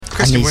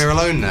Christian, we're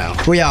alone now.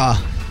 We are.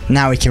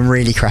 Now we can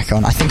really crack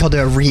on. I think I'll do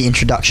a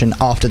reintroduction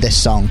after this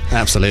song.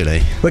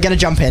 Absolutely. We're going to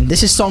jump in.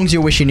 This is Songs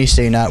You'll Wish You Knew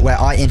Sooner, where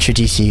I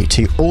introduce you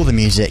to all the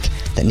music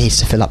that needs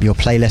to fill up your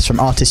playlist from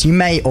artists you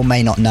may or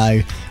may not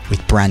know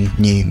with brand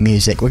new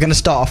music. We're going to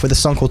start off with a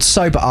song called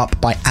Sober Up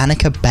by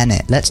Annika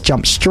Bennett. Let's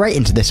jump straight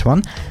into this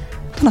one,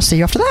 and I'll see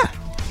you after that.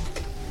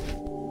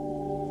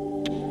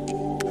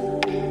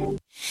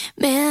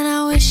 Man,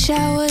 I wish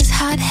I was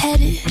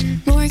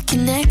hot-headed, more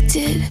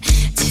connected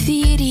to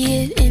the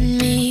idiot in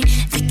me.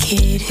 The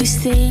kid who's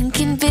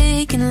thinking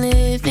big and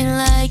living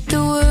like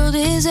the world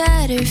is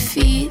at her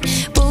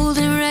feet. Bold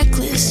and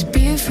reckless,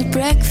 beer for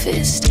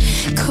breakfast,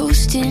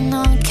 coasting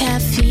on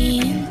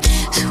caffeine.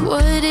 So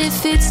what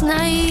if it's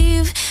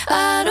naive?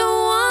 I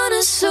don't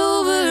wanna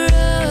sober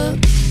up.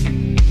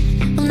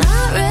 I'm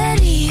not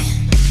ready.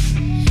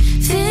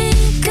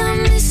 Think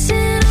I'm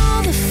missing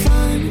all the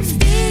fun of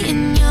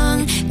being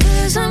young,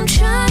 'cause I'm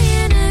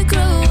trying to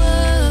grow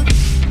up.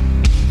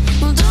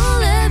 Well, don't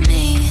let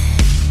me.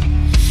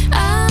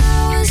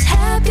 I was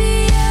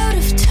happy out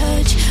of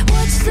touch.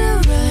 What's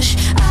the rush?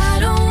 I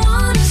don't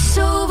wanna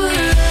sober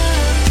up.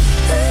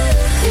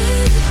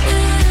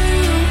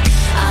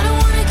 I don't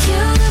wanna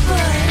kill the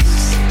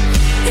buzz.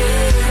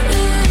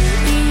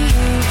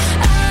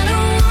 I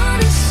don't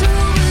wanna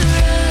sober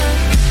up.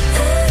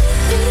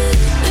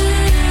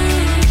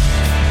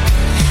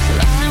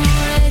 I'm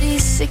already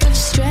sick of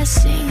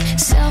stressing,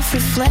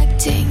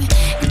 self-reflecting,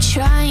 and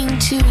trying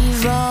to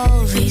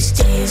evolve. These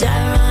days I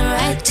run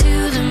right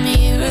to the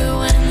mirror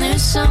when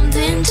there's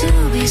something to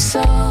be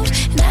solved.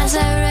 And as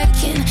I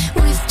reckon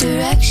with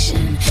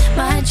direction,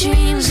 my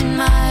dreams and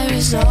my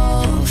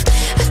resolve,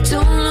 I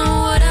don't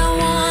know what I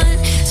want,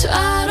 so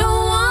I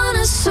don't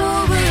wanna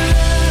sober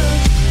up.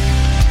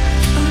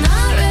 I'm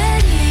not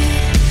ready.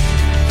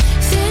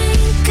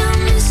 Think I'm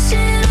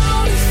missing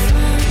all the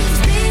fun of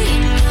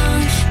being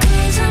young,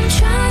 'cause I'm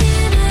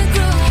trying to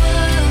grow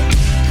up.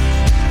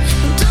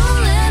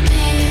 Don't let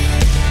me.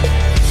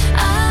 I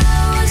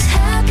was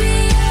happy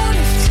out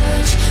of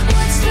touch.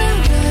 What's the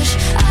rush?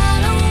 I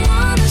don't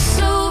wanna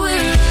sober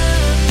up.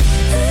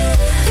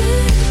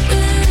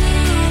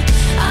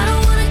 I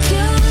don't wanna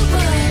kill the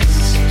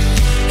buzz.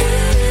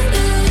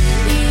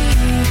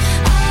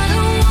 I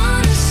don't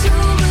wanna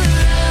sober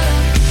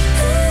up.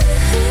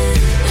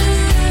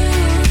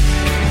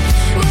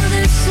 Well,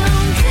 there's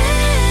some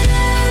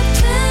bitter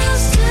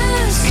pills to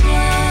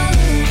swallow,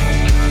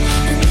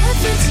 and if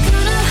it's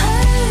gonna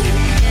hurt,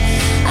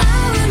 I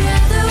would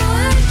rather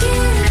work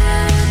it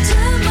out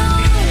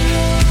tomorrow.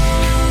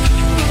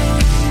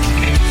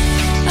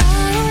 I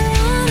don't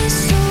wanna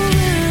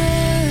sober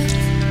up.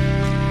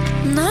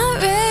 I'm not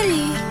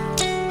ready.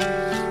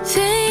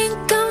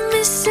 Think I'm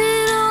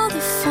missing all the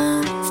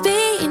fun of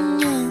being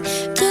young,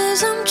 'cause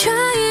I'm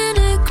trying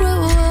to grow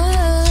up.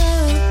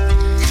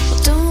 Well,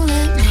 don't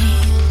let me.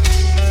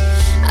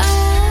 I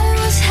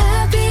was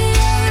happy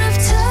out of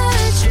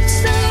touch. What's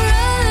the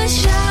rush?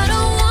 I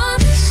don't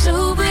wanna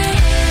sober up.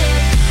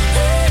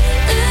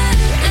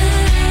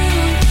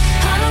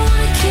 I don't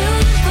wanna kill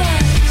the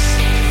buzz.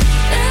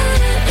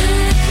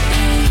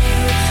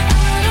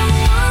 I don't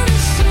wanna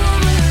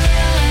sober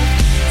up.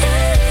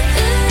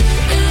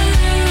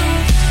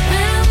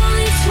 Man, I'm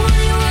only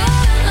 21.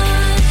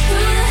 Who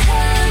the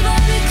hell have I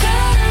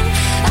become?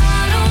 I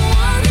don't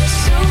wanna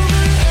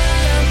sober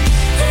up.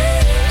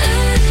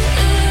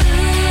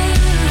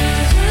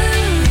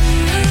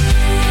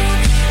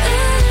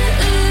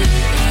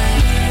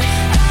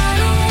 I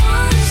don't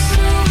wanna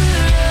sober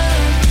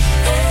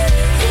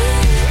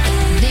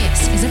up. This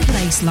is a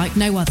place like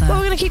no other. Well,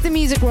 we're going to keep the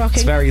music rocking.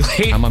 It's very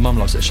late and my mum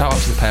loves it. Shout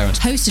out to the parents.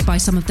 Hosted by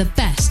some of the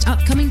best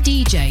upcoming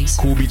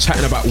DJs. We'll be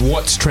chatting about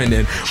what's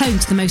trending. Home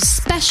to the most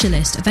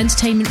specialist of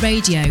entertainment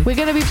radio. We're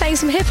going to be playing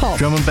some hip-hop,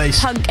 Drum and bass.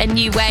 punk and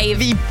new wave.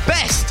 The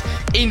best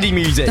indie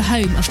music. The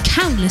home of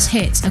countless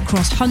hits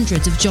across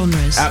hundreds of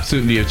genres.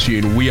 Absolutely a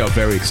tune. We are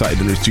very excited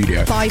in the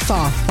studio. By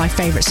far, my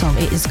favourite song.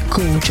 It is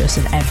gorgeous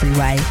in every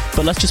way.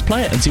 But let's just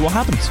play it and see what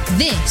happens.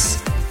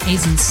 This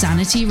is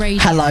Insanity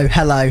Radio.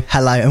 Hello,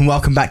 and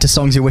welcome back to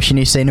Songs You Wish You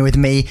Knew Sooner with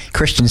me,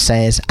 Christian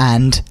Sayers,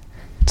 and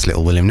It's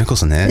little William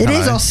Nicholson here. it Hello.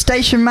 is our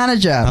station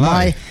manager.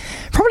 Hello.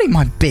 Probably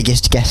my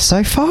biggest guest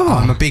so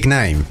far. I'm a big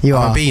name. You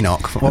I'm are. a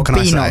B-knock. What can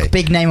I say?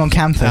 Big name on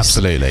campus.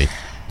 Absolutely.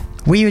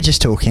 We were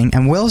just talking,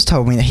 and Will's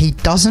told me that he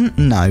doesn't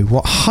know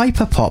what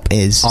hyperpop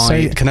is.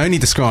 I can only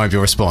describe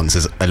your response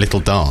as a little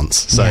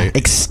dance. So yeah,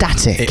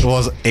 ecstatic. it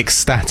was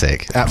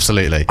ecstatic.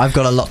 Absolutely. I've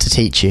got a lot to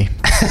teach you.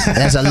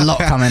 There's a lot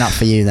coming up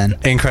for you then.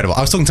 Incredible.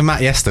 I was talking to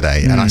Matt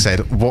yesterday, and I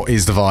said, "What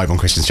is the vibe on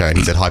Christian's show?" And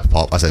he said,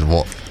 "Hyperpop." I said,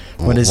 "What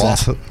is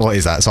that? What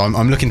is that?" So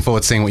I'm looking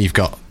forward to seeing what you've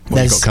got.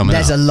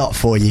 There's a lot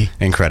for you.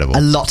 Incredible. A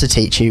lot to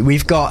teach you.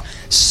 We've got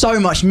so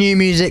much new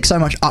music, so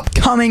much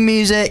upcoming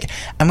music,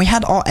 and we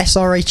had our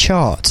SRA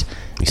chart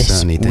this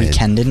certainly did.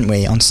 weekend, didn't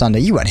we? On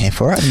Sunday. You weren't here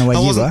for it. I don't know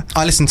where you were.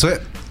 I listened to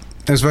it.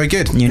 It was very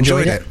good. You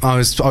enjoyed it? I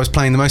was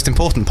playing the most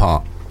important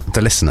part,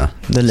 the listener.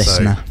 The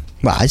listener.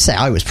 Well, I'd say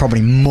I was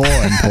probably more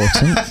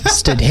important.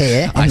 Stood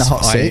here in the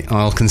hot seat.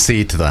 I'll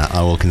concede to that.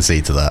 I will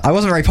concede to that. I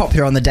wasn't very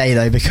popular on the day,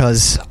 though,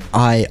 because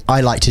I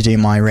like to do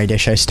my radio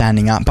show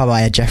standing up.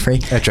 Bye-bye, Ed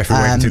Jeffrey. Ed Jeffrey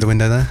waving through the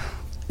window there.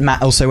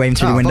 Matt also waving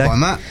through the window. Bye-bye,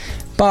 Matt.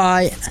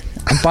 Bye.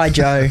 And bye,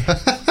 Joe.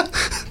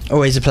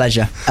 Always a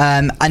pleasure.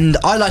 And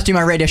I like to do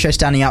my radio show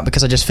standing up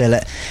because I just feel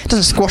it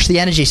doesn't squash the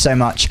energy so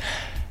much.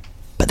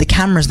 But the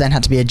cameras then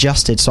had to be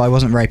adjusted, so I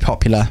wasn't very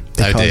popular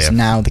because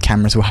now the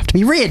cameras will have to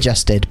be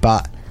readjusted.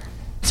 But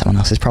someone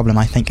else's problem,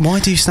 I think. Why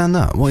do you stand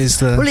up? What is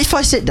the... Well, if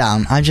I sit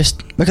down,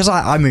 because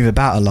I move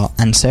about a lot,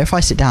 and so if I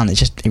sit down,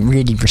 it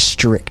really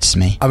restricts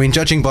me. I mean,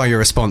 judging by your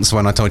response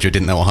when I told you I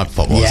didn't know what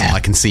Hyperpop was, I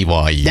can see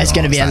why you There's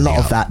going to be a lot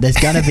of that. There's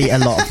going to be a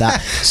lot of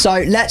that.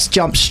 So let's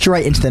jump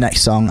straight into the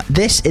next song.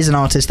 This is an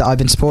artist that I've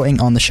been supporting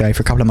on the show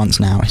for a couple of months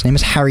now. His name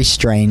is Harry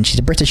Strange. He's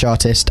a British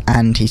artist,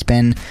 and he's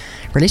been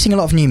releasing a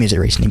lot of new music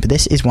recently, but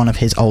this is one of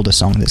his older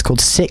songs. It's called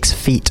 6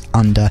 Feet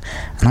Under,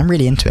 and I'm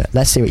really into it.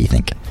 Let's see what you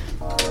think.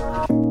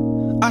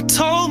 I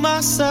told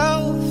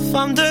myself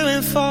I'm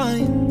doing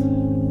fine.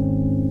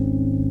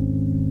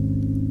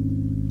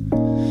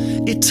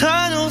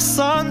 Eternal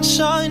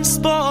sunshine,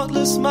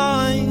 spotless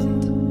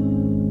mind.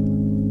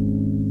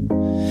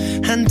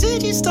 And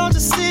did you start to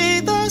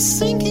see the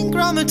sinking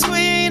ground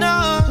between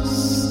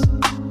us?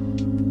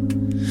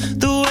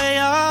 The way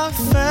I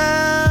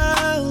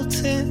felt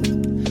it,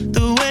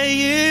 the way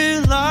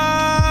you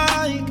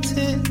liked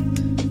it.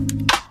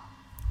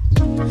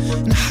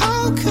 And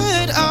how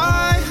could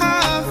I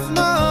have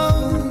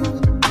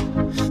known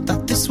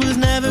that this was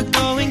never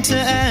going to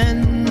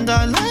end?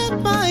 I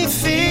let my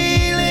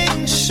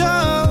feelings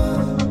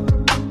show,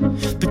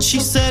 but she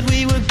said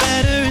we were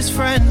better as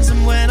friends.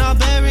 And when I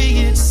bury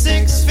it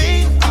 6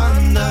 feet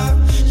under,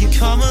 you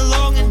come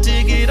along and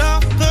dig it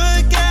up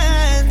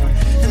again.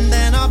 And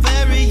then I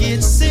bury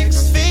it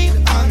 6 feet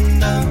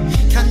under,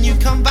 can you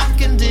come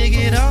back and dig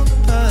it up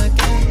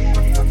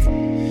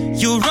again?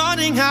 You're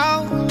running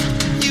out,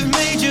 you've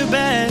made your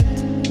bed,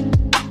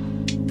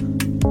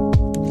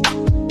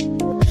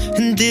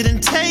 and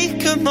didn't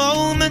take a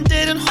moment,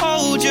 didn't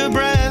hold your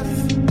breath.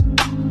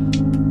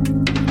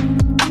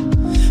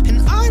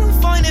 And I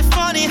don't find it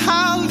funny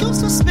how you're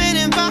still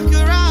spinning back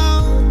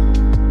around.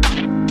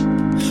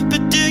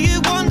 But do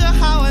you wonder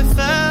how I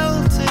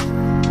felt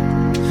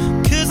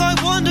it? 'Cause I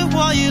wonder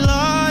why you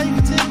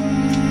liked it.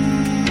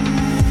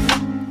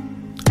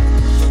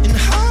 And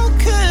how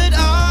could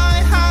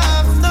I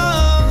have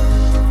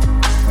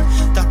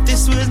known that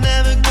this was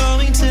never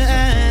going to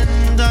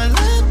end? I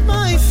let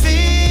my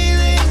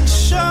feelings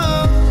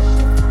show,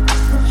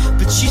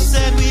 but she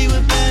said we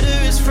were better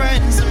as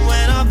friends. And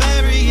when I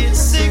bury it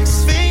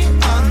 6 feet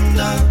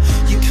under,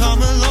 you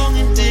come along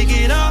and dig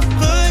it up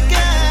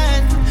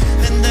again.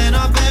 And then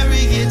I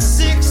bury it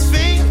 6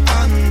 feet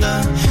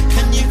under,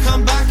 can you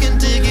come back and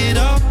dig it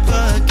up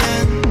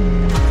again?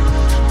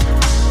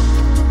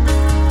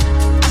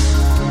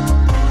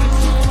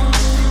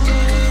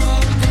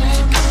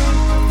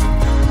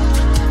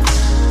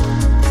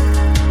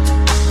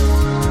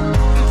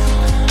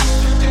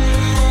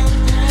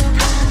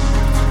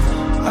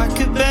 I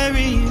could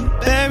bury you,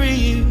 bury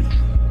you.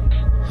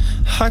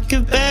 I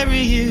could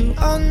bury you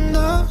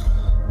under.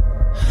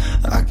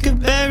 I could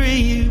bury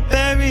you,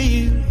 bury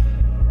you.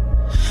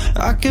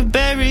 I could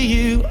bury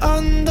you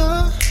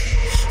under.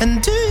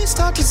 And do you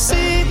start to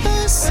see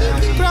the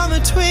sinking ground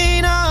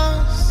between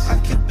us? I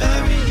could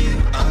bury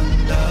you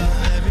under.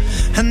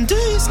 And do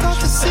you start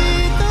to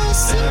see the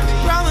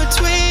sinking ground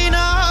between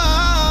us?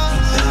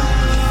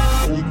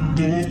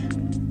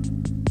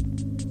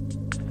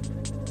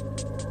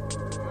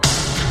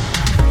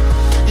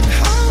 And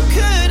how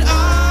could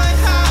I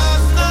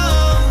have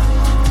known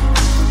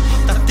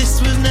that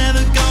this was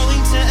never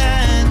going to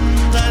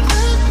end? I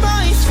let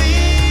my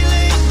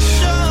feelings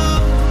show,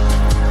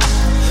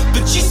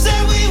 but she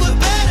said we were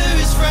better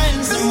as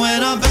friends. And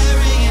when I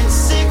bury it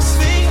 6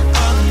 feet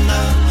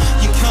under,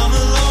 you come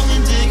along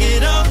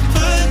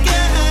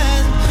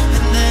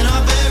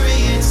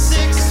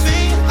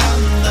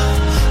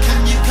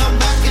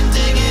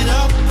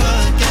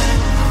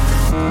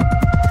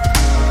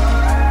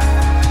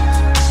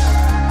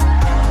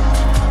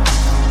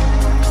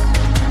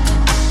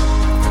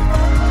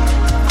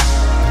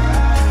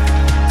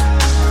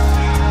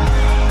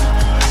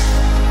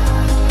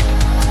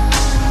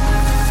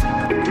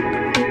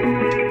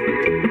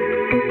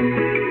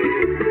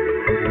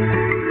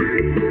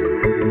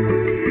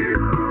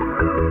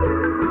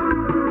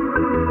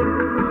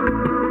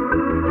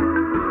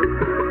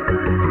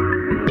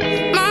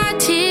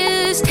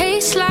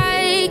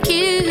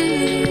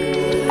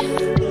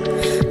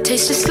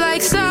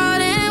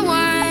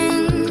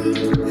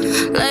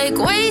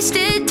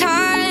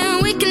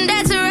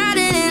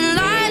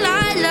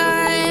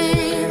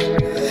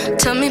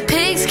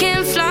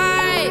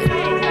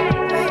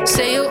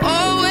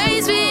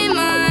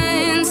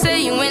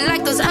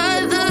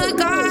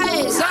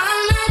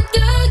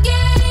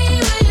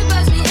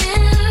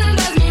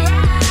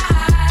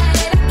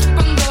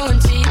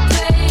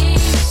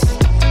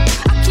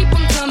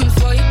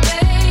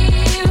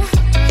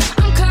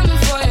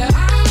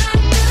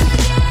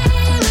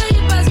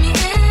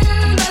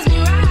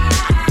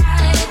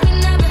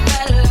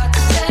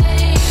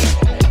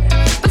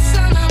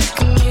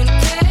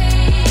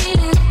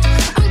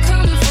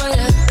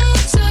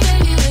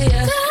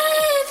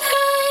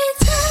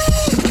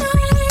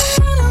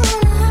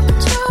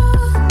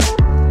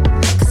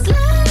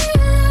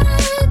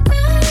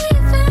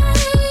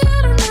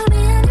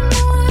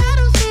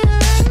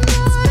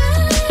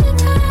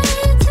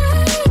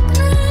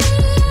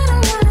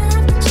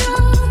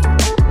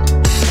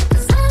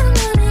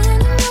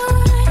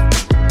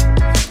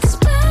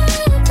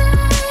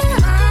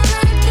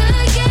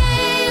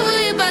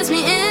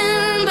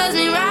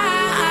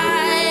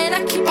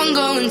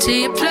to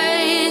your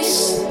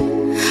place.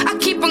 I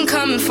keep on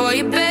coming for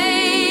you,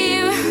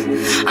 babe.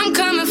 I'm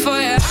coming for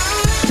you.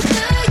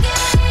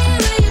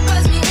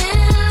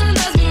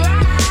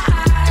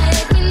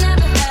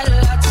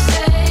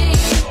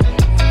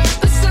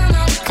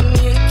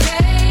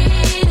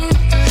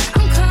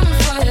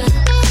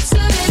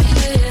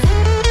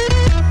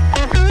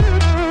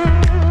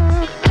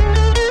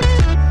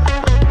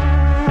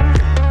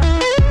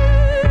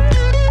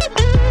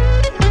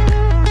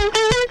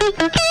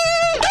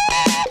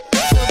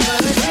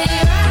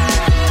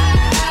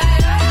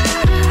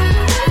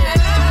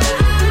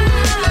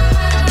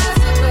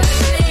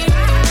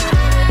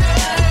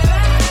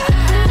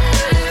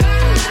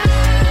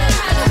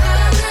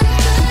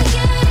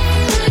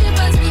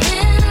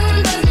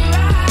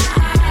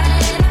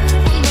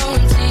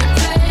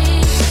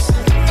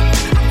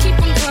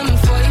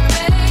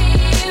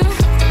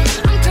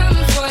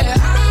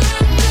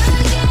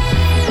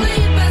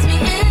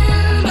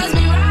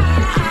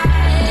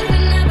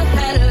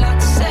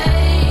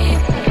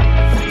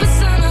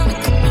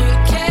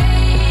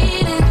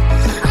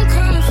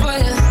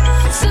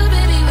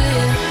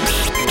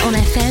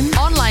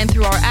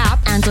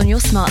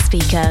 Smart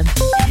speaker.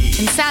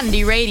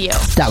 Insanity Radio.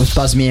 That was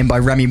Buzz Me In by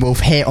Remy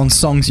Wolf here on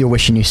Songs You'll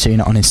Wish You Knew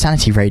Sooner on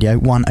Insanity Radio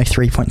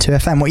 103.2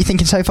 FM. What are you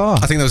thinking so far?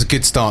 I think that was a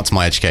good start to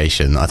my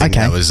education. I think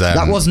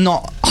that was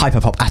not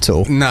hyperpop at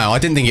all. No, I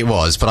didn't think it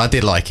was, but I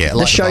did like it.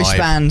 The show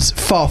spans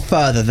far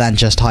further than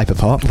just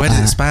hyperpop. Where does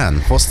it span?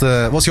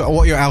 What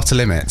are your outer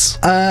limits?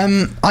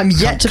 I'm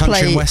yet to country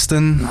play and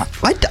western.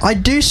 I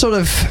do sort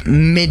of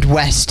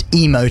Midwest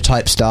emo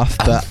type stuff,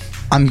 but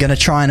I'm going to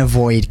try and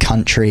avoid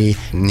country.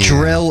 Yeah.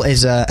 Drill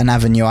is an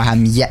avenue I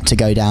am yet to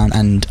go down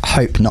and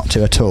hope not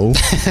to at all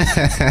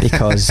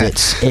because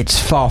it's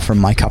far from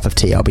my cup of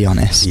tea, I'll be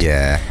honest.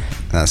 Yeah,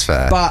 that's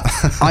fair. But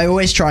I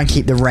always try and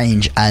keep the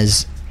range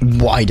as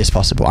wide as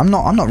possible. I'm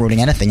not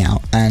ruling anything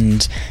out,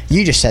 and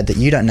you just said that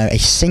you don't know a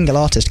single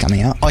artist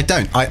coming up. I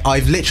don't.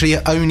 I've literally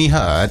only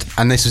heard,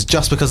 and this was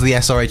just because of the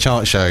SRA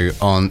chart show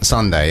on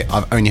Sunday,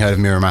 I've only heard of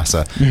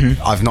Muramasa.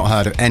 Mm-hmm. I've not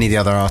heard of any of the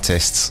other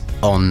artists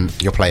on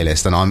your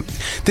playlist, and I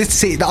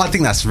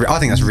think that's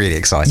really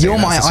exciting. You're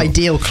my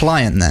ideal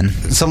client then.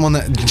 Someone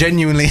that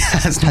genuinely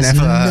has never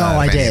heard no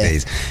idea. Any of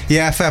these.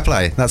 Yeah, fair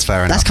play. That's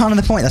fair enough. That's kind of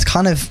the point. That's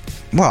kind of,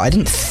 well, I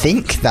didn't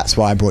think that's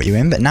why I brought you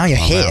in, but now you're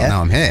here. Now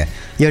I'm here.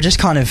 You're just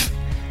kind of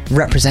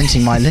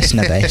representing my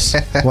listener base.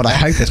 What I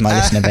hope is my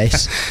listener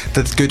base.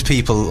 The good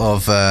people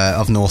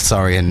of North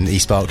Surrey and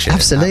East Berkshire.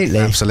 Absolutely.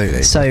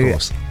 Absolutely. So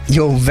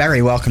you're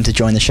very welcome to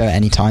join the show at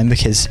any time,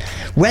 because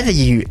whether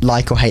you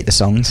like or hate the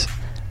songs,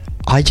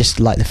 I just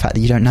like the fact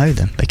that you don't know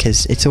them,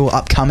 because it's all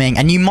upcoming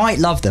and you might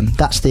love them.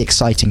 That's the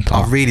exciting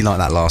part. I really like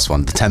that last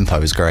one. The tempo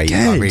was great. Good.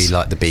 I really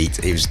liked the beat.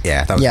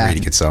 That was a really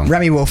good song.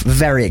 Remy Wolf,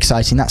 very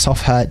exciting. That's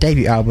off her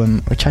debut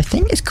album, which I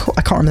think is called,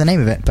 I can't remember the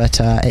name of it, but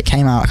it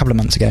came out a couple of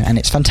months ago and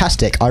it's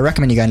fantastic. I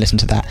recommend you go and listen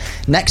to that.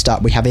 Next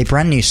up, we have a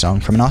brand new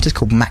song from an artist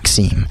called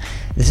Maxime.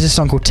 This is a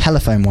song called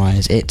Telephone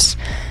Wires. It's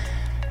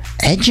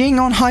edging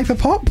on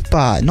hyperpop,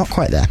 but not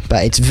quite there.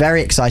 But it's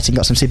very exciting.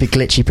 Got some super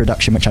glitchy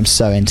production, which I'm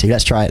so into.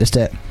 Let's try it. Let's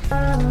do it.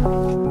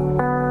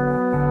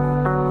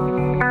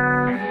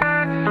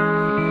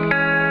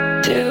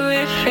 Do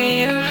it for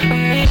you, for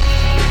me.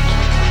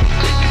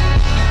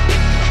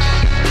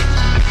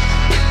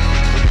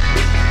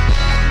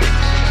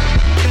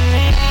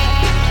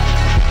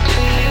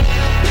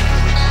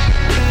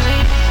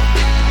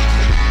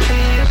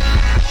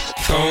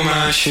 Throw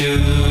my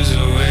shoes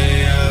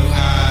away up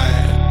high.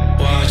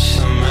 Watch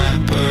the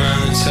map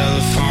around the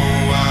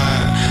telephone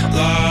wire.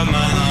 Lob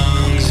my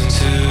lungs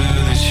into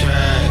the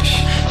trash.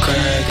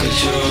 Crack a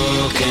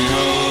joke and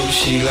hope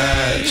she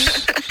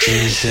laughs.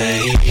 Just say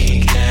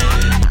that.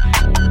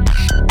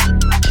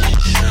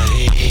 Just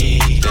say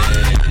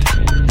that.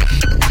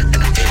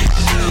 Just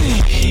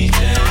say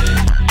that.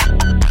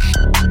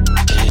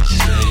 Just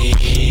say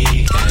that.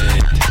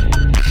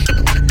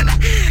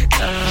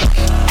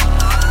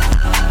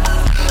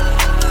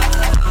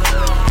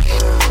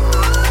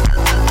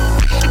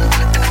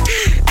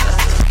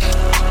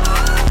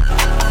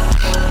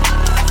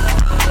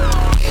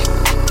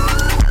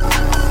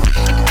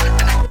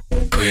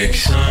 Quick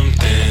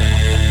something,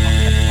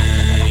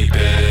 you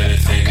better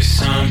think of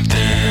something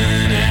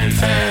and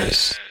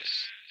fast.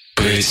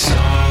 Quit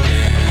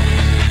stalling,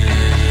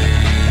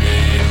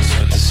 it's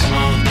what the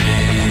small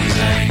things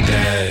like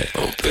that.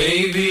 Oh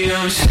baby,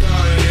 I'm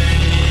starting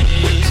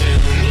to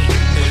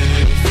make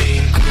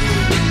everything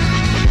cool.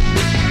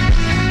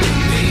 Oh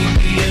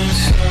baby, I'm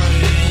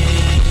starting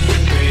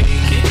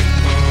breaking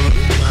all of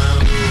my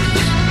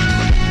rules.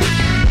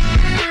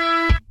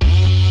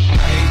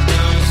 Write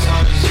down as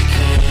hard as you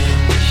can.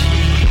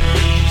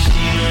 She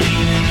don't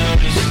even know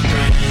this is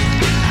brand.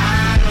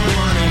 I don't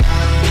wanna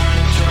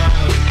drop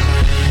a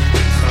plan.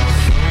 Far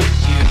from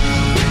you.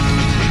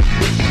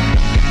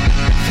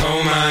 Throw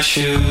my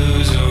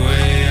shoes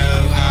away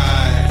up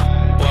high.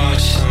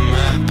 Watch the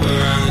map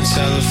around the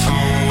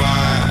telephone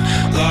wire.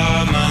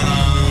 Lob my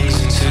lungs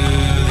into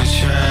the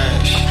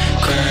trash.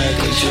 Crack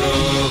a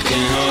joke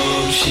and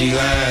hope she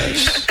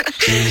laughs.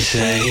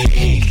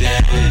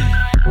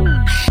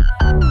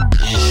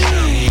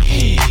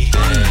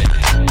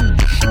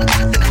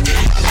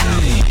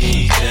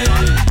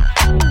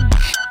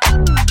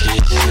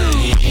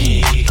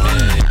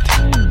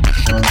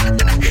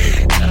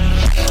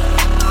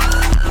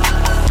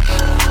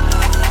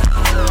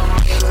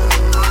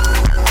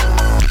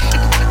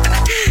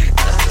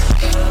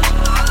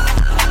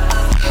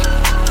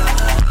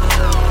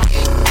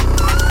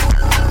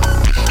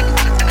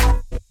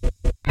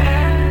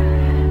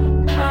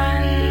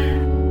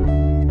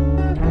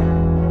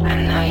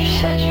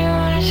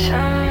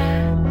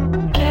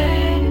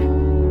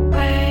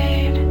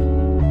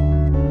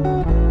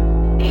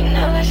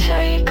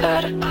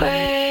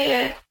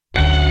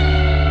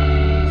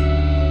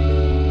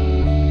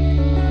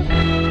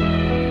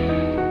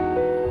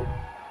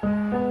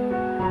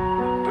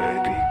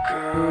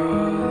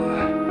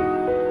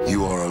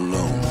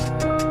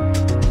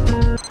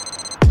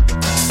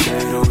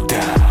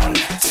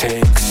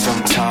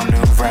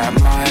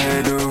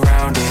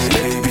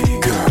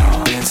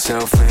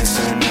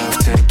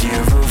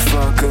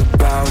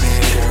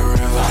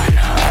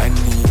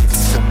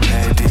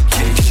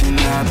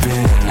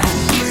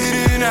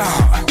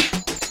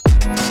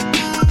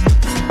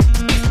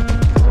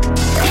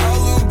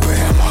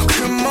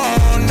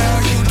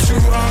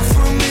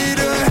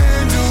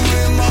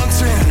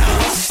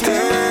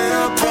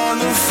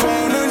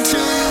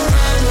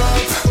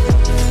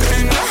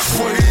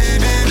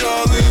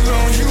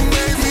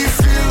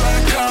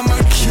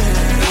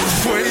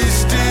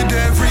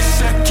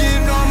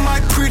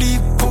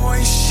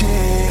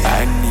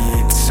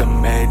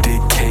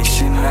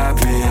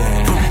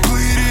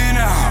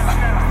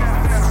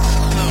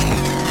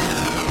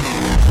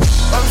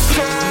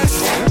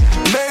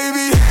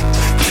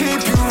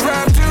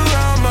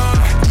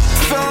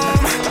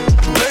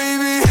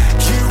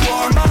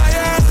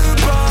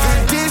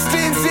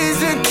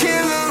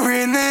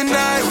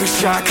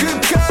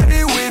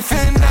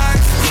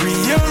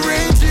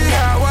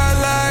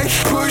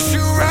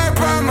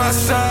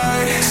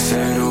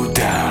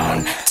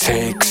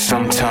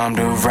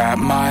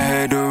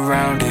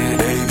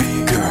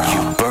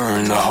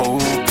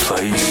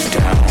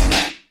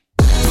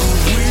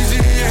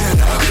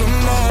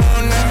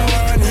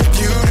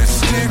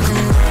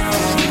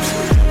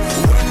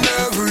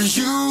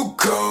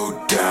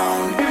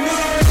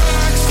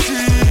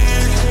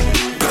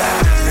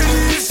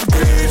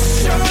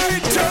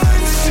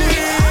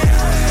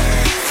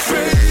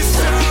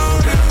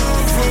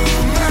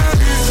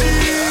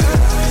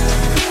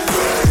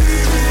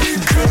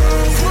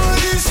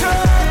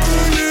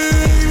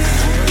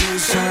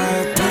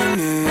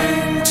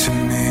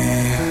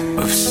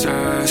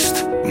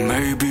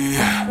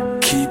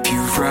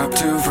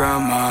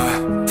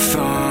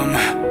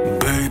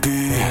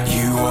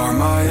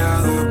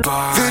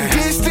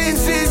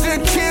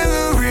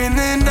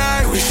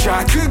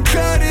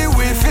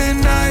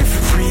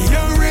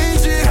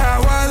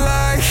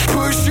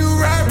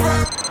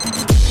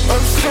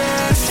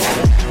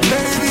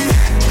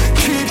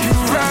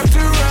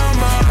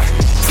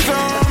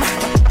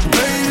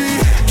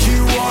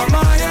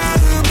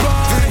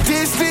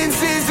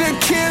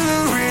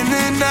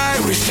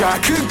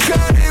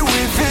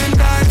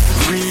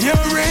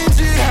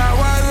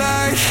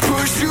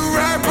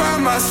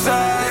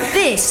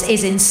 This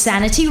is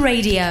Insanity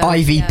Radio.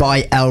 Ivy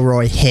by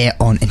Elroy here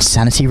on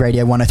Insanity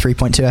Radio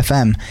 103.2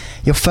 FM.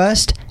 Your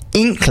first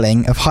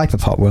inkling of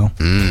hyperpop, Will.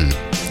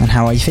 And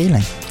how are you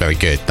feeling? Very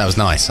good. That was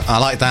nice. I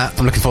like that.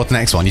 I'm looking forward to the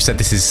next one. You said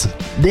this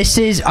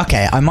is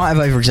okay. I might have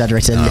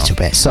over-exaggerated a little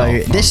bit. So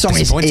this song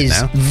is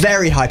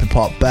very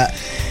hyperpop, but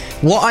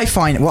what I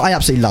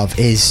absolutely love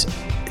is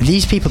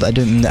these people that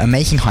are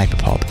making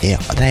hyperpop.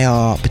 They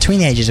are between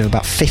the ages of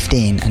about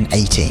 15 and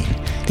 18.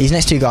 These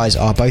next two guys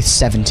are both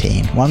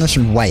 17. One of them's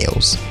from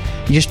Wales.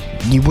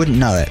 You wouldn't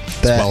know it,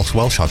 but it's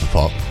Welsh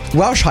hyperpop.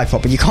 Welsh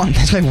hyperpop, but you can't.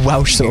 There's no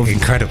Welsh sort of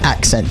incredible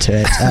accent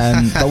to it.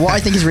 But what I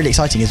think is really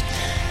exciting is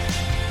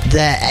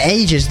their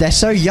ages. They're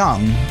so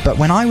young, but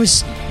when I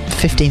was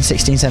 15,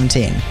 16,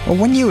 17, or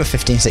when you were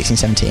 15, 16,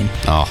 17.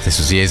 Oh, this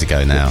was years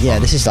ago now. Yeah,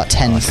 this is like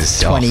 10,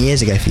 20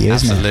 years ago for you,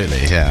 isn't it?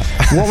 Absolutely, yeah.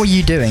 What were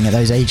you doing at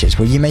those ages?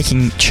 Were you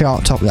making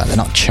chart top? They're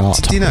not chart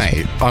top. Do you know,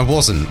 I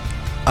wasn't.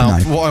 No.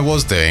 What I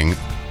was doing,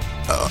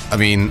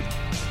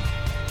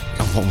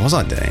 what was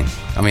I doing?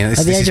 I mean, at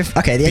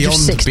the age of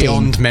 16,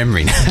 beyond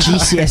memory now.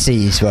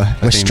 GCSEs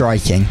were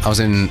striking. I was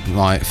in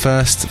my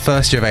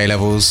first year of A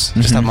levels.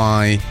 Just had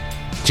my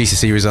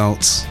GCSE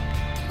results.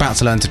 About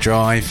to learn to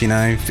drive.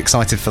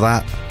 Excited for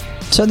that.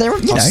 So I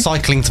was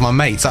cycling to my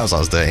mates. That was what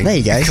I was doing. There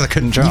you go. Because I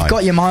couldn't drive. You've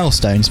got your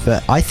milestones,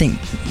 but I think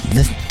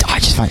I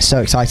just find it so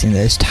exciting that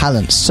there's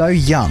talent so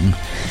young,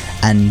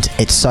 and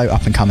it's so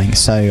up and coming.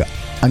 So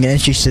I'm going to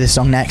introduce you to this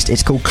song next.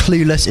 It's called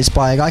Clueless. It's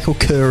by a guy called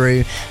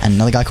Kuru and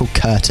another guy called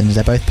Curtains.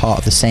 They're both part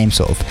of the same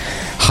sort of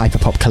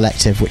hyperpop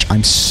collective, which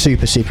I'm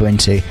super, super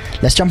into.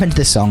 Let's jump into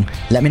this song.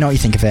 Let me know what you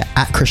think of it.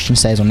 At Christian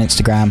Sayers on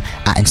Instagram,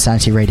 at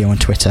Insanity Radio on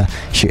Twitter.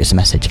 Shoot us a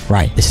message.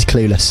 Right, this is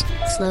Clueless.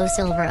 Slow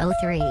Silver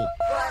 03.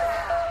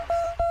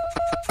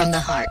 from the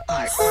heart.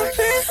 I'm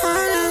being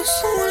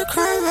honest, I wanna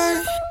cry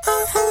about it.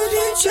 I'm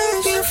holding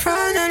just being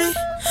fried at it.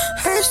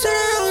 Hurts that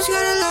I always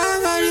gotta lie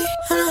about it.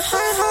 On a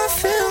high heart,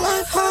 feel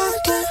like hard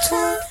that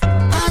time.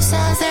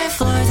 Outside, third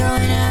floor,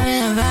 throwing up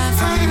in the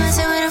bathroom. I'm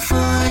messing with a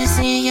fool, just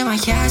need to get my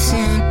cash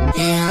in.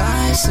 You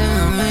lies to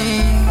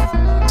me.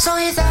 So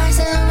you thought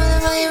in the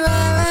motherfucking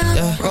bathroom.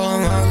 Yeah, roll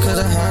 'em up cause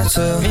I had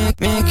to.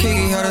 Me and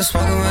Kiki had a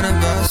smoke in the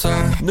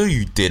bathroom. No,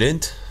 you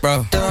didn't.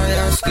 Bro, don't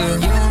ask you. You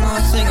don't know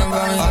a thing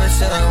about me. All the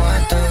shit I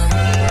went through.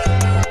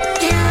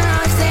 You don't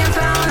know a thing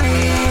about me.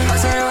 I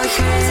said I was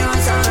crazy, I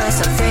was all about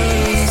some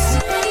face.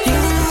 You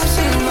don't know a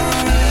thing about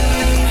me.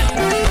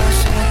 All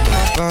shit I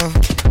thought about.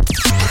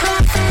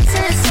 Perfect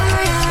in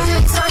Syria.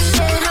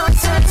 Exhaustion, how it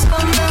turns to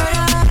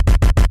murder.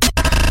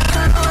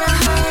 I don't wanna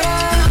hurt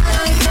her.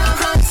 I can't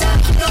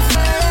contact you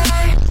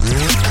further.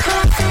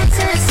 Perfect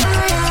in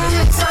Syria.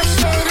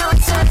 Exhaustion, how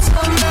it turns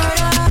to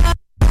murder.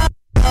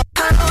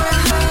 I don't wanna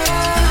hurt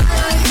her.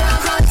 I can't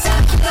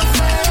contact you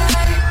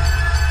further.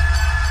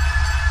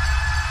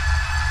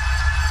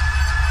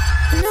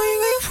 I know you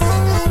got your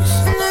problems,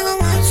 and I got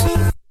mine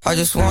too. I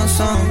just want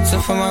something to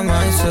put my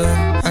mind to.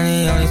 And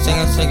the only thing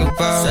I think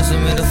about,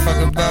 stressing me the fuck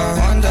about.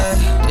 One day,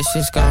 this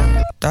shit's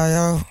gonna die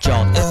out.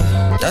 John.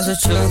 Yeah, that's the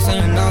truth,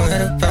 and you know it.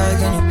 Hit a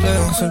bag and you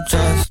blue on some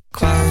drugs,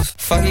 clothes.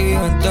 Fuck you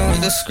even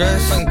doing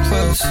disgrace, fucking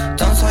close.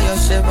 Don't talk your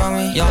shit about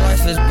me, your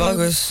life is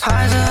bogus.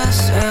 I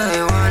just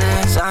really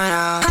wanna sign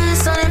out. I'm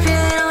just on a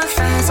feeling on my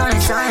friends on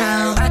a sign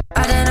out.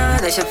 I don't know,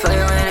 they should put you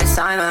in a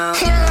timeout.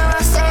 Even though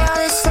I say all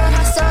this shit,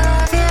 I still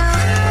love you.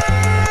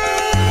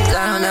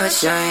 I don't never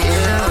change. You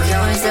know, we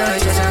always do it,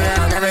 just so that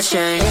I'll never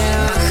change. You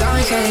call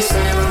me crazy,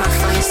 sitting with my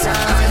fucking self.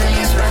 Everything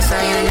is rest,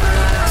 and you know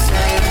that I'll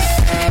stay the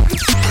same.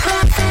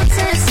 Perfect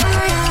in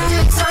Syria.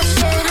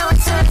 Exhaustion, how it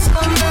turns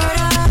to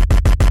murder.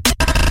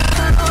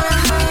 I don't wanna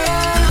hurt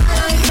her.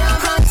 I can't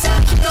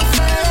contact you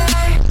further.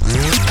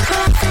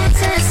 Perfect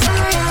in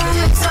Syria.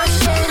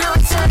 Exhaustion, how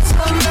it turns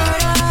to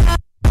murder.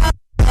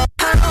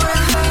 I don't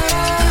wanna hurt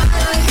her.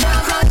 I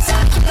can't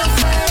contact you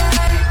further.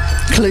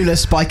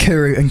 Clueless by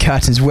Kuru and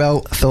Curtains.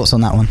 Well, thoughts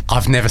on that one?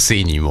 I've never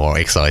seen you more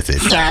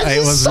excited.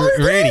 It was so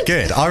really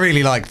good. I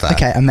really liked that.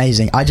 Okay,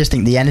 amazing. I just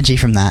think the energy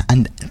from that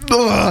and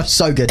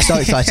so good, so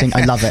exciting.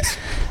 I love it.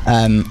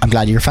 I'm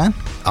glad you're a fan.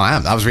 I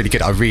am. That was really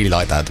good. I really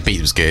liked that. The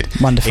beat was good.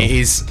 Wonderful. It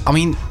is. I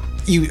mean,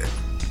 you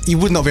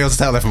would not be able to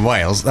tell they're from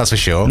Wales. That's for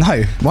sure.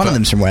 No, one of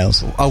them's from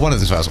Wales. Oh, one of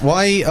them's from Wales.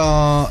 Why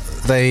are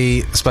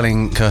they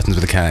spelling curtains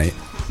with a K?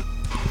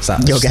 Is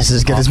that Your guess is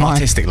as good as mine.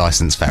 Artistic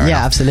license, fair enough.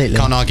 Yeah, absolutely.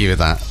 Can't argue with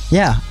that.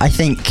 Yeah, I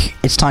think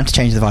it's time to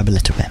change the vibe a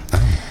little bit.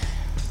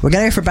 We're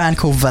going to go for a band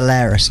called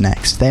Valeris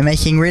next. They're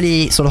making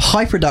really sort of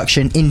high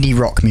production indie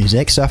rock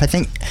music. So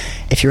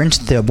if you're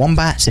into the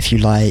Wombats, if you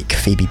like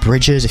Phoebe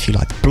Bridgers, if you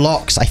like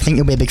Blocks, I think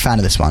you'll be a big fan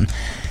of this one.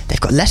 They've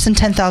got less than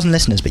 10,000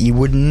 listeners, but you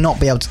would not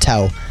be able to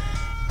tell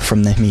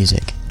from their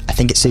music. I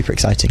think it's super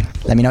exciting.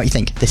 Let me know what you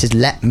think. This is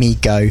Let Me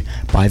Go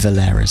by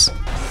Valeris.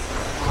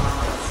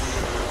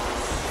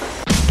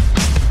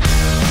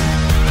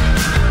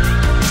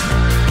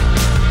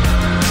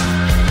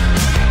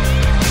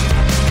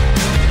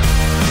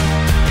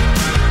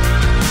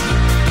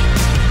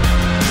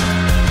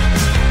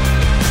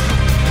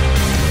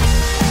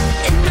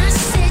 In my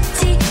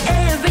city,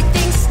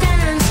 everything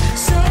stands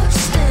so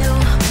still.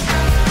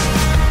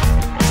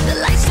 The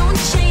lights don't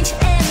change,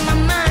 and my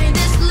mind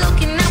is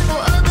looking out for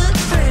other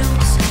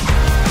thrills.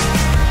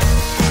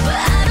 But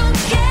I don't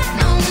care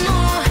no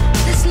more.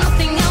 There's no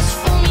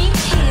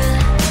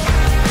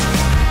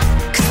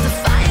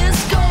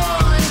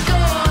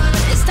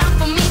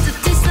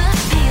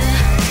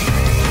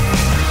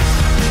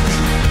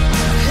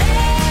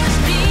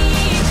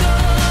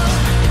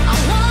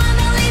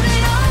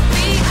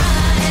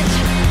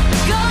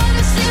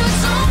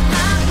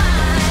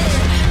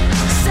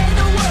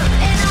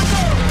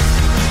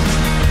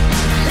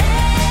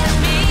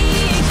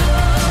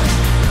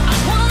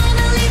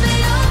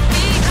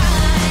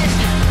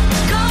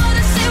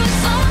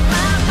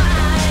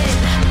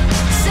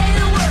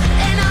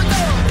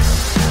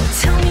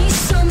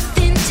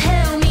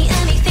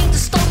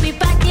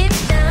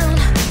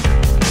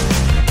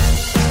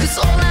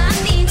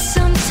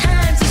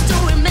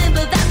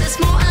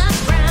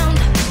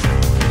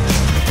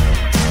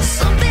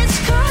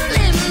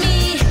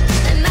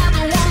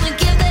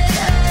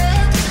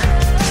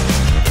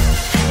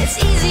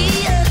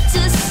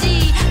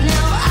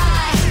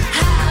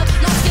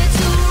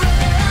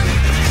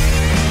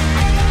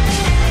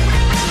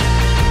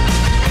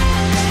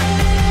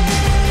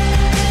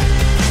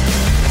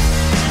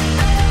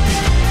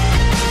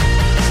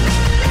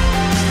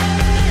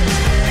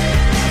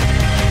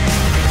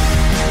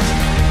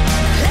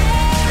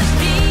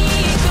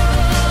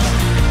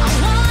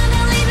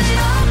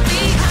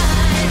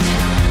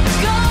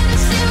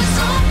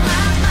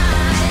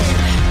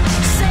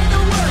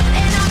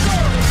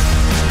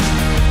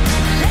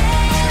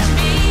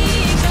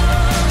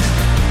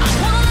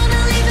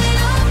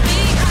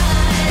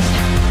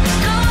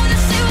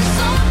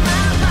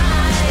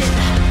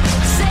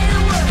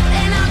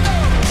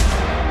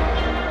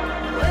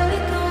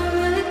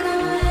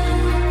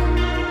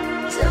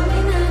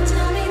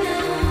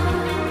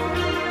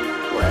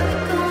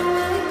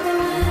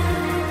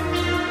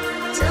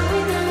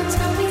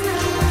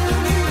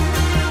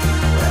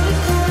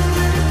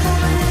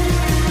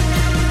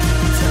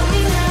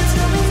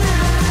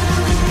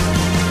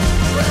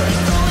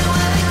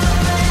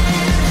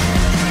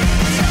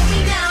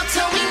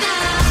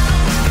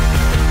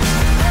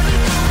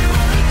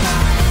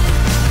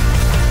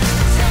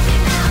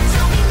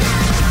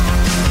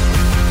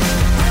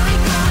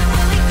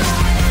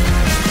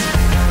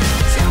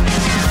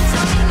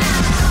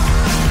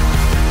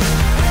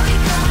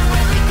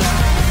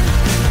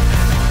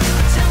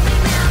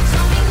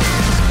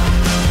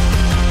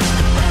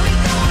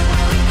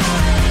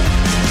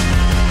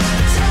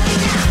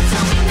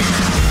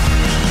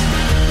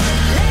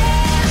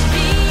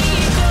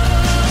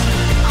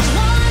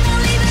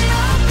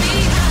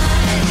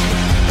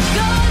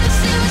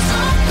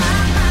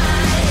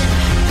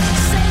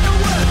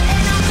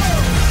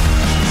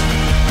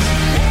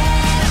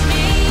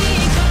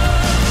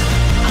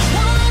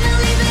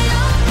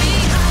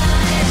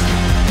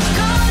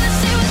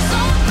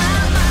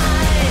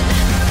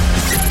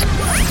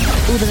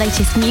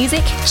latest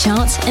music,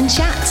 charts, and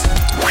chat.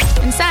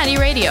 Insanity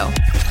Radio.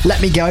 Let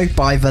Me Go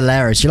by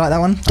Valera. Do you like that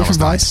one? That was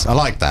nice. I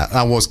like that.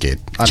 That was good.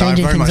 And I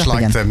Changing very things much up liked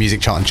again. the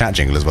music chart and chat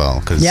jingle as well.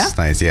 Cause Yeah?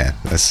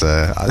 That's,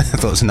 I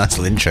thought it was a nice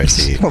little intro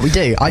to you. What we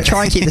do, I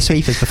try and keep the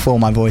sweepers before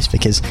my voice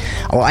because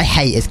what I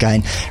hate is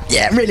going,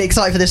 yeah, I'm really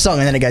excited for this song,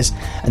 and then it goes,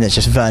 and it's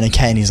just Vernon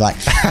Kay, and he's like,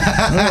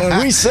 oh,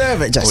 we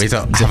serve it. Just We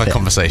don't zip have a it.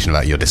 conversation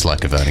about your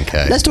dislike of Vernon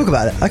Kay. Let's talk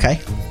about it. Okay.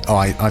 Oh,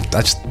 I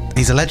just,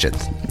 he's a legend.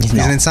 He's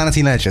not. an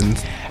Insanity legend.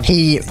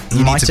 He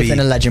need might to have be-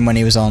 been a legend when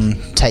he was on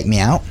Take Me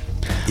Out.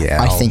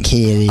 Yeah, I think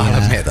he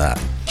I'll admit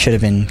that. should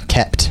have been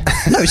kept.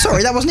 No,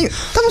 sorry, that wasn't you.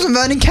 That wasn't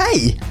Vernon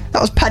Kay.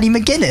 That was Paddy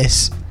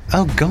McGuinness.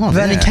 Oh God,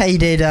 Vernon yeah. Kay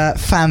did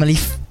Family He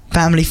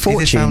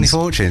Fortunes. did Family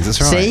Fortunes.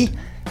 That's right. See?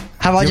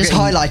 Have I You're just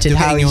getting- highlighted you're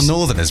how getting your he's...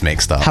 Northerners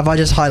mixed up. Have I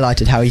just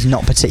highlighted how he's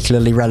not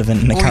particularly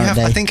relevant in the Well, we current have,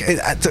 day? I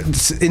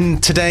think in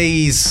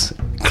today's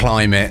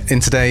climate, in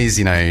today's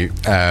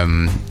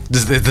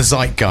the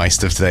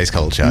zeitgeist of today's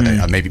culture,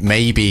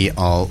 maybe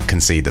I'll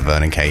concede that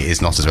Vernon Kay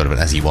is not as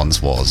relevant as he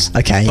once was.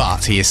 Okay.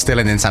 But he is still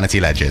an Insanity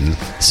legend.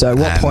 So at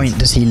what and- point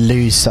does he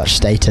lose such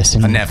status?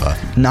 Never.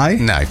 No?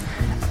 No.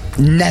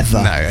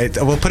 Never? No.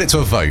 We'll put it to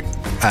a vote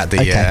at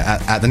the Okay.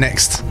 at the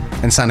next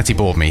Insanity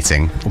board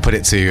meeting. We'll put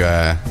it to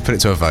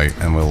a vote,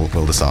 and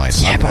we'll decide.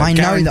 Yeah, but I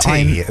know that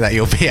guarantee that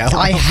you'll be out.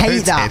 I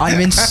hate that. I'm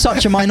in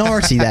such a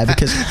minority there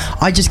because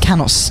I just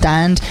cannot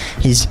stand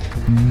his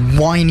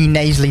whiny,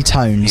 nasally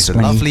tones. He's a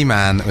when lovely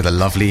man with a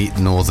lovely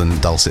northern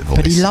dulcet voice.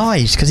 But he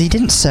lies because he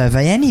didn't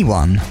survey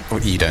anyone. Well,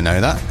 you don't know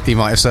that. He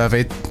might have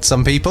surveyed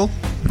some people.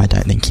 I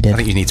don't think he did. I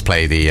think you need to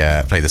play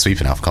the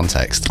sweeping out of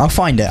context. I'll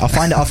find it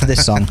after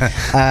this song.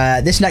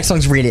 This next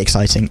song's really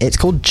exciting. It's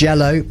called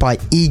Jello by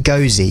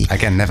Egozy.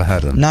 Again, never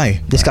heard of them. No,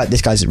 this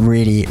guy's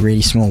really,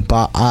 really small.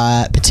 But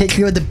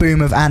particularly with the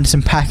boom of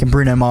Anderson .Paak and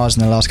Bruno Mars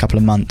in the last couple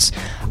of months,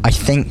 I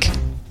think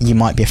you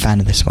might be a fan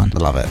of this one. I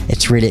love it.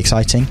 It's really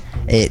exciting.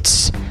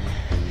 It's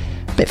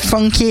a bit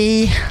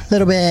funky, a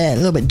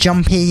little bit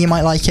jumpy. You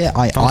might like it.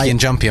 Funky and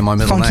Jumpy are my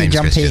middle Funky names,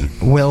 Jumpy,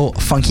 Christian. Will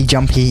Funky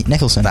Jumpy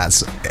Nicholson.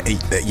 That's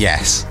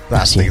yes.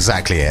 That's you.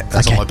 exactly it.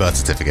 That's Okay. on my birth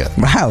certificate.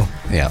 Wow,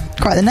 Yeah.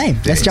 quite the name.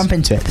 Let's is. jump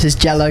into it. This is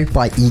Jello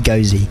by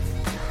Egozy.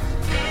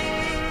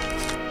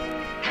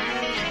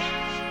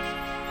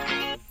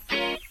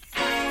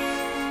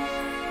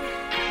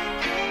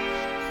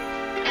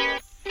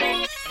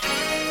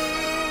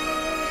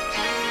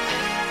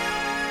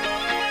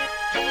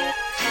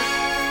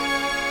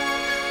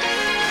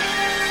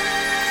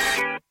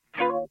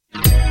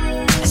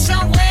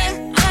 Somewhere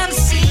on the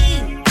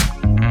scene,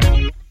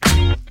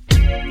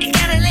 it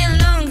got a little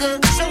longer,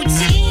 so it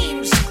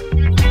seems.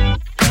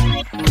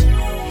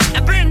 I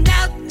burned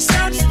out,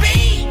 so to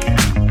speak.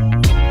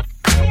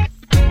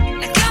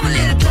 Now come a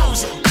little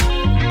closer.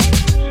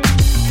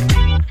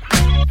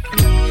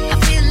 I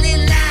feel a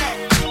little light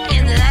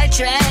in the light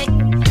track.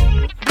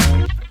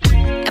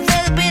 I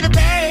felt a bit of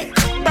bad,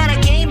 but I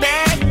came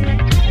back.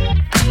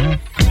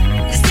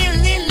 There's still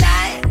a little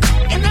light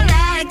in the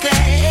light crack.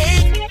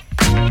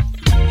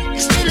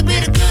 It's still a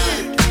bit of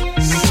good,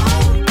 so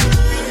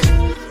good.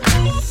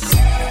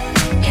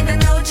 And I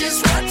know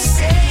just what to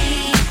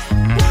say.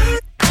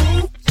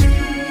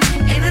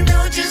 And I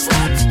know just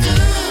what to do.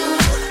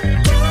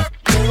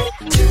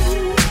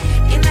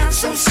 And I'm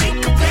so sick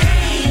of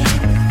pain.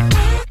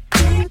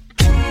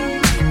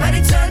 But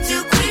it's all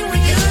too quick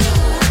with you.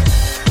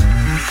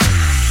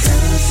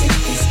 Losing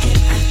this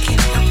game, I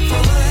can't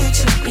afford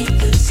to be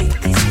losing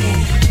this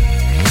game.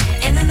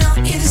 And I know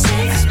you're the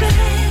same as me.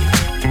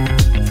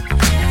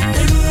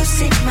 The rules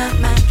in my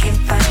mind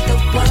can't find the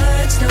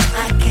words, no,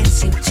 I can't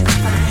seem to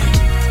find.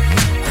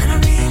 But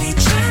I'm really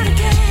trying to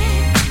get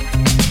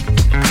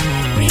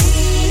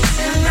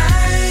reason,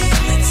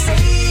 rhyme, and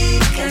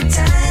take our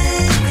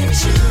time and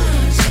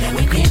choose whether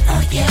we green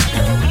or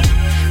yellow,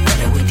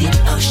 whether we deep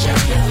or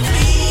shallow.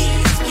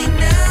 Please me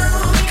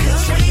now,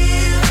 'cause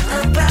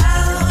we're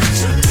about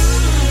to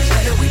lose,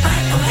 whether we buy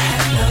or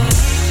hello,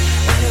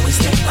 whether we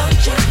stay or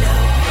jello.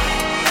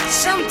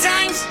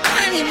 Sometimes,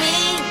 honey, me.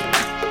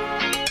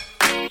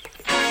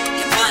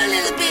 You put a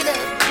little bit of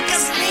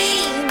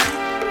gasoline.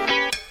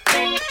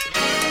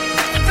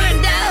 I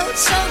burned out,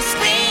 so to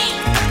speak.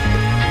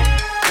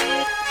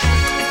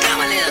 Come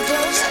a little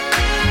closer.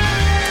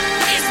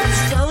 Here's some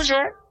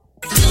disclosure.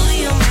 Do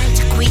you mind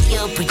to quit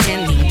your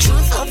pretending?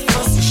 Truth or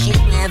false, the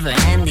shit never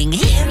ending.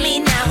 Hear me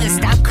now and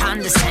stop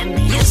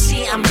condescending. You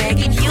see, I'm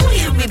begging you,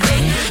 hear me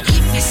begging.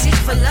 If you're sick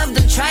for love,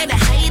 don't try to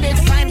hide it.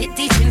 Find it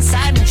deep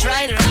inside and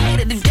try to hide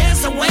it. If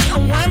there's a way, I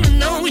wanna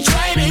know we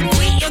tried it.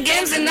 Quit your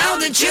games and now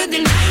that you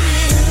denied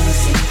it.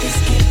 Losing this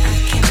game, I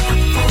can't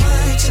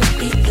afford to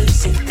be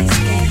losing this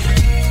game.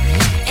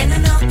 And I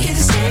know you're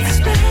the same as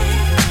me.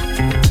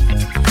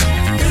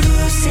 The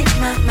rules in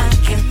my mind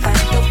can't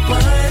find the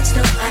words,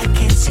 no, I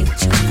can't seem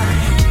to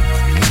find.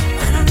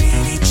 But I'm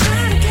really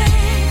trying to get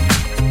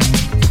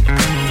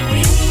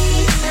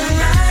reason,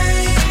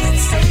 rhyme, and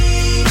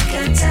take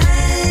our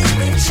time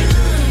and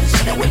choose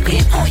whether we're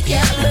green or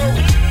yellow,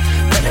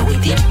 whether we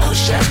deep or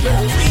shallow.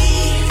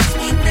 Please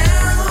me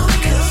now,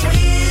 'cause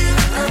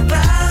we're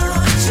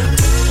about to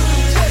lose,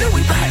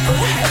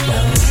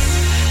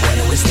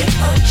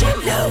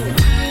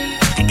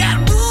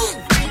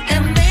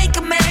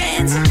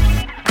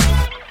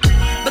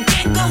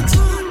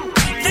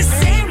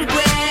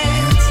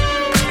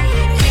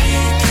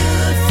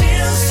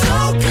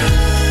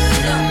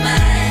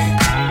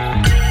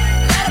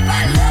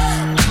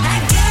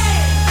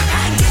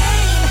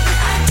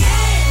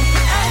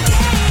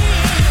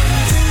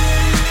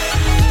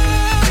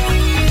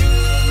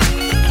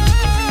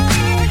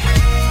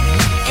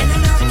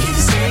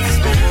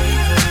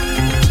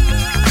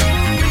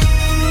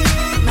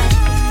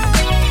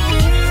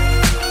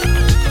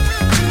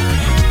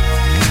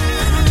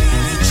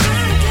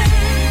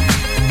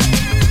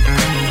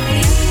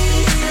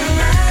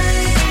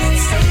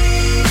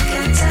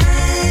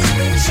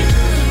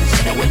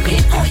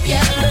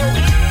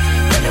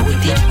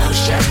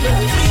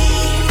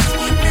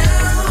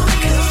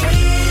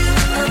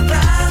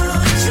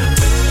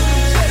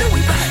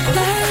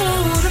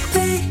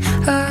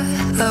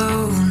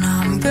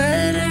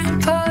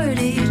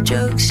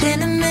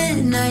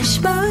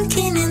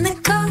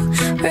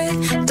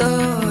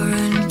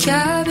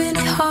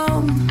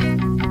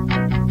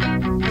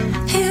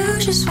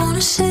 just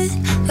wanna sit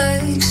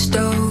like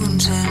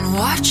stones and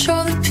watch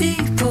all the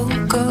people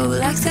go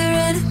like they're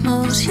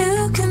animals.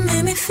 You can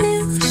make me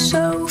feel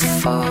so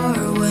far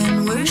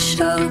when we're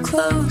so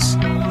close.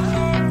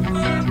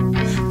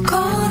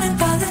 Cornered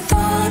by the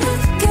thought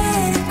of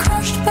getting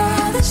crushed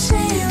by the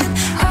ceiling.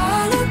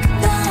 I look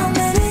down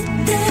but it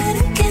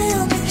didn't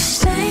kill me.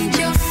 Stained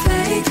your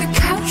favorite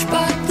couch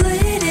by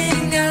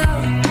bleeding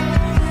out.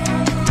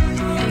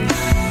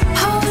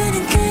 How many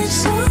kids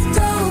so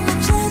dull, my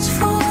plans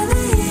for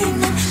the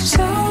evening.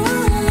 So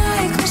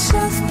unlike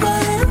myself,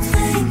 but I'm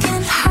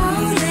thinking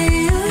how to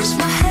use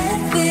my head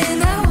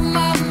without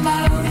my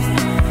mouth.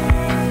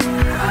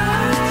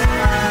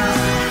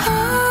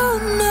 Oh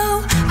no,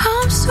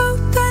 I'm so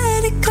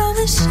bad at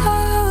going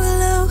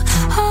solo.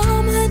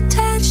 I'm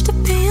attached to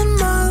being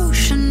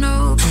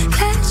emotional,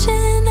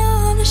 catching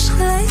on just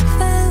like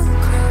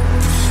Velcro.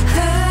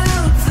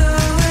 Help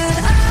though,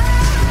 and I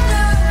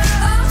know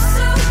I'm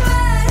so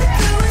bad at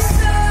going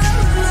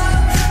solo.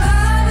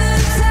 I'm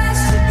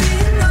attached to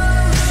being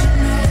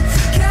emotional,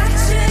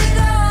 catching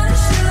on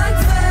just like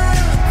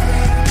Velcro.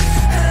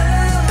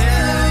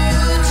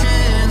 Every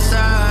chance I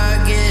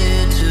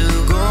get to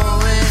go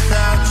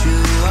without you,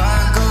 I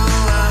go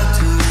out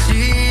to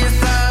see if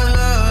I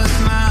lost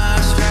my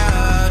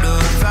stride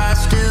or if I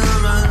still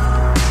run.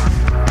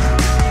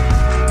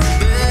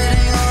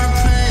 Betting on a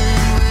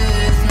plane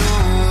with no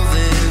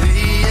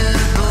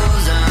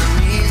variables, I'm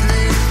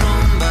easily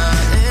flown by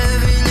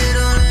every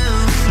little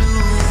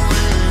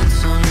influence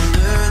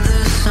under the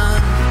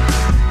sun.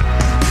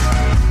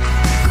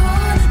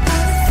 Cornered by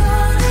the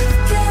thought of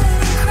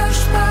getting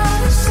crushed by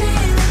the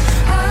ceiling.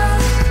 I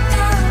look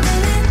down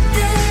and it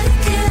didn't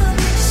kill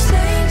me.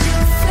 Stained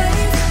your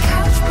favorite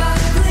couch by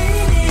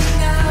bleeding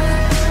out.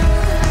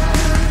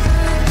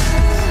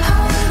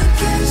 How will it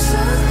get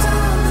so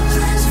dull, the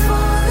plans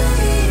for the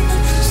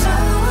evening. So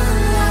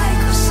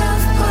unlike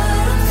myself, but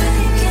I'm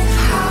thinking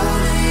how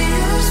to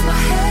use my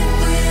head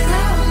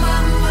without my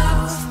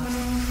mouth.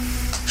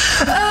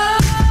 Oh no,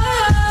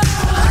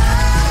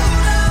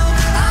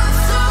 I'm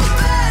so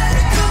bad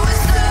at going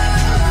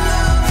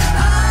solo.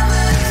 I'm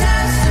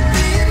attached to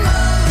being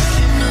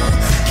emotional,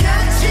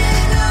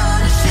 catching on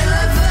to shit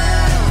like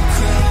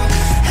Velcro.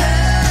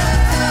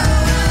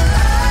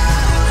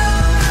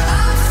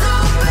 I'm so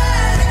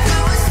bad at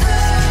going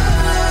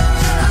solo.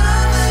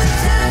 I'm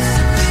attached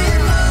to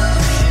being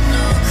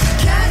emotional,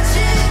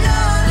 catching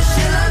on to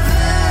shit like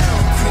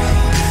Velcro.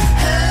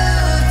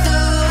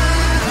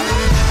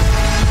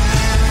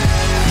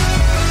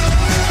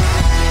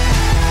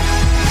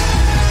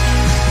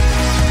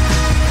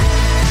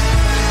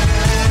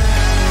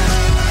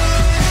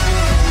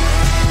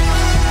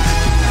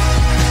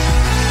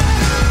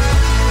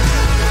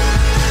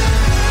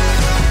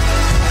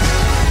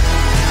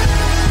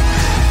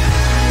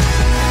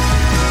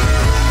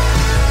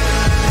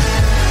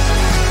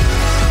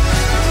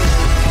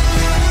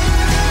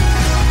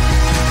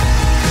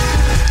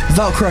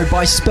 Velcro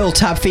by Spill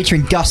Tab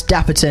featuring Gus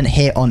Dapperton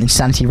here on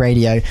Insanity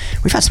Radio.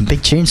 We've had some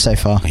big tunes so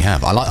far. We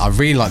have. I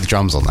really like the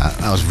drums on that.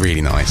 That was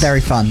really nice.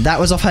 Very fun. That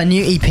was off her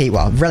new EP,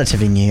 well,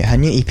 relatively new, her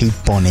new EP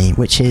Bonnie,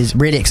 which is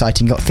really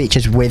exciting. Got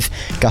features with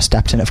Gus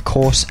Dapperton, of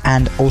course,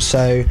 and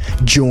also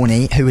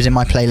Journey, who was in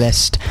my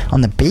playlist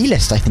on the B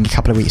list, I think, a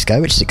couple of weeks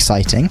ago, which is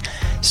exciting.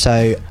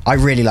 So I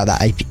really like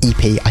that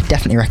EP. I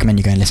definitely recommend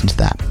you go and listen to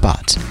that.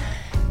 But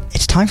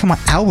it's time for my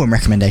album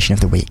recommendation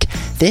of the week.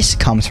 This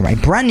comes from a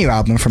brand new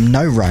album from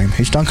No Rome,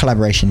 who's done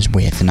collaborations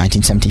with The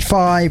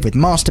 1975, with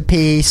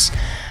Masterpiece,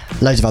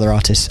 loads of other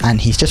artists, and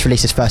he's just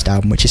released his first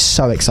album, which is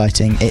so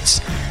exciting. It's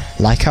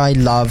Like I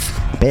Love,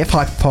 a bit of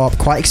hyperpop,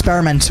 quite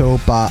experimental,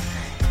 but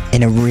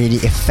in a really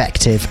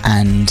effective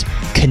and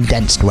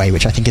condensed way,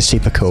 which I think is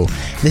super cool.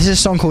 This is a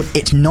song called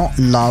It's Not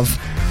Love,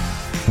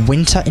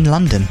 Winter in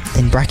London,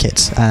 in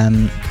brackets.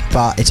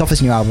 But it's off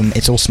his new album,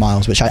 It's All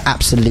Smiles, which I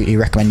absolutely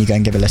recommend you go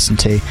and give a listen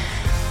to.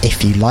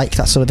 If you like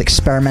that sort of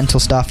experimental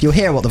stuff, you'll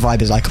hear what the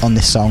vibe is like on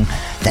this song,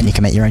 then you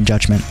can make your own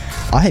judgment.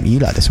 I hope you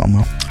like this one,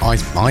 Will.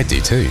 I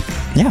do too.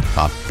 Yeah.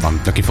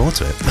 I'm looking forward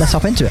to it. Let's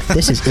hop into it.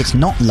 This is It's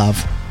Not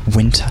Love,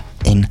 Winter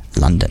in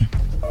London.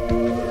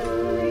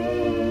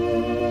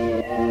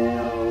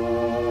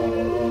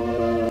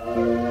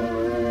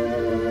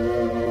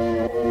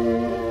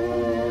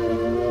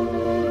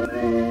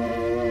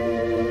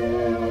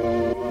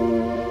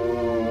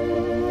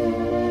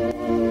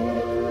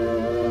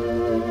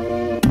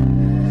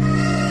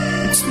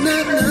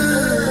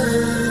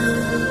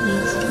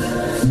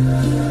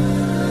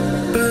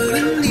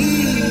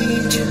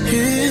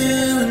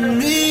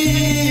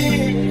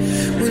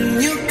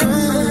 When you're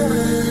gone,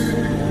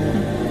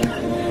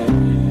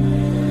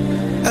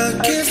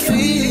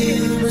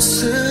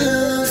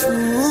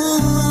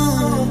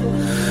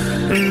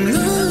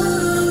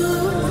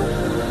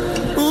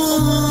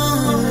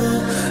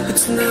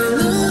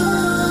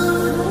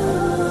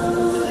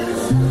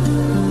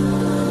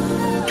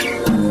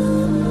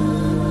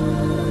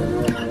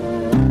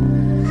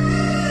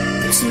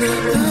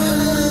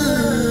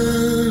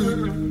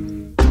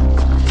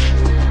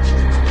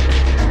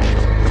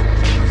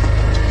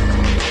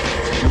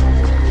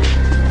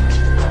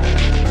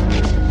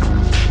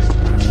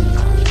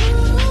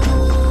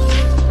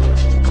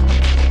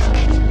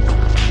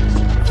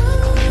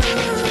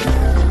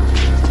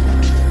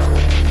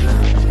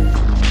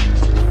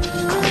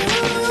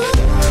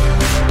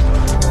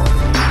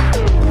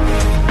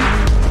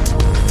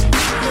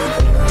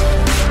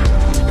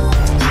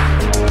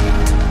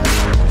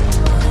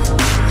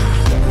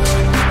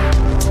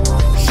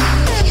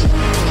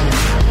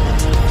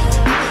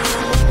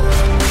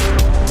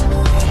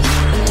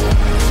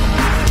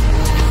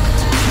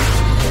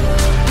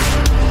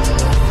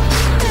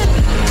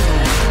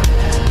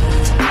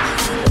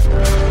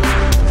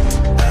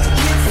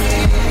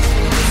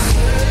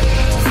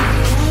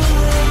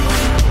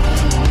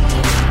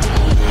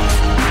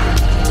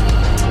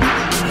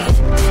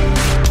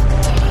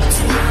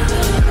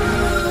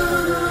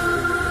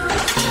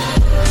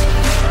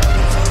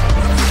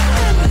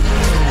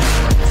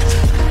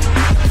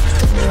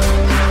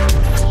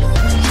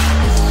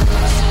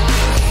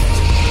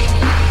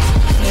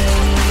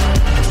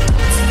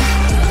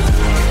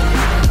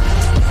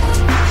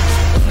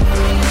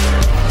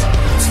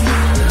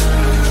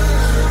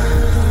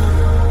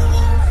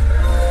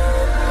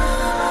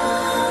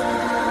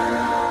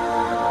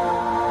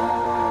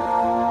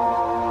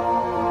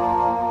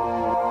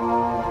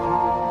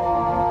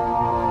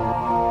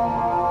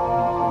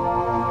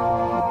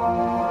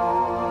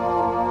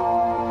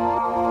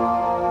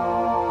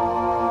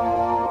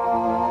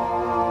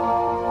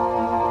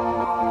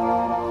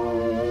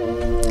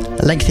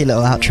 A lengthy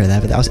little outro there,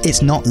 but that was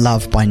It's Not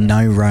Love by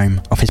No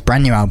Rome off his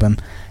brand new album,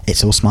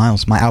 It's All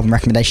Smiles, my album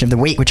recommendation of the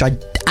week, which I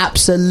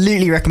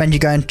absolutely recommend you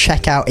go and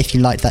check out if you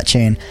liked that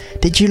tune.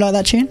 Did you like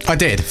that tune? I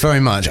did,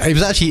 very much. It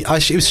was actually,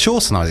 it was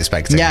shorter than I was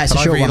expecting. Yeah, it's a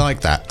but short I really one.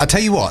 liked that. I'll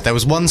tell you what, there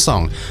was one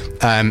song,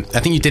 I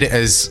think you did it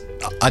as,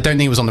 I don't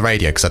think it was on the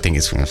radio because I think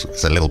it's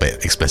a little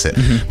bit explicit,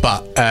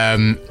 but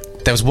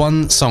there was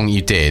one song you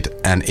did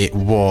and it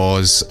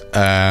was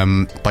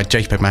by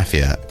JPEG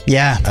Mafia.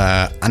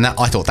 Yeah. And that,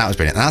 I thought that was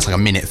brilliant. And that's like a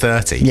minute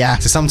 30. Yeah.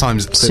 So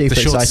sometimes the Super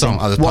short exciting. song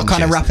are the What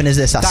kind of punches. rapping is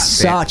this? That's That's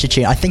such a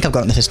tune. I think I've got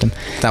it in the system.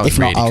 That was if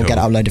not, really I'll cool. get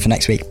it uploaded for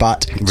next week.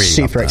 But Really loved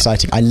super that.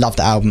 exciting. I love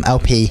the album.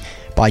 LP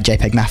by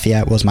JPEG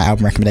Mafia was my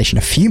album recommendation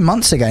a few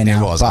months ago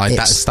now. It was. but That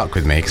it's stuck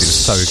with me because it was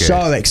so good.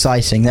 so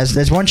exciting.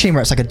 There's one tune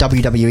where it's like a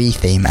WWE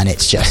theme and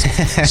it's just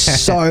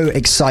so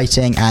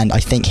exciting, and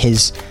I think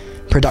his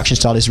production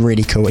style is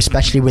really cool,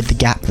 especially with the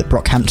gap that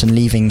Brockhampton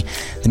leaving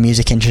the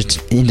music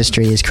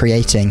industry is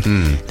creating.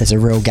 There's a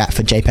real gap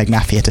for JPEG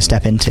Mafia to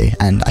step into,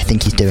 and I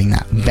think he's doing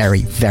that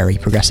very, very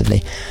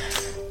progressively.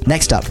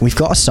 Next up, we've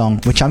got a song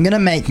which I'm going to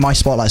make my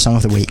Spotlight Song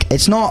of the Week.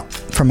 It's not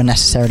from a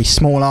necessarily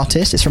small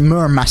artist, it's from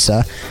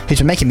Muramasa, who's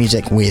been making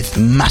music with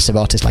massive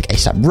artists like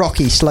A$AP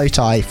Rocky, Slow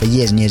Tie for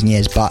years and years and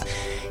years, but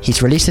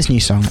he's released this new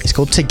song. It's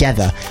called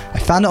Together. I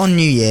found it on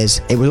New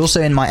Year's. It was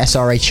also in my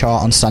SRA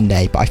chart on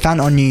Sunday, but I found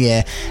it on New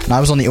Year and I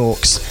was on the aux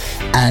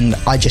and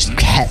I just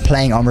kept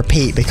playing it on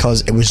repeat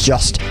because it was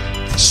just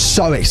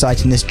so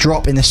exciting. This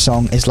drop in this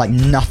song is like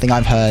nothing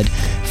I've heard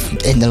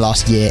in the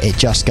last year. It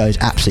just goes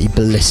absolutely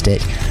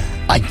ballistic.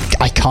 I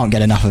can't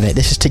get enough of it.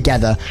 This is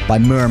Together by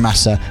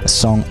Muramasa, a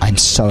song I'm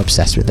so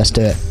obsessed with. Let's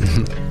do it.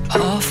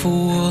 Half a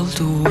world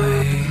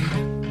away,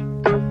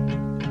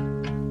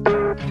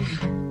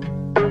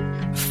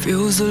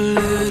 feels a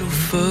little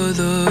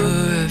further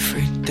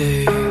every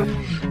day.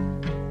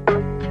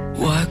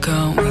 Why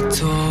can't we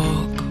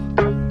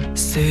talk?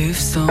 Save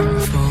some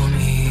for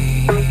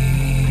me.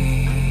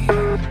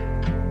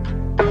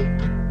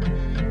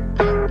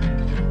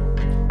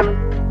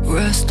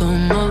 Rest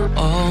on my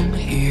arm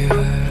here.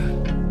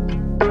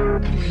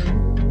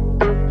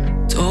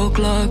 Talk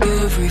like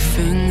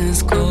everything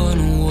is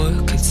gonna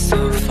work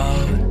itself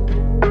out.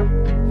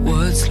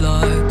 Words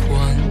like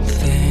one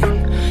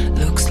thing,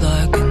 looks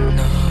like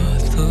another.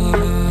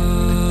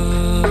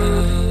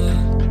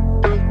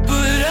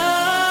 But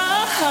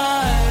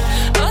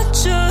I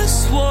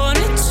just want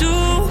it to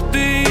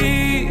be.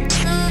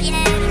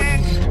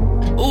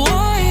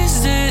 Why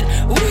is it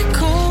we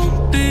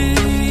can't be?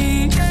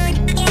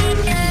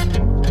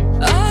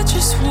 I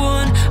just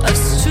want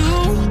us to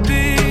be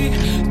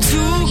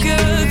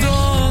together.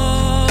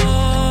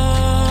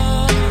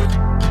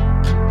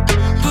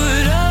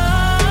 But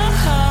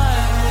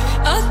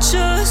I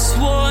just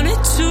want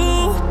it to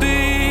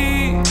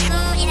be.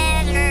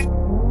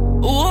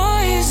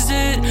 Why is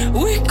it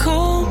we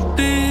can't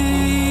be?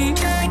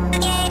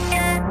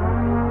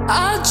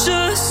 I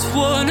just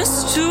want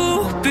us to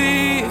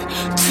be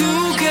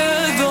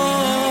together.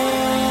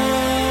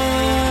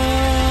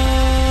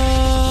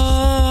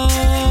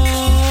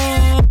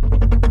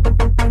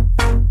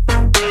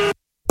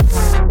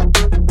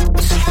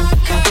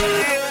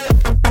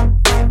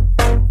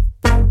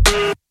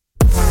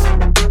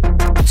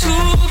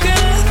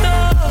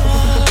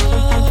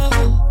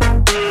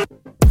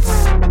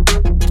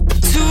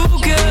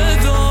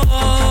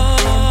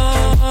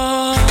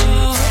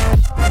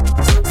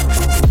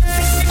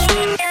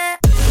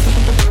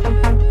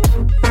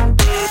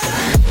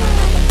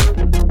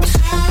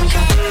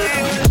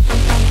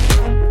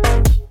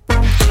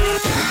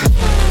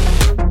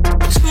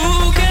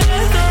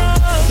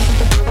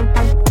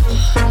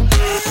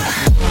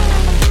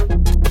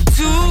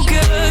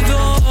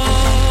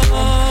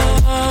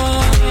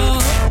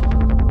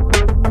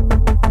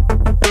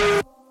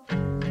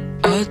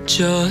 I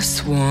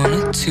just want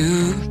it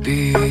to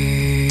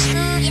be.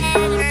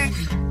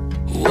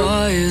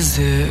 Why is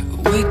it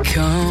we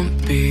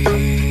can't be?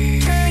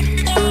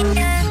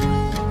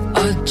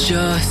 I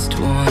just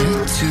want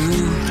it to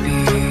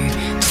be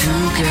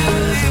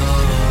together.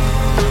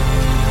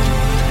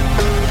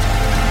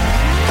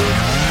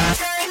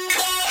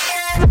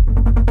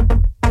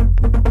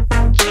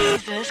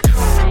 Jesus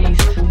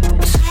Christ.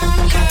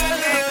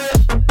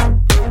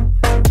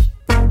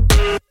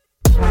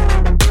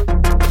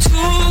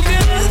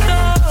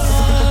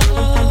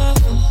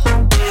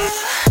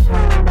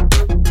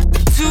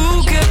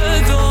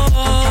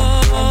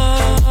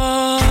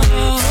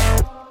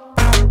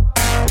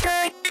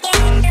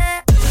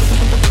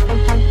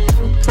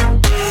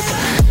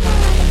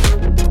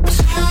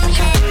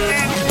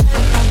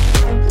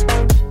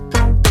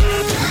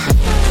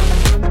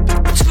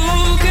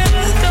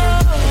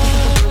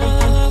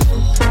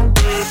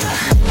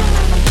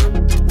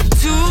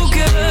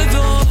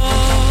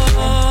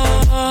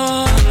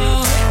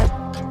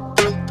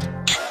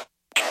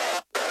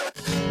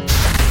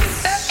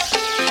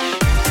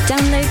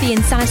 Download the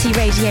Insanity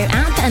Radio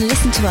app and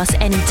listen to us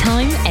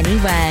anytime,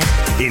 anywhere.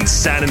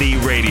 Insanity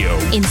Radio.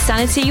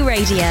 Insanity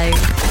Radio.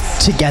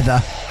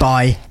 Together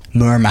by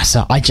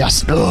Muramasa.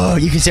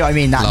 You can see what I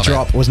mean. That Love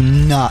drop it. was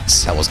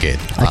nuts. That was good.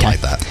 I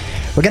like that.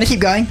 We're going to keep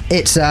going.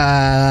 It's,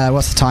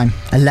 what's the time?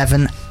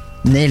 11,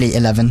 nearly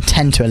 11,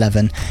 10 to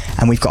 11.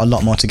 And we've got a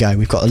lot more to go.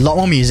 We've got a lot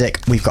more music.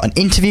 We've got an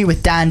interview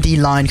with Dandy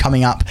Line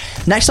coming up.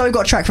 Next up, we've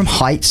got a track from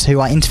Heights, who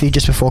I interviewed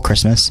just before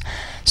Christmas.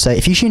 So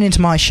if you tune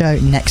into my show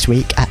next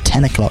week at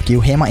 10 o'clock,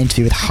 you'll hear my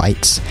interview with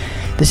Heights.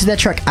 This is their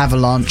track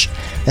Avalanche.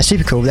 They're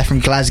super cool. They're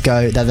from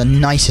Glasgow. They're the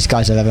nicest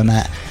guys I've ever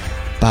met.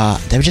 But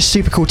they were just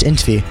super cool to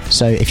interview.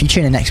 So if you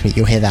tune in next week,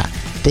 you'll hear that.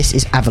 This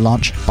is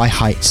Avalanche by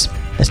Heights.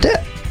 Let's do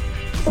it.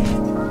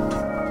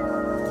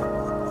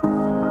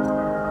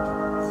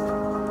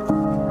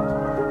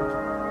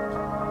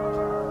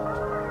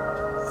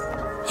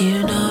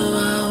 You know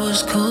I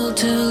was cold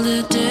till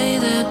the day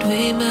that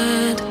we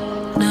met.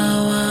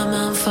 Now I'm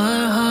on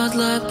fire, hot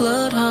like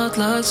blood, hot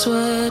like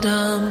sweat.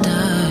 I'm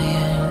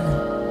dying.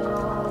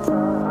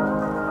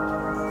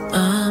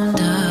 I'm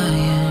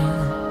dying.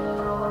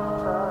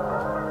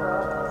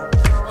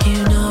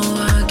 You know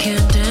I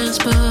can't dance,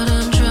 but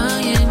I'm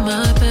trying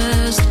my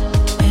best.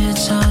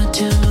 It's hard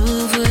to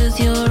move with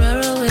your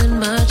arrow in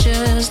my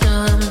chest.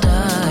 I'm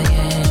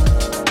dying.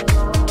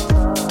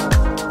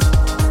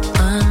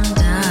 I'm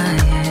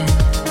dying.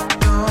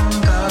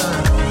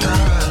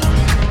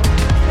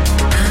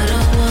 I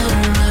don't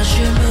wanna rush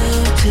your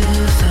move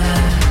too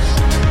fast.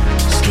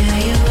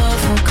 Scare you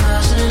off or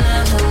cause an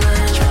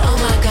avalanche. Oh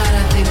my God,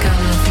 I think I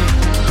love you.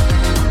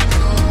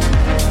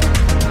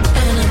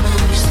 And I'm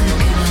always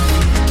thinking of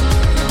you.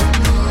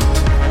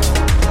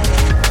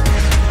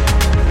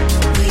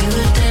 We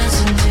were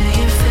dancing to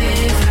your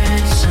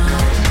favorite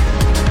song,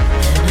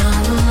 and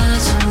all the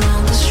lights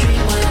along the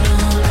street went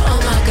on. Oh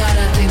my God,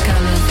 I think I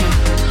love you.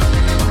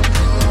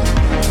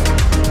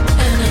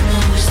 And I'm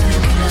always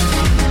thinking of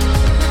you.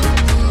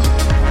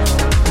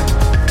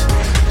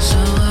 So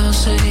I'll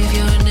save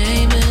your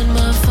name in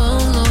my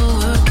phone,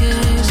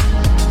 lowercase.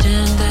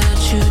 Pretend that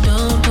you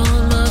don't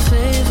want my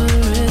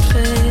favorite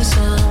face.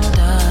 I'm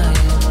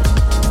dying.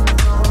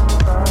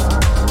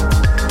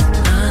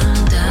 I'm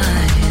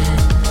dying.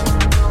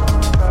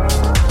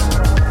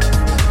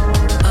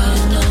 I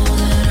know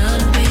that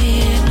I'm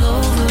being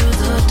over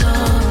the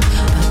top,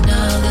 but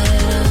now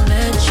that I've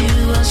met you,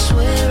 I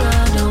swear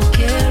I don't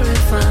care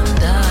if I'm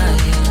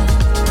dying.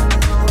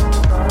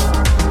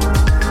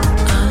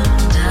 I'm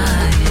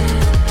dying.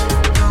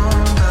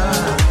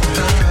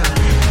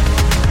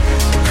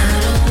 I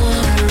don't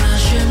wanna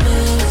rush your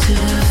move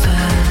too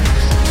fast.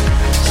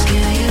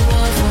 Scare you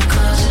off or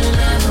cause an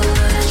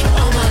avalanche.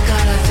 Oh my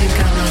God, I think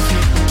I love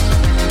you.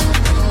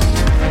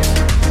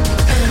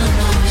 And I'm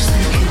always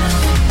thinking of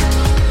you.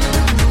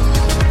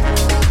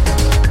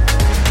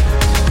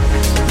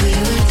 We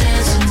were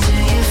dancing to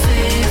your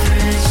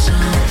favorite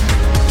song,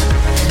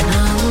 and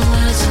all the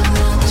lights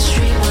along the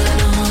street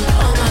went on.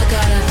 Oh my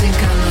God, I think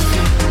I love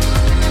you.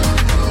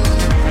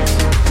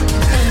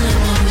 And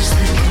I'm always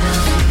thinking of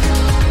you.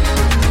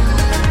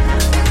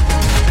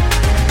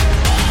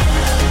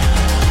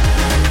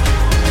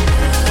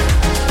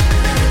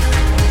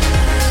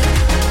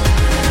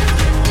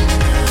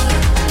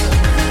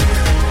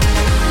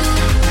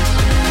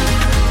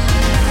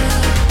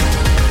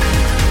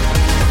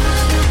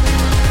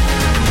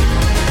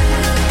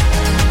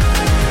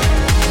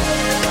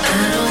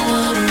 I don't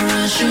wanna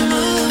rush your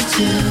move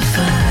too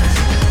fast.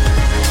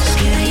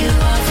 Scare you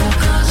off or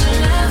cause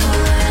an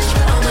avalanche.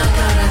 Oh my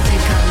God, I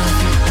think I love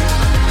you.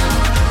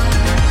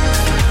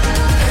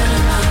 And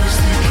I'm always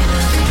thinking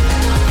of you.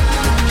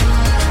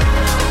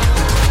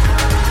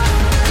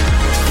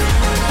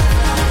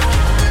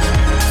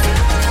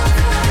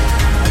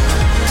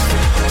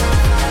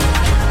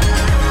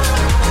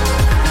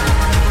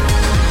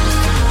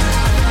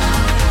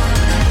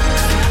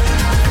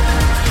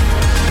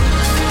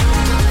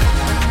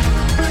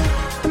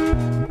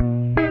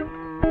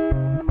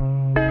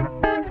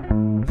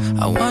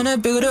 I wanna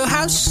build a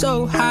house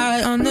so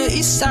high on the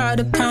east side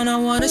of town. I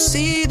wanna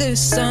see the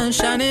sun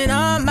shining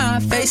on my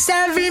face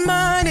every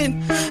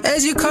morning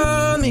as you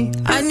call me.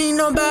 I need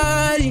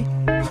nobody,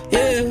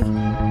 yeah.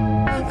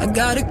 I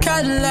got a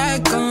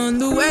Cadillac on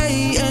the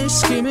way and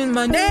screaming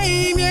my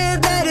name, yeah,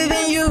 better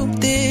than you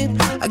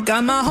did. I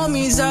got my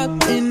homies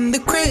up in the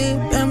crib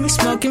and we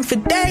smoking for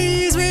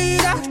days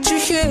without you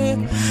here.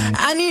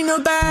 I need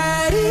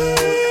nobody.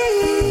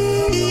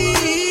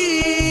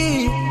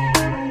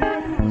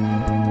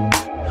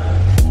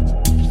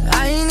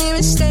 I ain't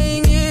even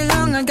staying here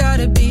long. I got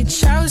a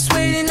beach house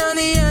waiting on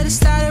the other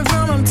side of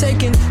Rome. I'm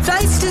taking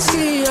flights to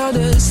see all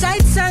the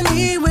sights I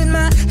need with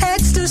my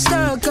head still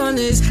stuck on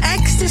this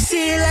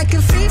ecstasy like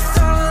a free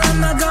fall.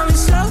 Am I going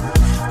slow?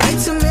 Way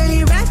too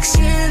many racks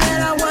here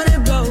that I wanna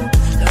blow.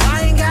 No,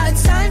 I ain't got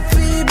time for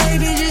you,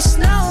 baby, just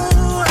know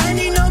I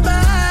need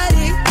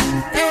nobody.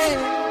 Hey.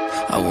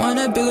 I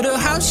wanna build a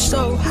house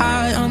so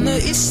high on the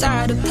east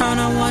side of town.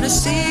 I wanna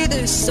see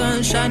the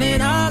sun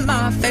shining on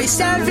my face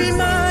every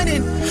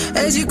morning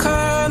as you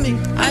call me.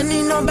 I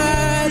need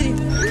nobody,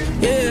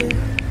 yeah.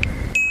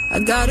 I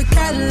got a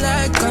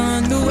Cadillac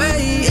on the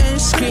way and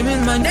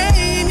screaming my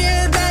name,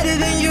 yeah, better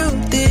than you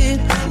did.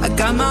 I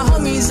got my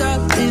homies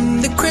up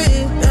in the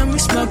crib, and we're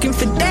smoking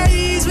for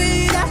days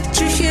without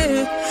you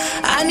here.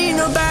 I need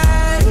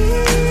nobody.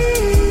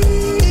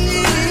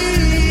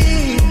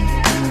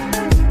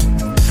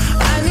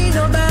 I need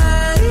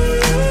nobody.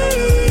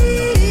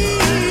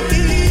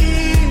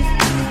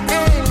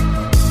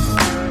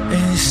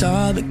 And it's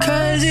all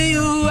because of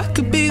you. I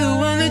could be the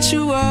one that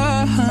you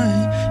are.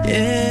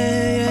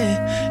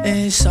 Yeah.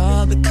 And it's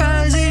all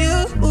because of you.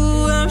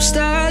 I'm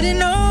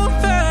starting over.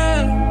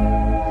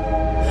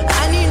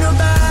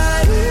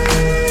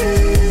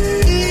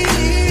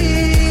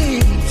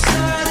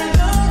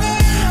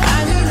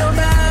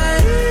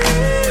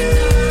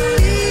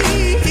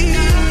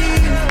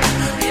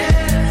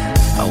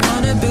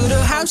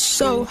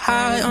 So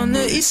high on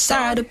the east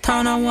side of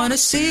town, I wanna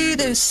see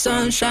the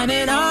sun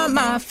shining on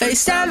my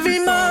face every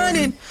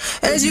morning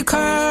as you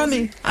call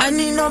me. I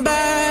need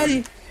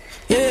nobody,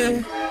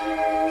 yeah.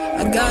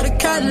 I got a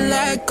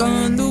Cadillac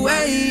on the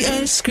way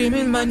and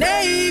screaming my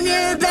name,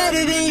 yeah,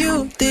 better than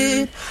you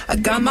did. I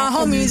got my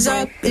homies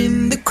up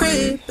in the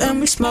crib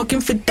and we're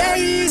smoking for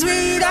days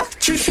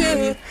without you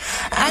here.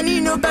 I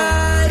need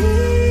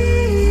nobody.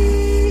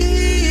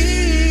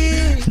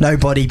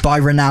 Nobody by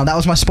Renown. That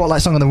was my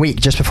Spotlight song of the week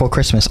just before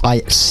Christmas. I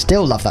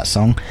still love that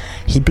song.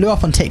 He blew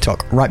up on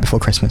TikTok right before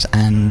Christmas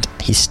and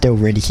he's still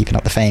really keeping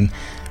up the fame,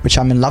 which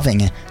I'm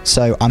loving.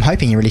 So I'm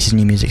hoping he releases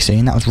new music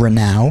soon. That was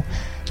Renown.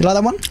 Do you like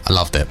that one? I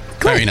loved it.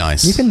 Good. Very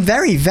nice. You've been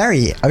very,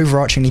 very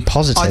overarchingly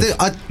positive.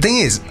 Thing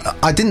is,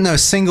 I didn't know a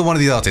single one of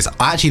these artists.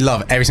 I actually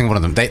love every single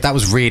one of them. That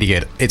was really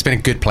good. It's been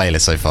a good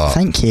playlist so far.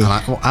 Thank you.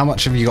 And how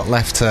much have you got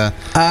left to...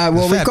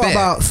 well, we've got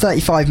about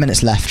 35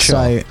 minutes left,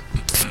 Sure. so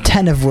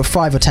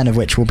 5 or 10 of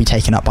which will be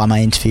taken up by my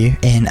interview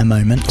in a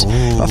moment.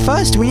 Ooh. But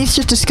first, we need to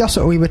just discuss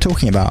what we were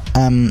talking about.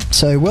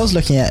 So Will's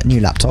looking at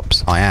new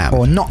laptops. I am.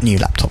 Or not new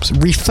laptops,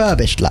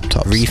 refurbished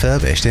laptops.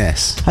 Refurbished,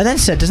 yes. I then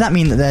said, does that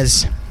mean that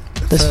there's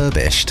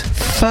Furbished.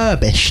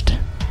 Furbished?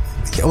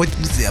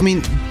 I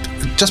mean,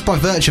 just by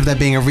virtue of there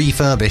being a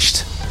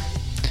refurbished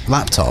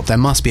laptop, there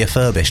must be a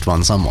furbished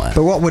one somewhere.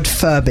 But what would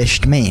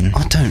furbished mean?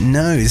 I don't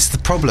know. This is the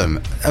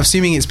problem.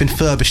 Assuming it's been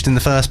furbished in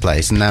the first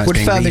place, and now it's Would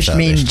being furbished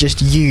refurbished. mean just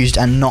used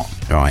and not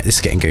Right, this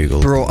is getting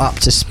Googled. brought up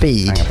to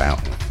speed? Hang about.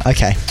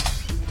 Okay.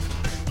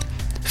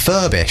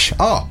 Furbish.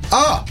 Oh,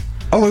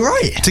 we're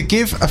right. to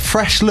give a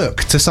fresh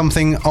look to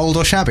something old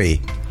or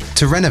shabby.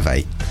 To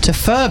renovate. To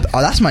furb.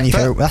 Oh, that's my new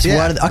favorite. That's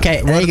yeah. word.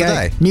 Okay, Word there you of the go.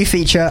 day. New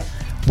feature.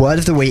 Word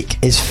of the week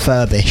is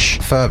furbish.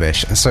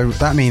 Furbish. So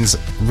that means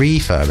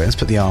refurbish. Let's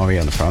put the RE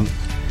on the front.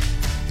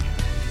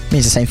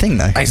 Means the same thing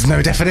though. It's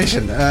no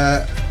definition.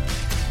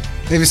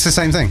 It's the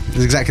same thing.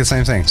 It's exactly the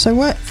same thing. So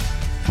what?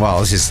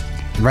 Well, this is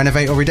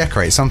renovate or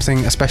redecorate something,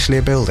 especially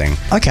a building.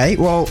 Okay,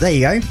 well there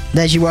you go.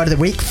 There's your word of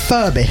the week.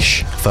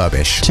 Furbish.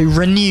 Furbish. To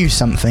renew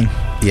something.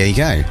 There you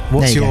go.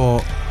 What's There you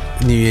your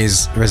New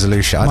Year's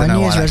resolution? I My don't know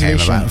New why Year's that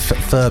resolution. came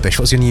about. Furbish.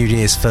 What's your New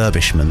Year's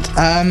furbishment?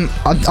 I am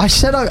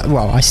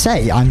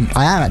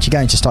actually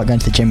going to start going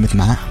to the gym with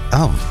Matt.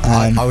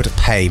 I would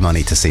pay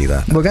money to see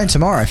that. We're going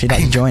tomorrow if you'd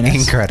like to join us.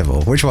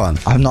 Incredible. Which one?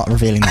 I'm not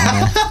revealing that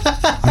on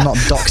air. I'm not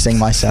doxing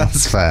myself.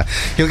 That's fair.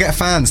 You'll get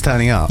fans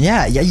turning up.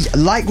 Yeah,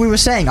 like we were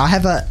saying, I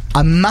have a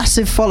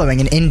massive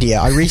following in India.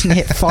 I recently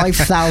hit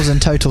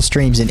 5,000 total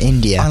streams in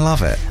India. I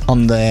love it.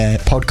 On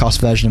the podcast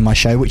version of my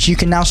show, which you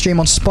can now stream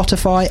on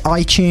Spotify,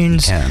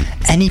 iTunes,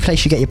 any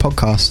place you get your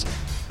podcast.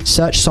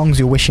 Search songs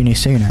you'll wish you knew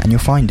sooner and you'll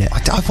find it.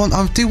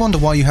 I do wonder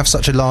why you have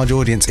such a large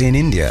audience in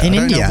India. In I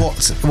don't India? know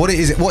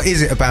what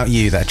is it about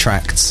you that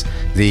attracts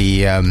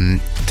the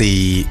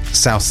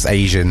South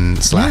Asian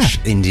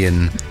 /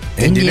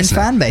 Indian listener?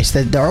 fan base.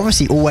 They're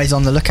obviously always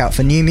on the lookout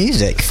for new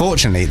music.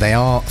 Fortunately, they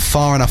are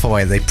far enough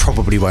away that they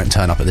probably won't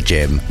turn up at the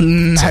gym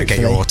to get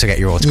your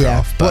autograph.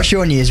 Yeah. But What's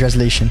your New Year's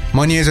resolution?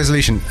 my New Year's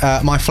resolution,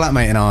 my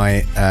flatmate and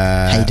I,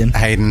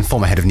 Hayden,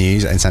 former head of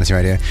news at Insanity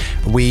Radio,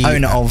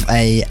 Owner of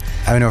a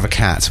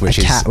cat, which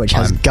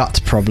has gut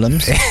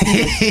problems.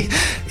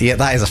 Yeah,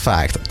 that is a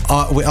fact.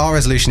 Our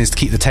resolution is to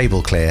keep the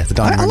table clear, the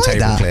dining I room like table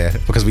that. clear,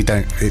 because we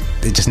don't.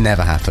 It just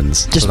never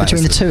happens. Just that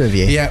between is the two of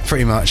you? Yeah,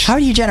 pretty much. How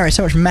do you generate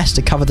so much mess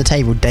to cover the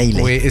table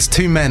daily? It's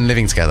two men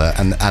living together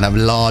and a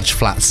large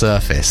flat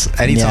surface.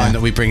 Anytime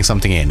that we bring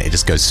something in, it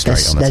just goes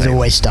straight on the There's table.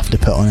 always stuff to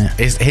put on it.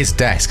 His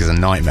desk is a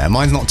nightmare.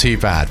 Mine's not too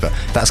bad, but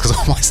that's because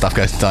all my stuff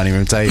goes to the dining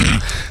room table.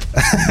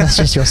 That's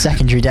just your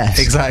secondary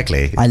desk.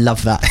 Exactly. I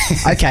love that.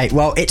 Okay,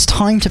 well, it's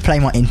time to play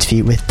my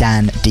interview with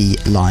Dan D.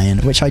 Lyon,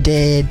 which I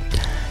did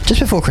just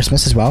before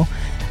Christmas as well.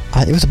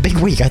 It was a big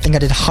week. I think I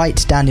did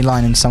Height,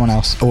 Dandelion, and someone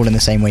else all in the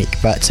same week.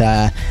 But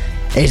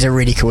it is a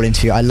really cool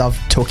interview. I love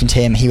talking to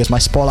him. He was my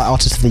Spotlight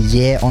Artist of the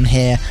Year on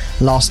here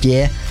last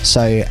year.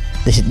 So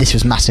this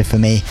was massive for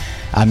me.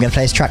 I'm going to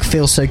play his track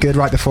Feels So Good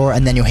right before,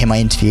 and then you'll hear my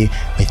interview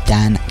with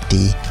Dan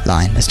D.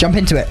 Lyon. Let's jump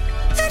into it.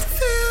 It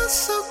feels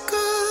so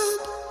good,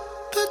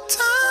 but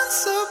time's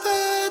so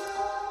bad.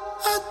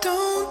 I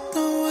don't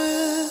know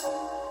where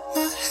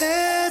my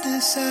head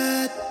is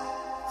at.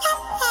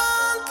 I'm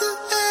on the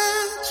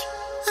edge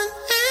and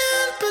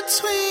in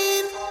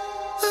between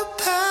the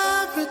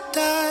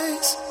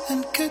paradise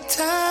and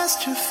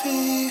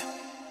catastrophe.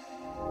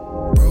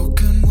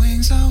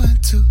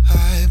 too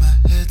high, my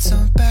head's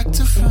on back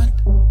to front.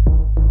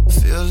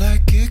 Feel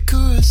like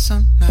Icarus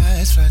some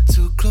nights, fly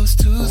too close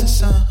to the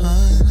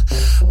sun.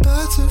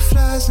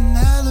 Butterflies and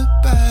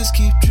alibis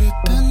keep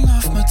dripping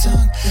off my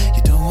tongue.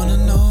 You don't wanna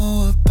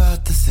know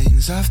about the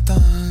things I've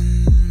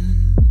done.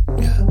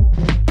 Yeah.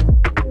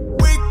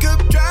 Wake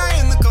up dry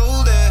in the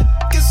cold air.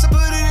 Guess I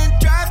put it in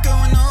drive,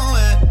 going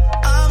nowhere.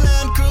 I'm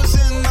land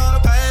cruising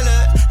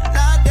autopilot, and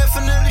I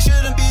definitely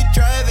shouldn't be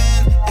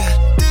driving.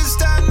 Yeah, this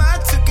time I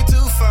took it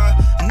too far,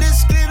 and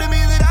it's clear to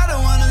me that I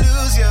don't wanna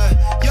lose you.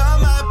 You're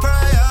my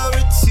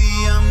priority,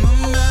 I'm a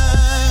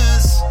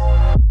mess.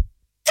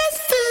 It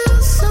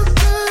feels so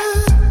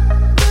good,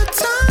 the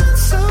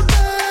time's so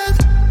bad.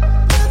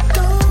 I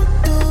don't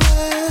know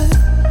where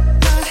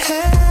my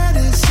head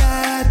is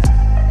at.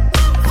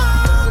 I'm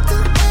on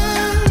the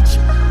edge,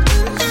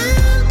 and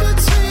in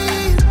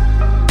between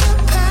the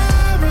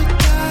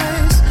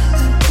paradise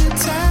and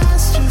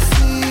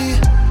catastrophe.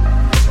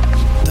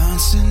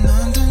 Dancing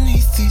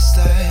underneath these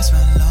lights,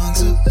 my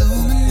lungs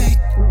illuminate.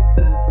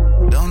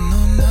 Don't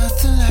know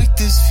nothing like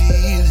this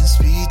feeling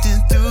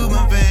speeding through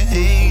my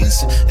veins.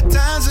 At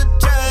times I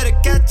try to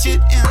catch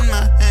it in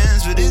my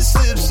hands, but it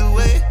slips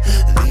away,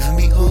 leaving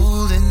me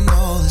holding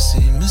all the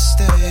same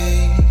mistakes.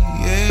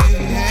 Yeah.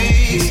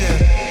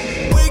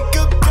 Wake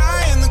up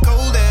dry in the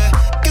cold air.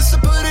 Guess I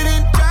put it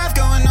in drive,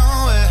 going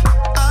nowhere.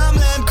 I'm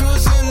land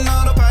cruising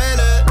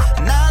autopilot,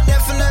 and I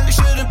definitely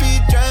shouldn't be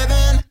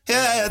driving.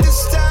 Yeah,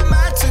 this time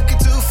I took it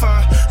too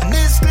far, and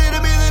it's clear to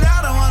me that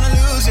I don't wanna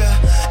lose you.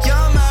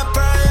 You're my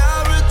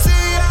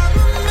priority, I'm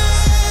a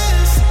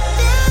mess.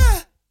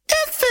 Yeah,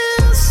 it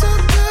feels so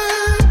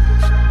good,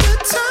 the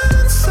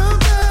time's so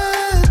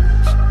bad.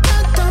 I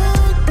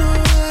don't know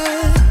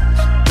where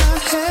my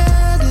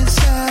head is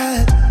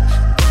at.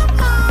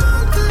 I'm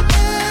on the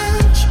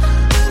edge,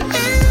 and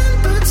in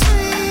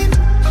between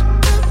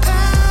the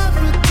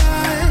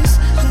paradise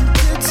and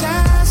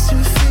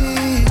catastrophe.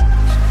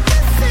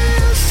 It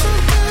feels so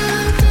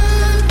good,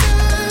 good,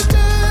 good,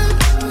 good.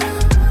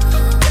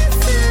 It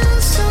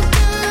feels so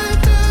good,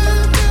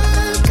 good,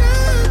 good,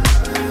 good.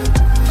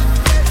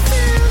 It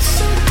feels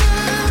so good,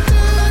 good,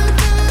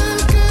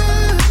 good,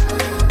 good.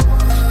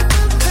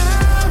 The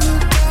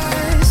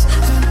paradise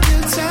and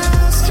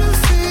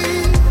catastrophe.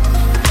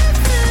 It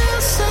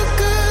feels so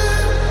good.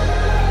 It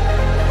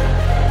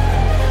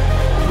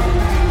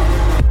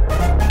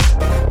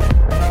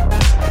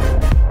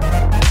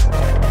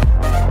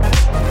feels so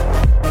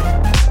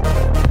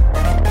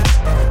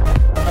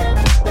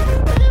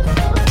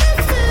good.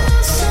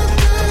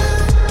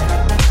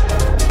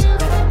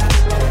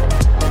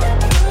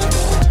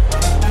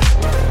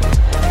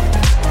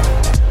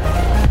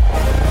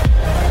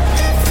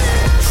 It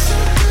feels so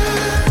good.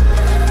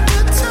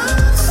 The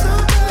time's so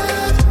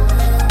bad.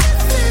 It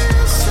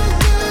feels so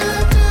good,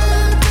 good,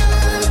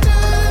 good, good.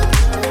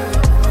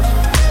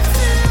 It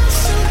feels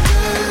so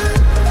good.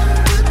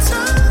 The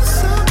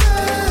time's so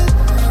bad.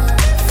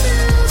 It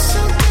feels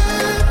so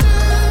good,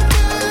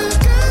 good,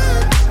 good, good.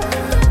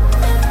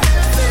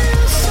 It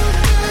feels so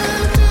good,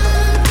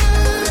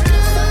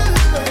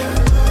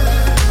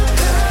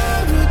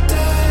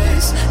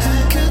 paradise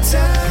and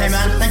catastrophe. Hey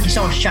man, thank you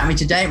so much for chatting with me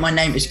today. My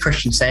name is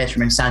Christian Sayers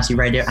from Insanity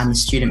Radio and the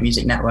Student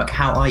Music Network.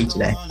 How are you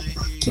today?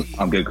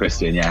 I'm good,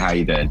 Christian. Yeah, how are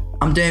you doing?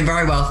 I'm doing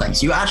very well,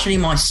 thanks. You were actually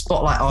my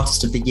Spotlight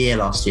Artist of the Year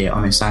last year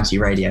on Insanity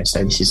Radio,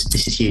 so this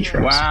is huge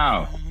for us.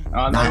 Wow.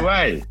 Oh, no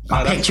way.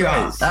 I Oh, picked you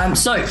that's up.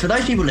 So, for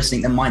those people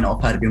listening that might not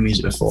have heard of your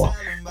music before,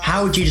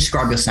 how would you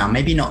describe your sound?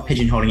 Maybe not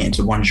pigeonholing it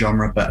into one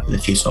genre, but with a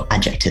few sort of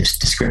adjectives,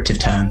 descriptive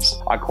terms.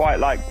 I quite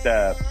like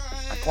to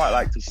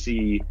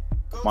see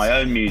my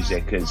own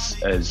music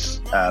as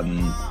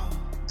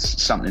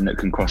something that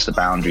can cross the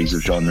boundaries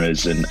of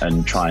genres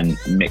and try and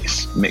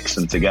mix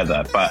them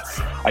together. But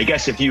I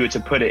guess if you were to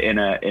put it in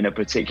a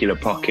particular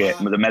pocket,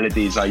 the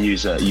melodies I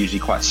use are usually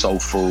quite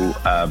soulful,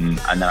 and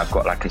then I've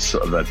got like a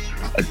sort of a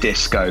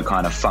disco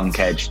kind of funk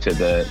edge to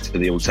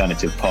the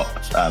alternative pop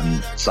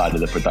side of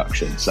the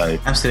production. So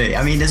Absolutely.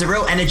 I mean, there's a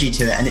real energy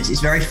to it, and it's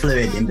very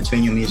fluid in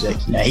between your music.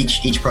 You know,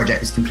 each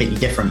project is completely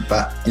different,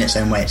 but in its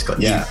own way, it's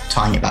got you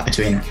tying it back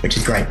between it, which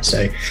is great.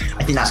 So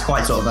I think that's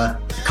quite sort of a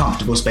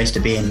comfortable space to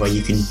be in, where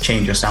you can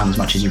change your sound as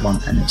much as you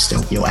want, and it's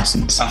still your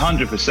essence.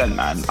 100%,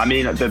 man. I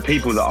mean, the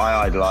people that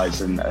I idolize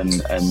and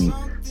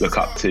look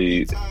up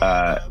to,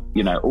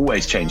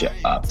 always change it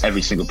up.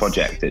 Every single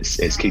project,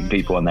 it's keeping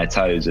people on their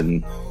toes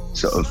and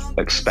sort of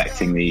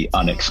expecting the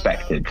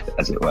unexpected,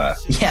 as it were.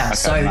 Yeah,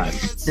 so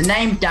the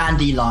name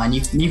Dandelion,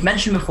 you've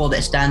mentioned before that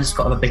it stands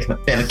got a bit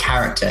of a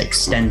character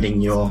extending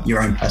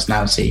your own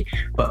personality,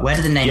 but where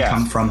did the name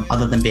come from,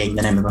 other than being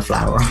the name of a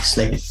flower,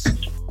 obviously?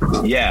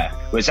 Yeah,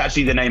 well, it's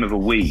actually the name of a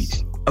weed.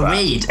 A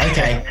weed,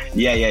 okay.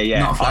 Yeah.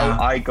 Not a flower.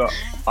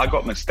 I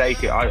got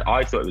mistaken.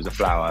 I thought it was a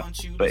flower,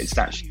 but it's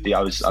actually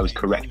I was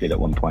corrected at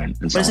one point.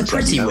 And but it's a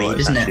pretty weed,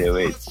 isn't it? A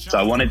weed. So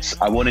I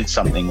wanted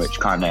something which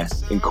kind of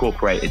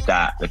incorporated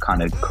the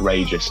kind of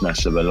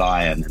courageousness of a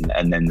lion,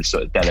 and then the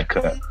sort of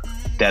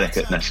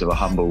delicateness of a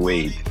humble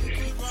weed.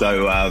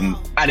 So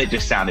and it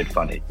just sounded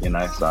funny, So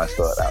I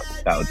thought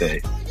that would do.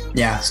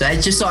 Yeah, so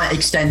it just sort of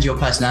extends your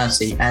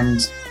personality,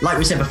 and like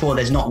we said before,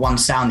 there's not one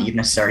sound that you've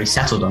necessarily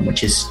settled on,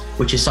 which is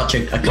such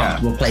a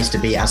comfortable place to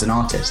be as an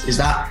artist. Is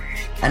that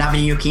an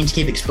avenue you're keen to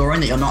keep exploring,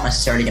 that you're not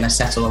necessarily going to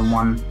settle on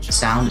one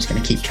sound, it's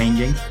going to keep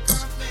changing?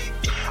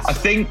 I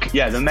think,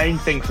 the main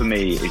thing for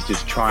me is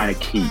just trying to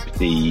keep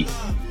the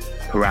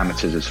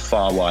parameters as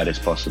far wide as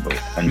possible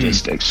and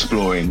just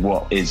exploring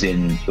what is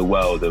in the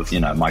world of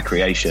my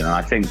creation. And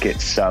I think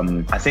it's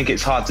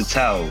hard to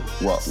tell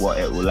what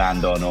it will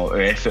land on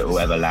or if it will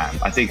ever land.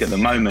 I think at the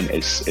moment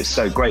it's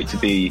so great to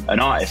be an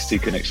artist who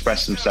can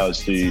express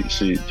themselves through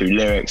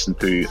lyrics and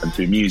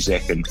through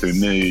music and through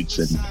moods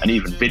and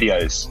even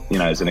videos,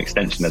 as an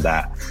extension of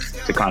that,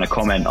 to kind of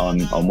comment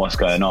on what's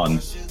going on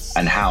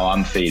and how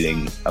I'm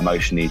feeling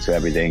emotionally to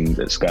everything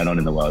that's going on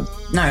in the world.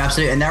 No,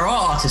 absolutely. And there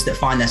are artists that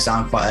find their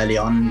sound quite early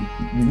on.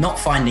 Not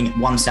finding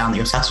one sound that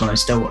you're settled on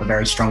is still a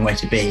very strong way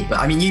to be. But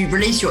I mean, you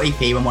released your EP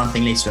when one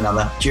thing leads to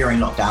another during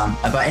lockdown.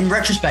 But in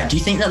retrospect, do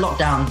you think that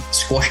lockdown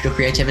squashed your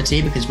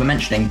creativity? Because we're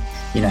mentioning,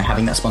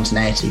 having that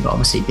spontaneity, but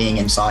obviously being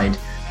inside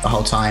the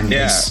whole time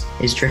is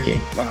tricky.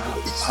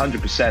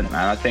 100%,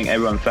 man. I think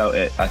everyone felt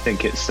it. I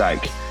think it's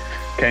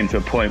came to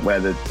a point where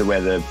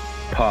the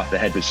path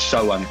ahead was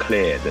so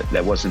unclear that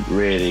there wasn't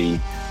really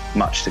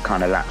much to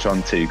kind of latch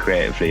onto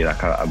creatively.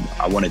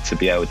 I wanted to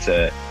be able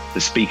to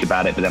speak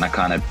about it, but then I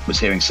kind of was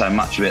hearing so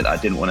much of it that I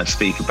didn't want to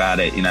speak about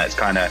it.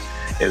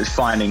 It was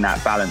finding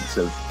that balance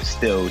of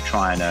still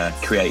trying to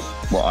create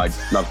what I'd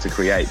love to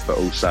create, but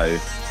also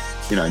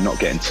not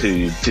getting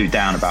too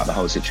down about the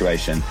whole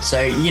situation. So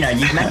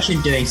you've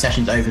mentioned doing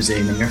sessions over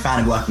Zoom and you're a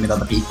fan of working with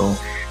other people,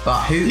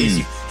 but who is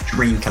your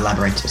dream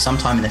collaborator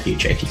sometime in the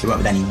future if you could work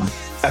with anyone?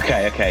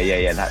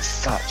 Okay, yeah. That's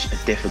such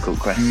a difficult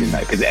question, though,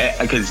 because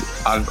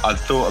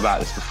I've thought about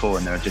this before,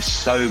 and there are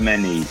just so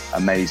many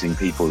amazing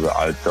people that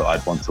I thought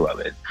I'd want to work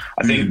with.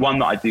 I think one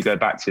that I do go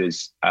back to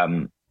is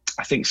I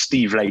think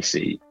Steve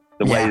Lacy,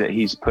 the way that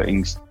he's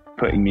putting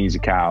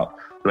music out,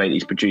 the way that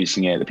he's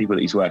producing it, the people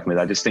that he's working with.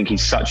 I just think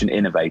he's such an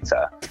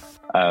innovator.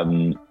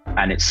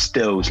 And it's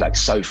still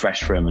so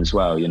fresh for him as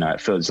well. It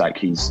feels like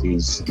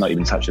he's not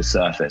even touched the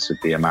surface with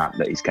the amount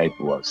that he's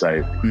capable of.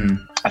 So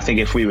I think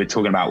if we were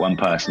talking about one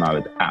person, I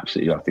would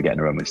absolutely love to get in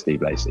a room with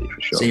Steve Lacy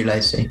for sure. Steve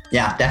Lacy,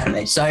 yeah,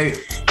 definitely. So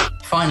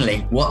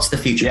finally, what's the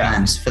future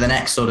plans for the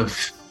next sort of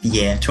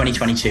year,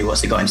 2022?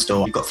 What's it got in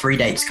store? You've got 3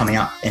 dates coming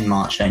up in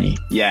March, don't you?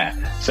 Yeah.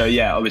 So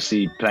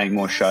obviously playing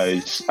more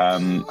shows,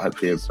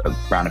 hopefully a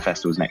round of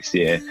festivals next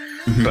year.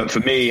 But for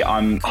me,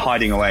 I'm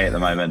hiding away at the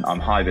moment. I'm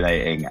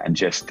hibernating, and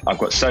I've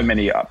got so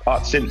many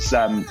since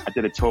I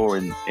did a tour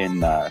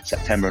in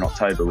September and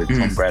October with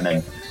Tom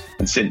Brennan,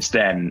 and since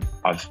then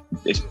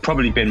it's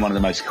probably been one of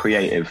the most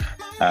creative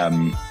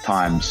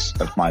times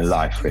of my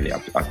life. Really,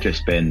 I've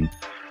just been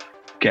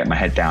getting my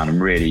head down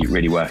and really,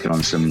 really working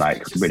on some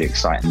really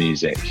exciting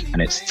music,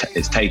 and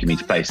it's taken me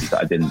to places that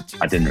I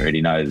didn't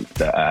really know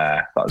that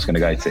I was going to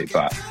go to.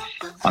 But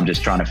I'm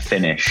just trying to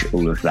finish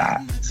all of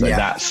that. So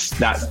that's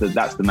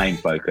the main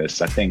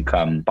focus. I think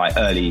by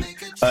early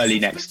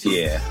next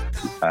year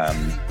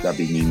there'll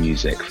be new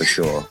music for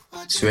sure.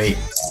 Sweet.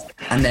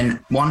 And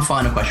then one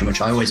final question,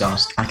 which I always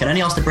ask. I can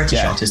only ask the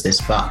British artists this,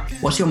 but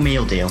what's your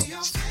meal deal?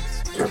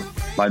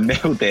 My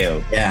meal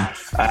deal? Yeah,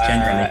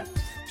 generally.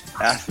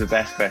 That's the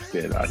best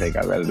question I think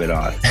I've ever been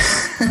asked.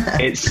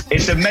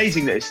 It's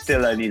amazing that it's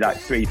still only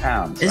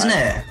 £3, isn't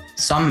it?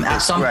 At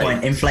some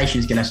point,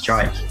 inflation's going to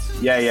strike.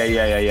 Yeah.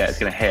 It's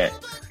going to hit.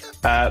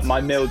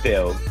 My meal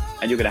deal,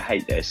 and you're going to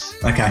hate this.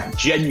 Okay.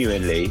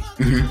 Genuinely,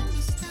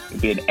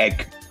 it'd be an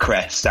egg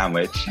cress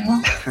sandwich.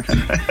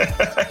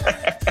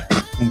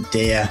 Oh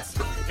dear.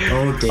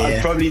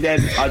 I'd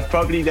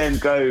probably then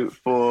go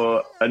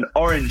for an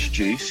orange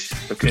juice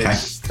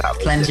because that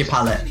would cleanse your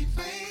palate.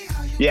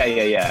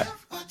 Yeah.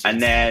 And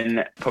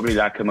then probably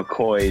a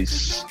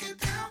McCoy's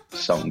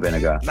salt and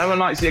vinegar. No one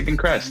likes the egg and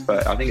cress,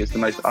 but I think it's the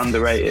most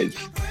underrated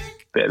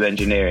bit of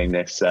engineering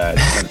this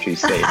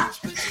country's seen.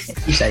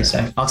 You say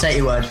so. I'll take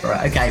your word for it.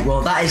 Okay,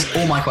 well, that is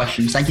all my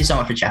questions. Thank you so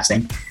much for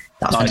chatting.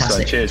 That was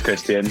fantastic. Cheers,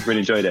 Christian.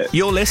 Really enjoyed it.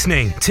 You're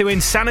listening to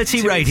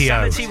Insanity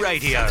Radio.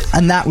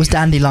 And that was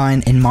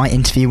Dandelion in my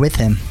interview with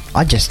him.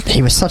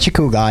 He was such a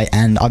cool guy,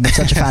 and I've been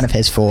such a fan of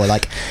his for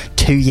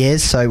 2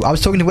 years. So I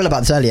was talking to Will about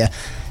this earlier,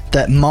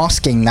 that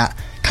masking that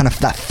kind of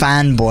that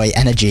fanboy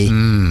energy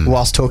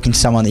whilst talking to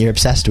someone that you're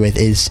obsessed with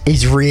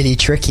is really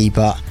tricky,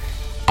 but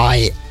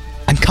I'm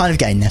kind of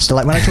getting this. So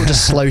when I talked to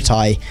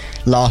Slowthai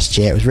last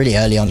year, it was really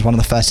early on, it was one of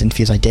the first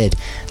interviews I did,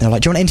 and they were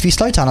like, do you want to interview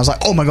Slowthai? And I was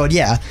like, oh my god,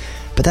 yeah.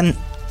 But then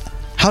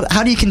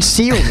how do you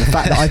conceal the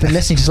fact that I've been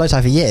listening to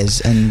Slowthai for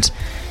years, and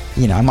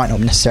I might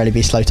not necessarily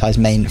be Slowthai's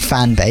main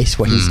fan base,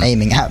 what he's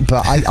aiming at,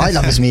 but I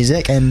love his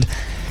music, and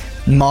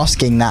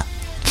masking that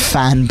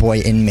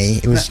fanboy in me,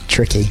 it was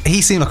tricky.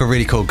 He seemed like a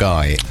really cool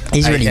guy.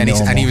 He's really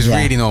normal, and he was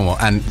really normal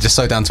and just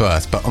so down to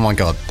earth, but oh my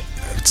god,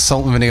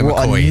 salt and vinegar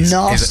What a McCoys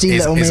nasty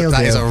little meal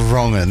That is deal. a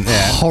wrong one.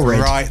 Yeah, Horrid.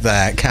 Right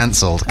there,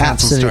 cancelled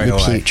Absolutely straight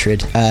away.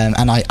 putrid.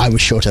 And I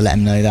was sure to let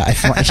him know that.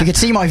 If you could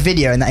see my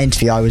video in that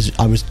interview, I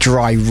was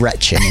dry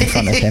retching in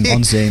front of him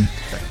on Zoom.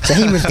 So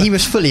he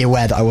was fully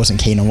aware that I wasn't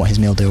keen on what his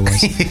meal deal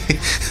was,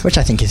 which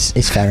I think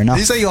is fair enough.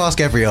 Did you say you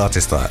ask every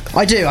artist that?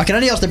 I do. I can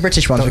only ask the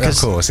British ones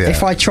because of course, yeah.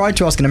 if I tried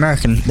to ask an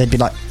American, they'd be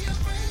like,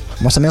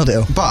 "What's a meal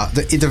deal?" But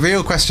the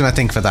real question I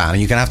think for that,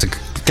 and you're going to have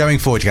to, going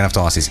forward, you're going to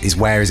have to ask is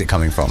where is it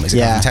coming from? Is it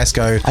coming from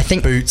Tesco? I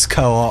think Boots,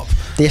 Co-op.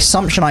 The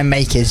assumption I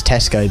make is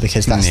Tesco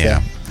because that's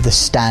the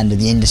standard,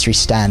 the industry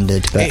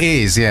standard. But it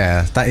is,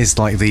 yeah. That is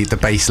like the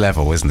base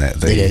level, isn't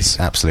it? It is.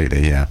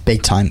 Absolutely, yeah.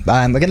 Big time. We're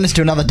going to listen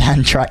to another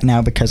Dan track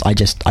now because I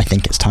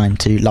think it's time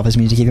to love his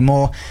music even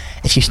more.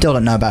 If you still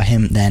don't know about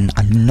him, then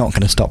I'm not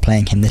going to stop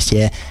playing him this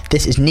year.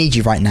 This is Need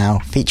You Right Now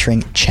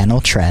featuring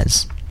Channel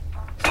Trez.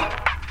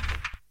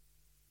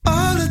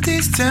 All of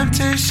these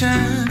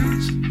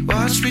temptations,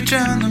 watch me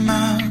drown them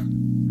out.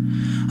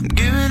 I'm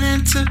giving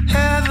into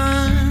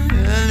heaven,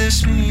 yeah,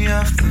 lift me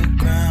off the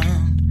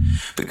ground.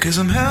 Because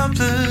I'm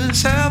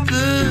helpless,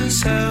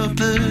 helpless,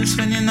 helpless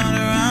when you're not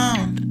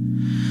around.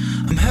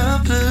 I'm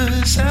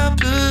helpless,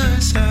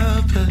 helpless,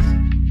 helpless.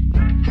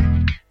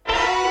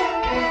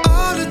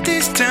 All of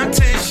these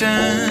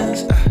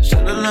temptations, I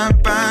should've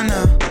learned by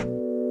now.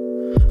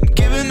 I'm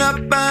giving up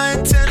my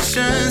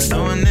intentions,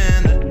 throwing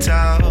in the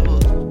towel.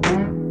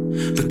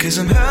 Because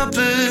I'm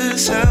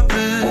helpless,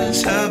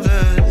 helpless,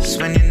 helpless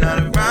when you're not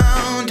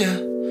around, yeah.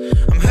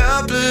 I'm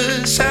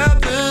helpless,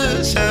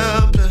 helpless,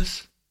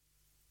 helpless.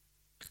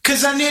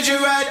 Cause I need you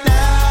right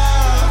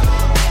now.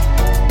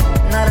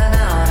 Not an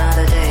hour, not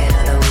a day,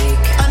 not a week.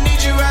 I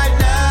need you right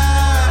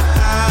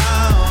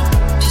now.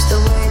 Just a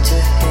way to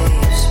hear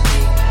you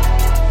speak.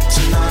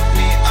 To knock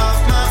me off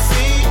my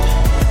feet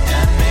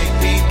and make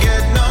me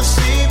get no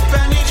sleep. I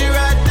need you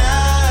right now.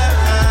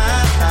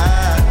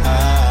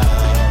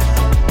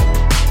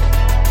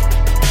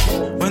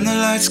 When the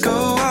lights go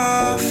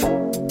off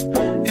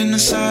in the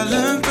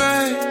silent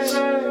grace,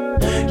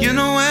 you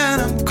know when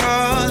I'm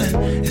calling,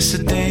 it's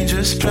a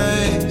dangerous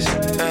place,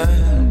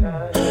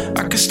 yeah.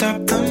 I could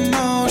stop the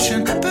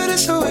motion, but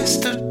it's a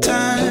waste of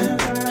time.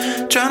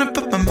 Trying to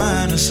put my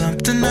mind on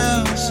something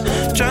else.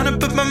 Trying to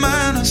put my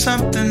mind on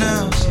something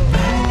else.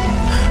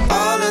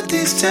 All of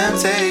these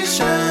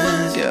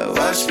temptations, yeah,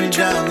 watch me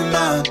drown them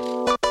out.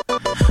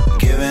 I'm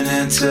giving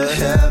into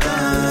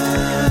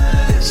heaven,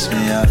 lifts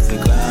me off the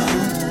ground.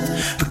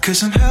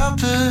 Because I'm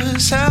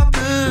helpless,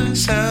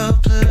 helpless,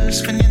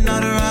 helpless when you're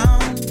not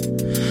around.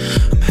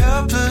 I'm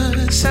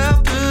helpless,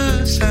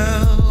 helpless,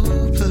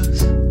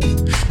 helpless.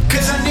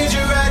 Cause I need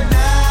you right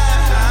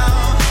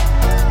now.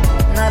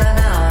 Not an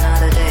hour,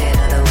 not a day,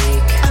 not a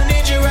week. I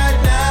need you right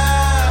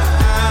now.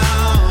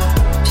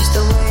 Just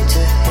a way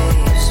to hear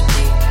you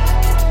speak.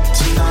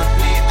 To knock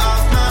me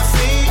off my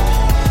feet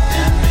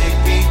and make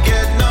me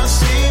get no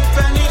sleep.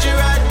 I need you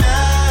right now.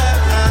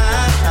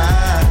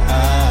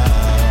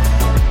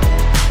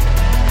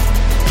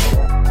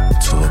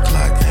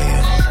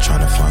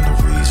 Trying to find a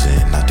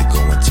reason not to go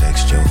and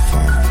text your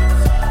phone.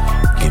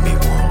 Give me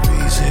one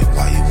reason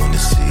why you wanna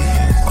see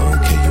him.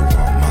 Okay, you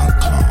want my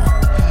clone,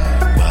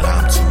 but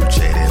I'm too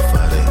jaded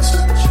for this.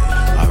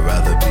 I'd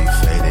rather be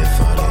faded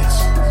for this.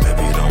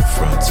 Baby, don't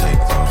front,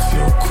 take off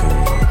your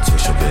cool.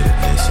 Take your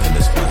bitterness and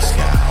let's bust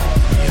out.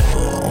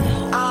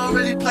 I don't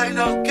really play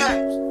no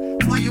games.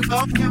 When you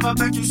gon' give up,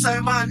 make you say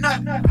my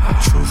name.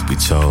 Truth be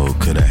told,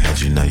 could've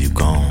had you, now you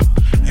gone.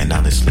 And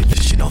honestly,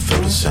 this shit don't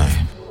feel the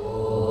same.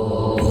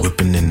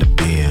 Whipping in the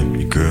BM.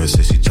 Your girl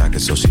says she jocking,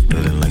 so she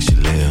feeling like she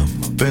limb.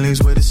 My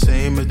feelings were the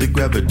same as the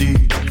gravity.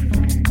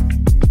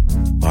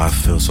 Why I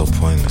feel so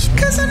pointless, man.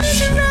 Cause I need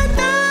you right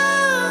now.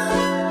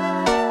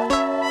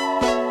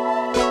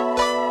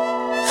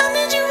 I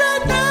need you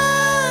right now.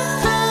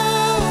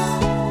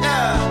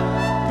 Yeah.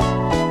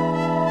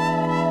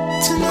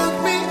 To knock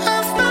me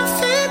off my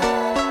feet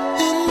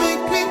and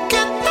make me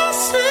get no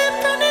sleep.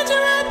 I need you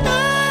right now.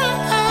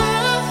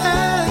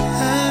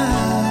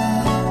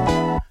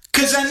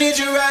 Cause I need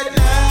you right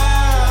now.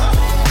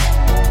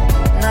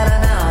 Not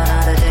an hour,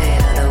 not a day,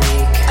 not a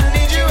week. I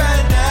need you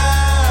right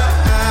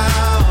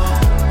now.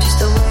 Just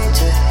a way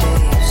to hear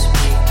you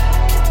speak.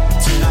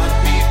 To knock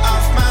me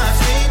off my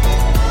feet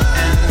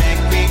and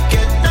make me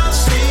get no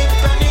sleep.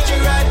 I need you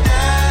right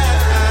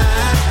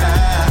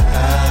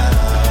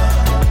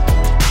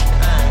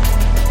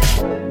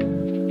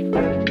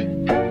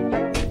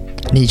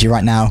now. Need You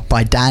Right Now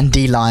by Dan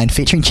D-Line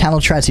featuring Channel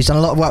Trez, who's done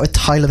a lot of work with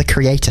Tyler the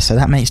Creator, so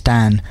that makes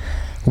Dan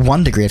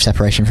 1 degree of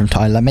separation from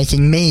Tyler,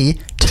 making me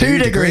 2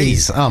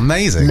 degrees. Oh,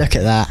 amazing. Look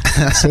at that.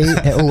 See,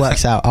 it all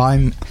works out.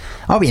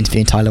 I'll be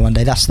interviewing Tyler one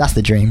day. That's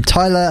the dream.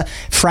 Tyler,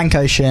 Frank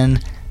Ocean,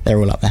 they're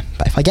all up there.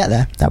 But if I get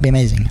there, that'll be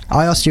amazing.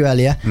 I asked you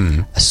earlier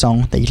a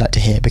song that you'd like to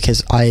hear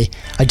because I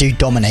do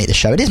dominate the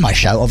show. It is my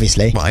show,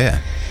 obviously. Well,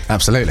 yeah,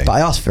 absolutely. But I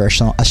asked for a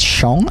song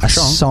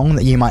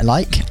that you might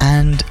like.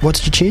 And what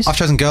did you choose? I've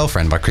chosen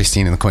Girlfriend by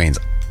Christine and the Queens.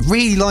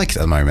 Really like it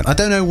at the moment. I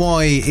don't know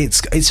why.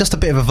 It's just a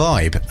bit of a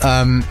vibe.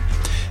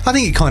 I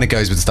think it kind of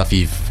goes with the stuff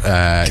you've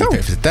you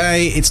picked for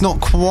today. It's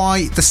not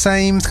quite the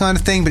same kind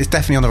of thing, but it's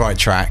definitely on the right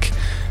track.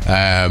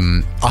 I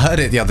heard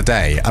it the other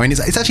day. I mean,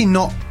 it's actually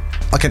not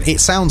like it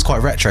sounds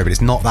quite retro, but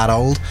it's not that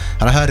old.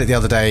 And I heard it the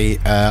other day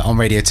on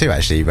Radio 2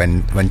 actually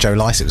when Joe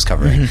Lycett was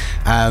covering,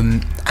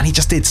 and he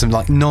just did some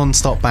like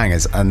non-stop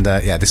bangers. And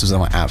this was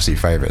one of my absolute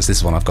favourites. This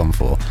is one I've gone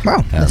for.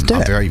 Wow, let's do it.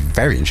 I'm very,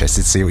 very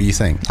interested to see what you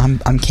think.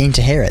 I'm keen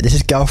to hear it. This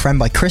is Girlfriend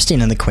by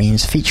Christine and the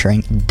Queens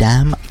featuring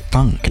Damn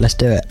Funk. Let's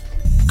do it.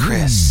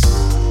 Chris.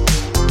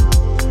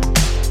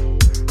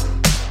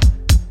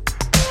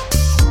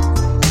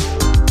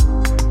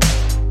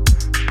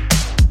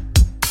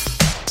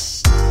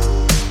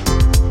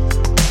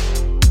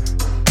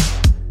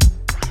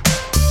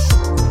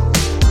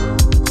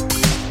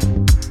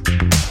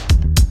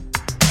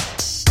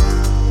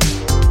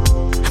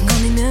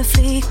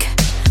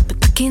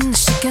 In a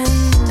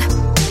second,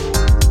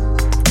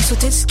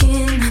 distorted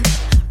skin,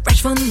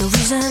 rash for no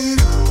reason.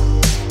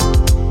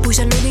 Boys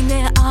are loading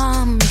their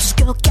arms,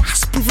 girl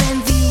gasp with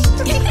envy.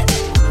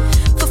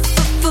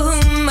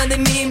 And they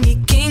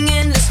mimicking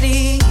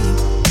endlessly.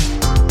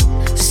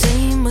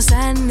 Same as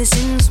sadness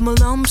in small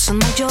lumps on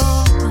my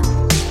jaw.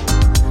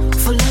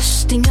 For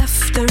lusting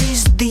after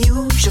is the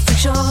usual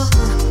fiction.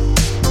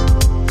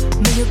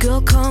 May your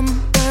girl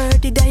come,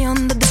 birdie die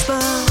under the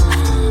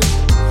spell.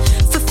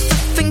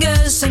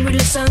 Fingers and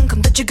listen,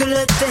 come touch your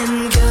good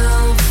then,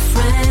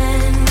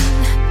 girlfriend.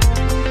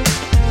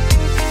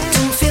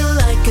 Don't feel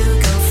like a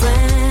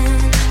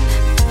girlfriend,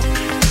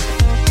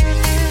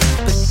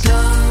 but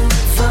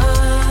lover.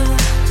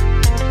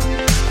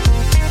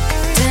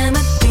 Damn,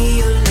 I'd be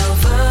your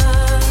lover.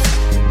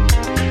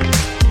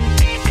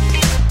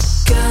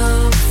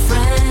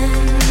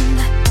 Girlfriend.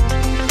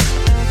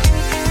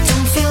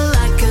 Don't feel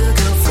like a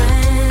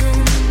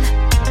girlfriend,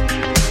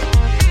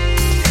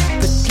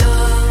 but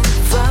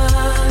lover.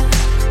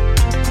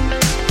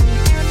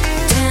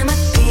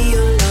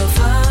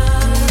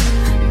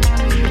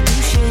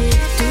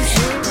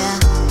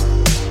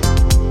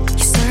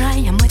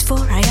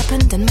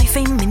 And my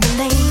fame in the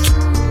lake.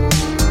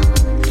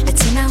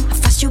 Let's see now how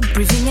fast you're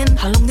breathing and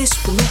how long this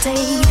will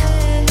take.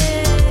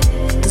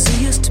 Those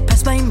who used to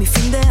pass by me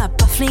think they are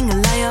baffling a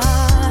liar.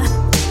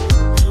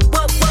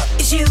 What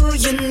is you? You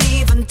didn't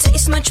even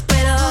taste much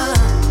better.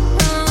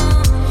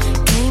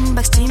 Came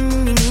back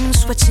steaming in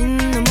sweats in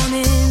the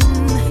morning.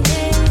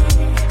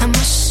 I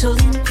muscled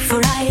in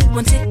for I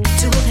wanted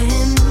to hold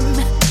him.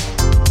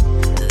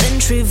 Then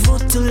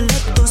traveled to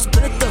let those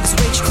bird dogs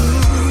rage through.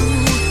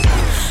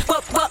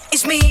 What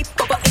is me?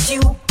 What is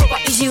you?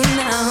 What is you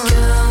now?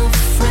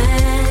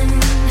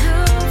 Girlfriend.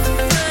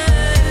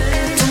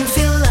 Don't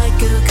feel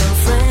like a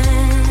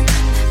girlfriend,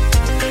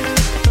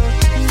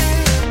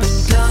 but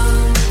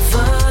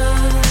lover.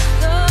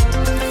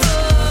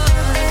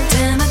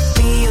 Damn, I'd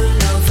be your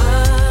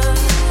lover.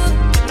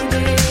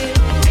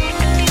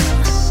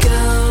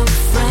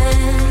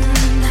 Girlfriend.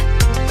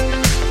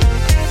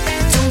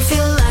 Don't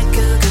feel like a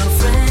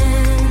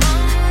girlfriend,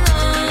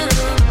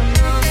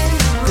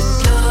 but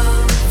lover.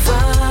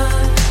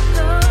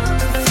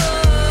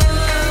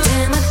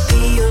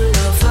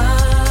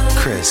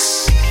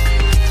 Chris,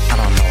 I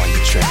don't know why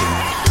you're tricking me.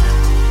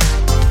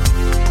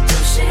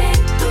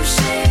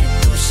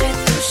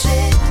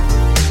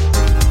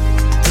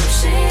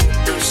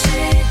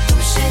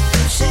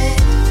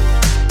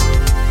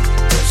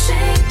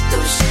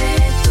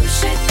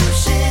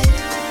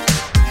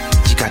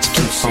 You got to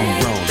keep on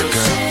rolling,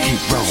 girl.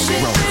 Keep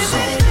rolling,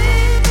 rolling.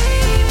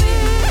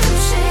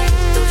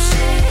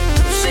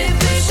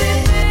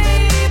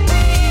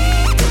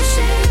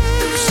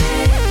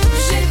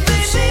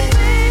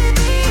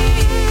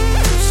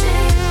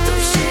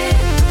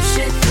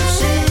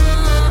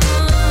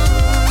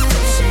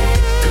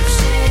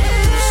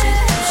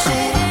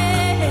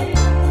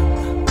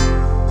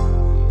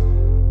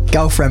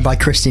 Girlfriend by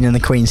Christine and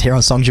the Queens here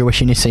on Songs You're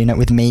Wishing You'd Seen It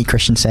with me,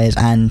 Christian Sayers,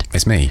 and...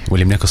 It's me,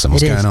 William Nicholson.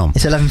 What's going on?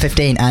 It's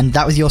 11:15 and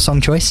that was your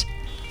song choice?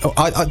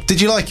 Oh, did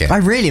you like it? I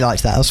really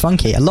liked that. It was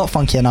funky. A lot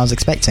funkier than I was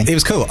expecting. It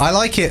was cool. I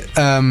like it.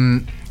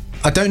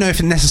 I don't know if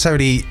it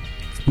necessarily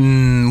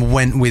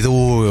went with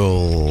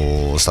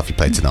all the stuff you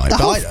played tonight.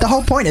 The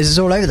whole point is it's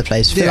all over the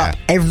place. Fill up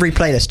every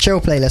playlist,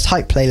 chill playlist,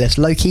 hype playlist,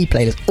 low-key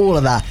playlist, all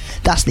of that.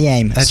 That's the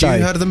aim. Had you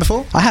heard of them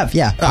before? I have,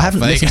 yeah. I haven't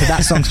listened to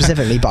that song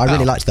specifically, but I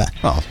really liked that.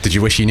 Oh, did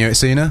you wish you knew it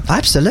sooner?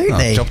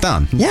 Absolutely. Job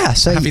done. Yeah,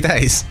 so... Happy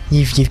days.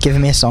 You've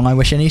given me a song I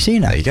wish I knew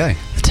sooner. There you go.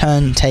 The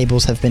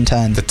turntables have been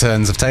turned. The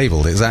turns have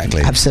tabled,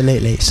 exactly.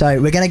 Absolutely.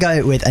 So we're going to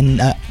go with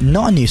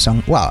not a new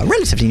song, well, a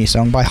relatively new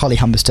song by Holly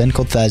Humberston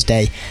called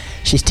Thursday.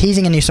 She's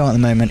teasing a new song at the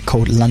moment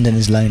called London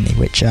is Lonely,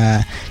 which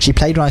she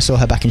played when I saw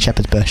her back in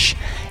Shepherd's Bush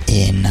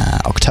in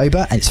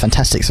October, and it's a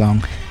fantastic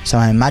song. So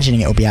I'm imagining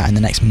it will be out in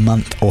the next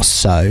month or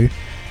so.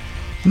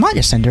 I might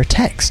just send her a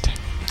text.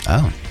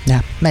 Oh.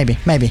 Yeah, maybe.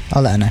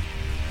 I'll let her know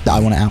that I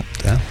want it out.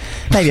 Yeah.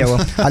 Maybe I will.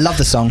 I love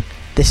the song.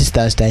 This is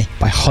Thursday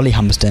by Holly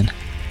Humberston.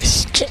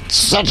 It's just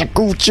such a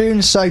cool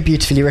tune, so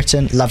beautifully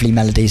written, lovely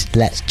melodies.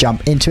 Let's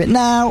jump into it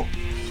now.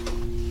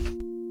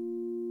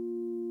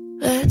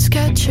 Let's Let's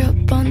catch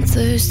up on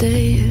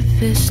Thursday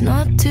if it's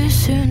not too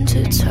soon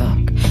to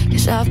talk.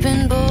 'Cause I've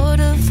been bored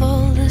of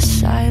all the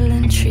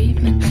silent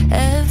treatment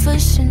ever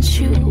since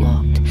you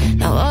walked.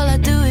 Now all I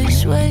do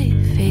is wait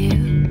for you.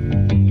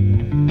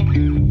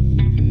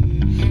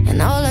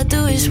 And all I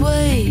do is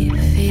wait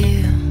for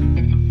you.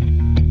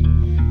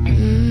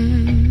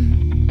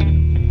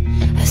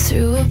 I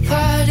threw a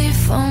party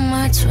for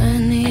my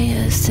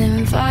 20th,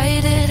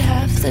 invited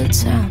half the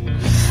town.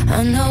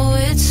 I know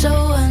it's so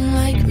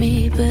unlike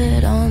me,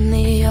 but on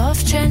the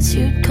off chance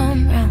you'd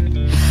come round,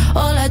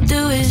 all I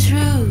do is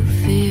root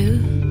for you.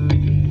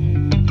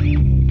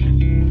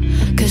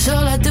 'Cause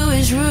all I do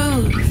is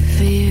root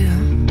for you.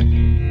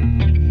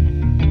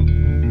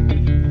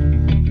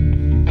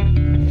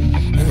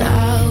 And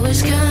I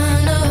was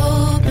kinda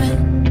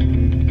hoping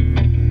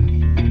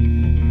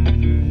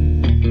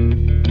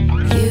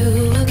you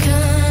were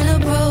kinda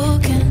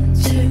broken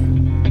too.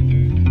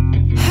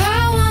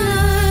 How on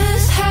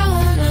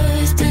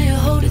earth do you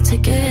hold it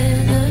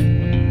together?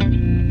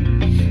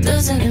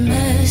 Doesn't it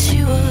mess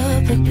you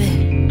up a bit?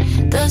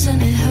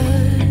 Doesn't it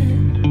hurt?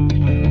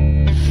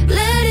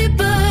 Let it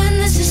burn,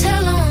 this is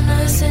hell on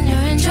earth, and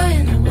you're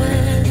enjoying the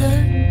weather.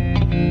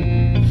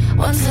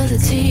 One for the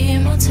team,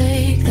 I'll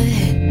take the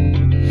hit.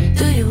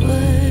 Do your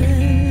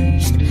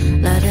worst.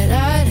 La da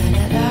da da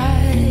da da.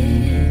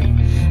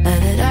 La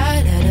da da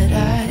da da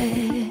da.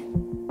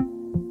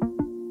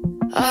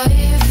 Are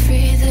you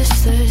free this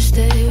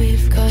Thursday?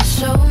 We've got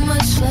so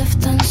much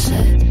left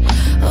unsaid.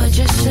 Or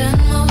just send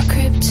more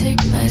cryptic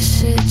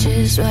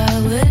messages. Why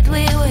would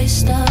we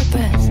waste our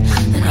breath?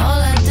 And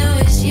all I do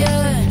is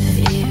yearn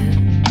for you.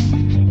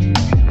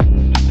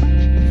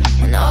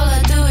 And all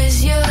I do is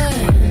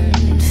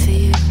yearn for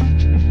you.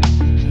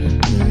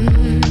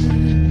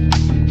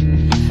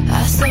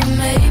 I thought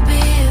maybe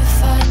if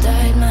I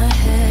dyed my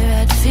hair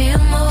I'd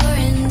feel more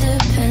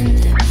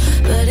independent.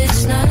 But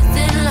it's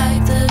nothing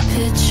like the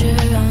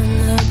picture on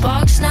the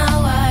box, now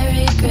I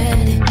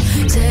regret it.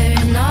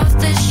 Tearing off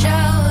the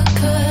shower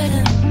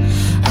curtain,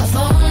 I've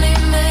only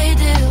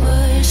made it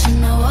worse. And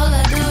now all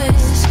I do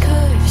is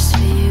curse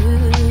for you.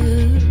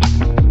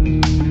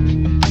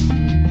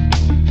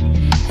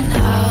 And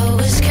I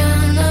was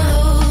kinda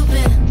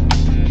hoping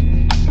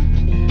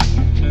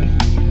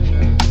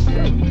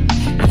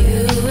you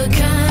were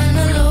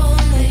kinda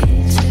lonely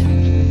too.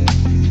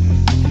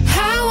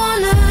 How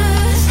on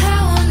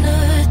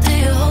earth do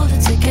you hold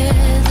it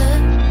together?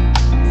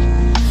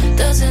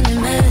 Doesn't it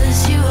mess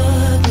you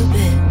up a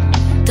bit?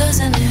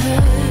 Doesn't it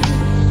hurt?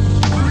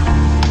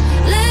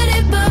 Let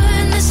it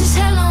burn, this is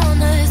hell on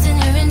earth, and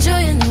you're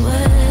enjoying the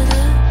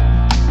weather.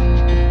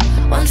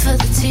 One for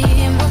the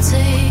team, I'll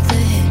take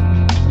the hit.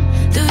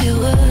 Do your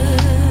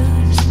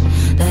worst.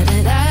 Da da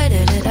da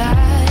da da da.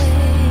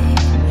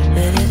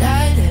 Da da da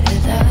da da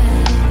da.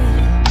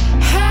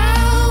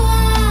 How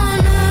on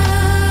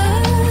earth?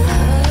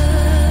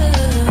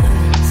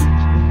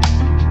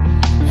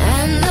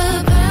 And the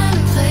band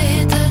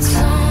played that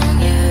song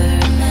you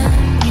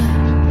remember.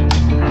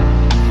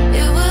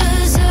 It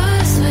was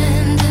Earth,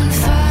 Wind and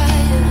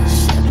Fire,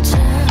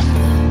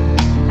 September.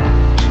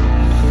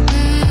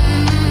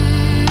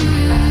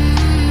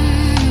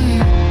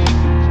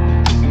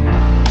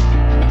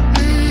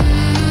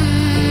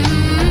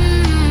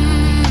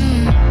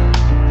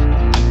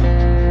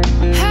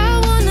 How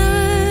on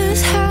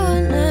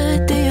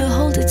earth do you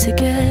hold it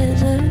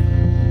together?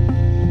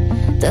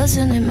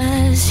 Doesn't it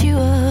mess you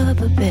up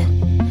a bit?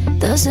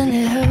 Doesn't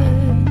it hurt?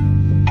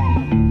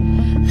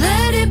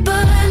 Let it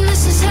burn,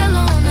 this is hell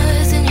on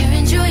earth, and you're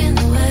enjoying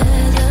the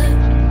weather.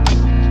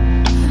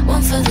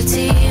 One for the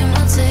team,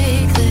 I'll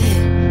take the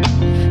hit.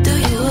 Do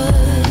your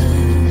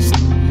worst.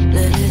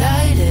 Let it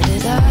die, let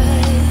it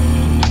die.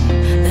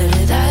 Let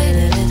it die,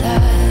 let it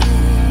die.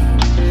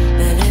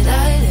 Let it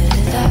die, let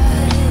it die.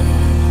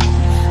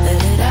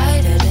 Let it die,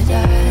 let it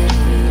die.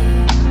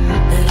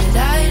 Let it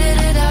die, let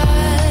it die.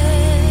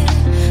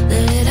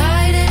 Let it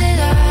die, let it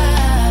die.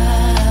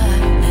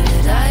 Let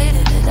it die,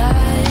 let it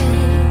die.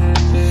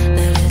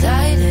 Let it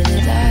die, let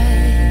it die.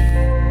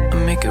 I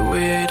make it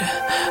weird,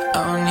 I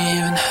don't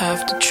even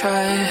have to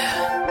try.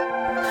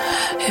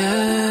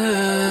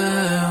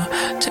 Yeah,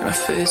 take my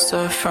face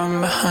off from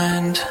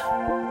behind.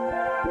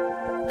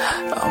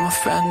 All my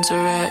friends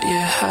are at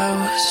your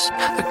house.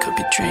 I could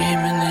be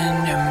dreaming in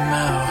your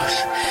mouth.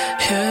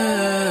 You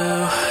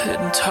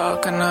didn't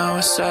talk and I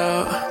was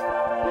out,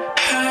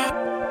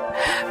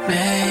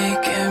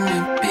 making me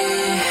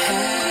behave,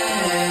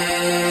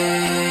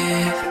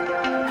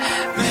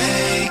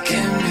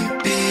 making me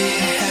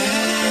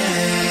behave,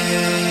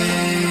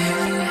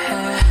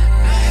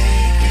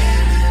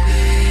 making me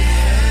behave,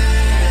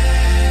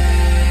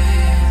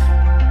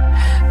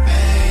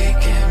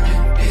 making me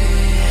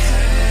behave.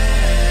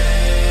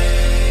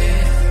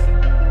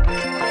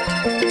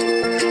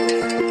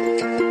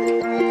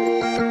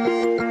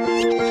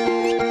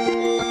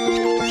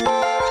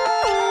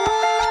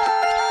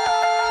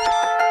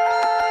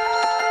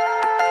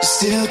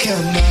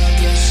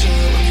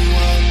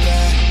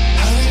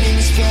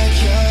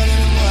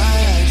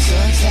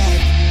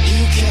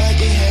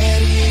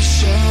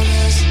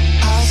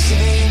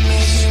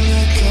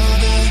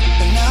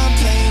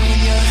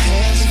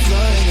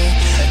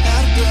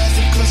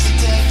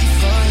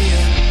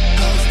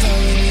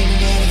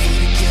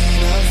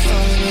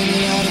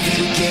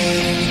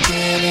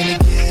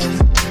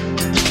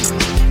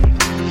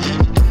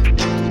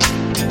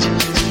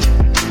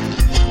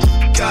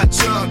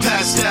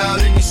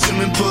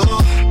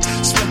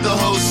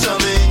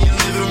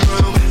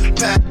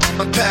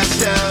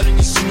 passed out in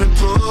your swimming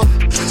pool.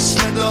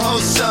 Spent the whole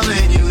summer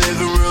in your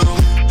living room.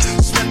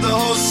 Spent the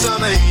whole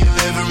summer in your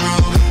living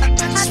room.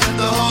 Spent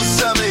the whole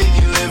summer in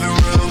your living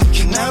room.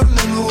 Can I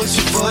remember what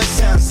your voice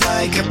sounds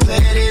like? I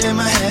played it in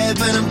my head,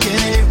 but I'm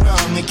getting it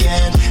wrong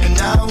again. And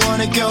I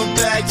wanna go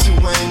back to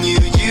when you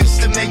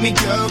used to make me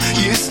go,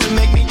 used to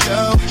make me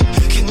go.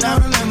 Can I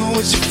remember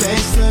what your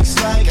face looks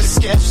like? I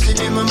sketched it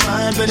in my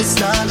mind, but it's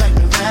not like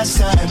the last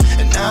time.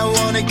 And I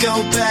wanna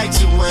go back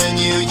to when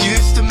you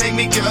used to make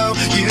me go,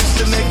 used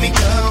to make me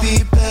go. It'd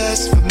be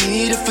best for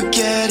me to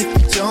forget. If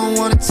you don't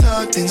wanna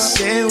talk, then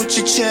say it with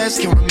your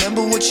chest. Can't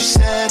remember what you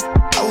said.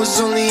 I was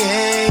only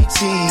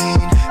 18,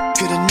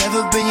 could've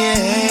never been your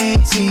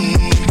 18.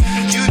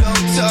 You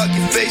don't talk,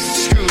 your face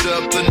is screwed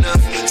up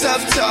enough.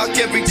 Tough talk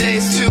every day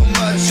is too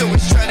much.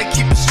 Always trying to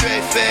keep a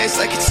straight face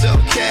like it's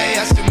okay.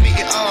 I still meet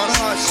you on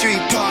Hart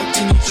Street, parked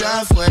in your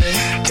driveway.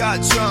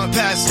 Got drunk,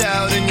 passed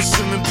out in your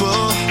swimming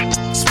pool.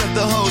 Spent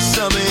the whole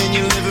summer in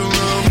your living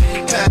room.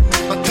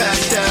 I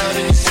passed out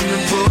in your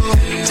swimming pool.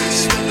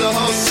 Spent the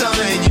whole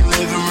summer in your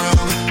living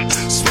room.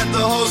 Spent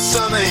the whole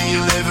summer in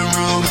your living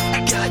room.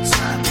 Got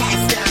drunk,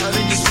 passed out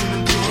in your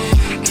swimming pool.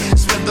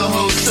 Spent the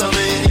whole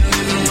summer in your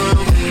living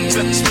room.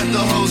 Spent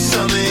the whole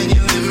summer in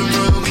your living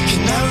room.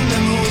 Can I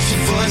remember what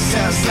your voice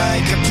sounds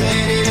like? I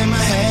played it in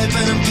my head,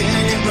 but I'm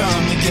getting it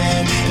wrong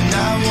again. And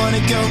I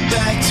wanna go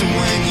back to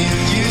when you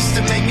used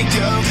to make me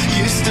go,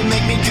 used to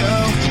make me go.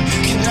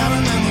 Can I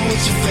remember what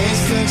your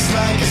face looks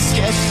like? I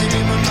sketched it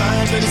in my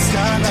mind, but it's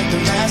not like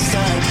the last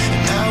time.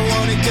 And I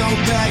wanna go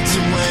back to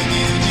when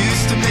you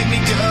used to make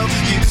me go,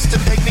 used to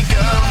make me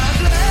go.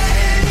 I've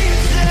let you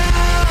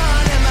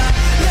down, am I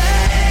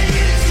letting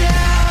you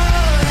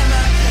down? Am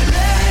I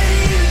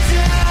letting you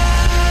down?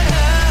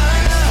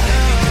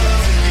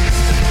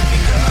 Used to make me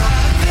go.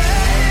 I've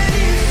let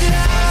you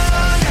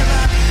down, am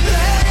I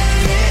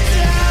letting you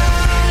down?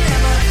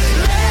 Am I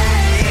letting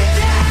you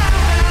down? I've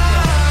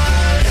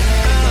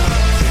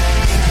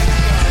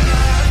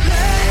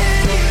let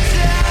you down, am I letting you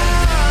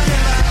down?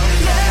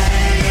 Am I letting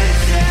you down?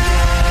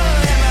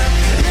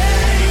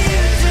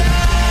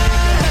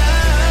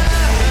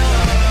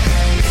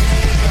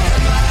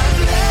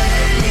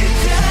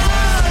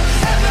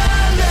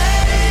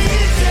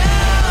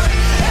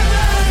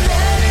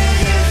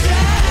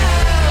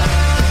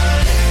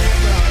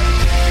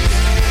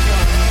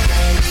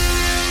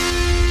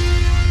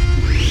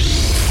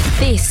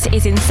 This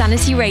is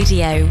Insanity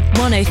Radio,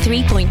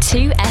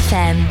 103.2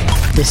 FM.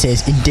 This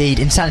is indeed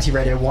Insanity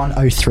Radio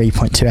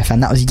 103.2 FM.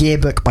 That was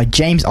Yearbook by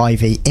James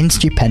Ivy,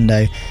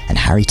 Instupendo, and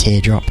Harry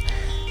Teardrop.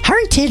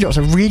 Harry Teardrop's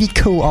a really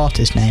cool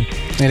artist name.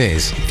 It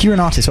is. If you were an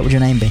artist, what would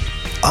your name be?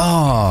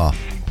 I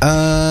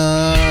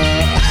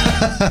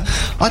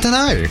don't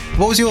know.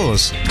 What was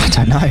yours? I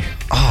don't know.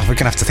 Oh, we're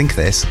gonna have to think of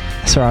this.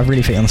 Sorry, I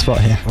really put you on the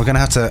spot here. We're gonna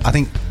have to. I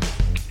think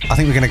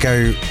we're gonna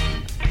go.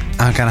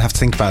 I'm gonna have to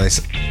think about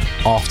this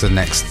after the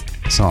next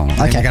song. I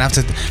think we're gonna have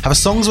to have a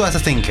song's worth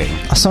of thinking.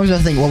 A song's worth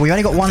of thinking. Well, we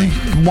only got one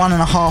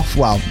and a half.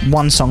 Well,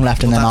 one song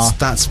left, and then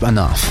that's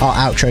enough. Our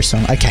outro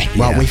song. Okay.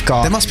 Well, we've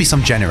got. There must be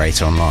some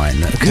generator online.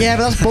 Yeah,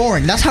 but that's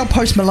boring. That's how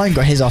Post Malone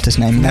got his artist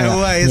name.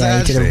 No way. Yeah,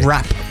 he did a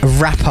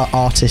rapper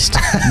artist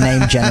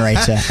name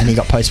generator, and he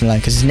got Post Malone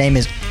because his name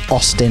is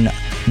Austin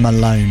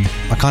Malone.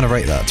 I kind of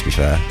rate that, to be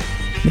fair.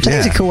 Which I think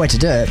is a cool way to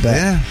do it, but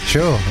yeah,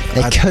 sure.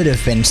 It could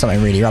have been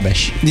something really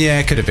rubbish. Yeah,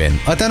 it could have been.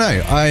 I don't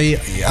know.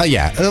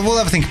 We'll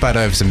have a think about it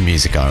over some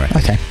music, I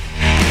reckon.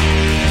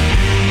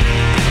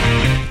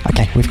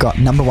 Okay, we've got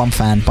Number One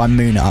Fan by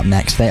Moona up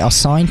next. They are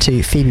signed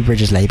to Phoebe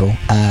Bridgers' label,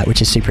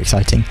 which is super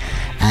exciting,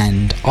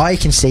 and I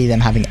can see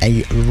them having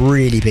a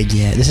really big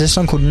year. This is a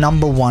song called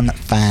Number One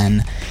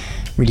Fan.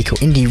 Really cool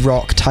indie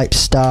rock type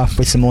stuff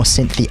with some more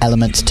synthy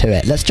elements to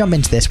it. Let's jump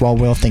into this while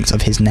Will thinks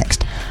of his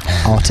next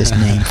artist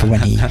name for when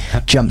he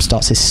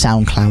jumpstarts his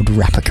SoundCloud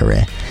rapper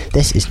career.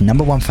 This is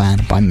Number One Fan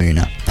by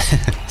Moona.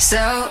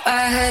 So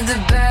I heard the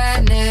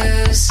bad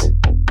news.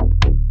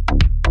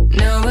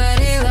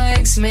 Nobody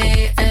likes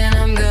me and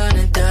I'm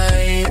gonna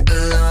die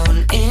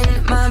alone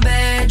in my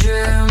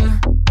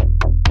bedroom,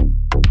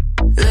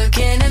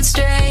 looking at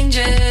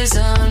strangers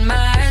on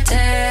my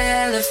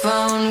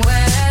telephone.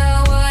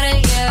 Well,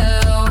 wouldn't you?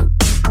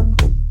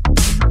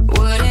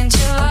 Wouldn't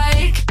you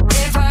like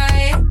if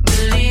I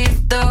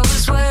believed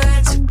those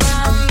words?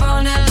 I'm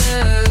born to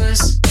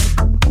lose.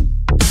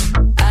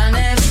 I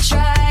never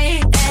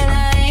tried and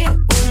I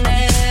will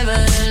never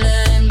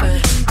learn,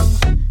 but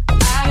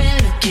I've been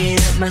looking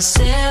at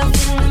myself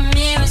in the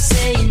mirror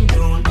saying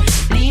don't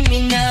leave me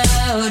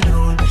now,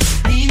 don't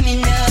leave me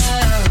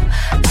now.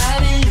 I've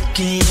been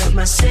looking at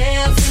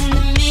myself in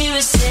the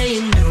mirror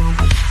saying don't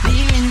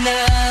leave me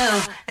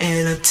now.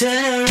 And I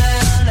turn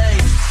around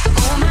like,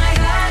 oh my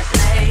God,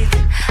 like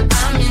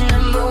I'm your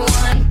number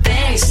one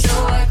thing, so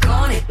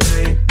iconic,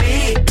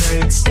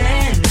 bird,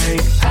 stand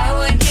like I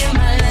would give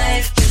my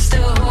life just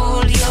to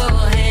hold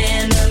your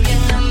hand. I'm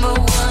your number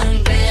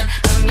one fan,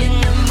 I'm your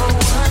number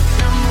one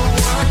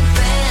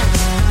fan.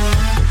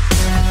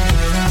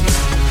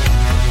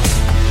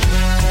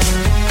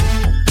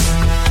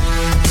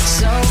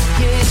 So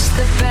here's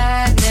the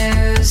bad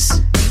news.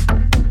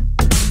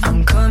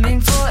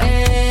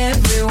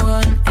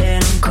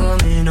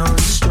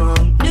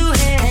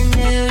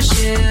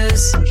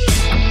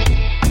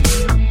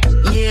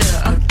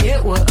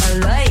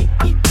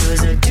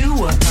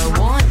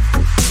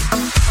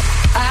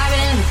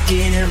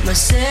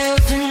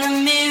 myself in the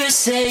mirror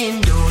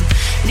saying, don't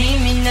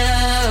leave me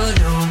now,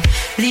 don't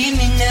leave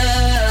me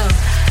now.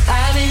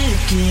 I've been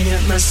looking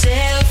at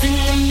myself in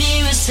the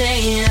mirror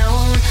saying, I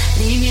won't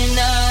leave you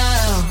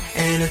now.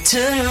 And I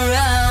turn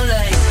around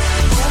like,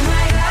 oh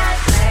my God,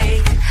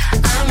 like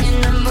I'm your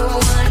number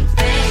one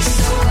thing.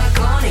 So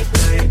iconic,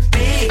 like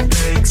big,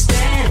 like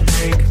stand,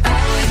 like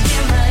I would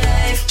give my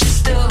life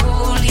just to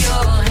hold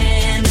your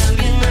hand. I'm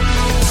your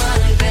number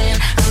one fan.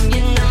 I'm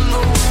your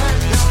number one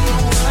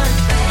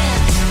fan.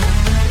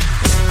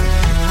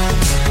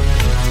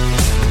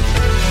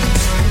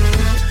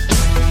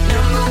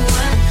 Number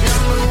one,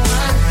 number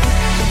one.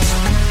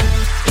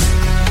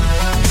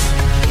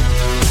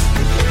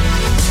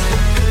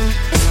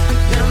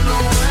 Number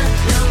one,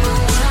 number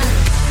one.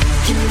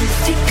 In the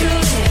thick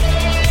of it,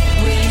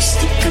 will you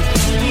stick up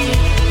to me?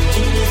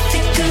 In the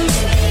thick of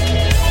it,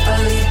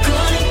 are you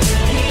gonna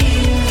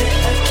believe that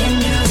I can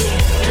do it?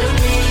 Love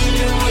me in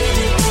a way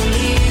that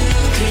only you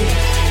can.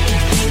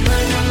 Be my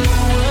number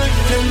one,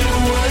 number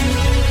one.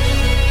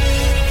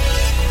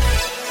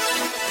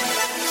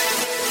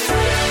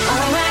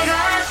 Oh my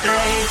God,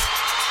 like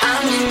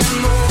I'm your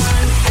number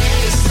one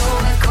thing. So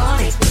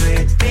iconic,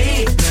 like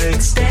big,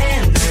 like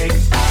stand, like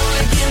I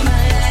would give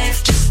my life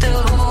just to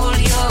hold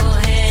your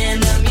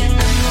hand. I'm your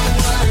number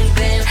one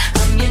fan.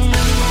 I'm your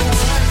number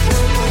one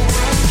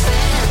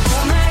fan.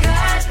 Oh my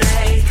God,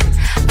 like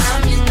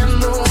I'm your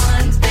number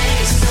one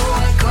thing. So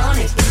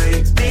iconic,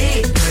 like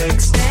big, like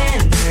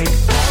stand, like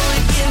I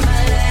would give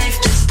my life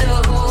just to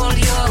hold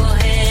your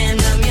hand.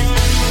 I'm your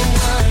number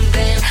one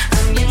fan.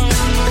 I'm your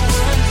number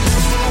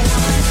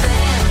one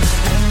fan.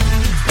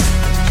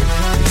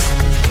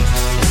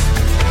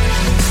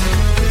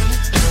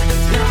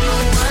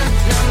 Number one,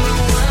 number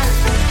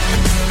one.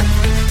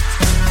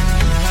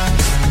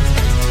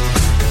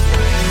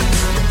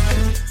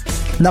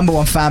 Number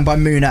one fan by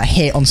Muna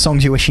here on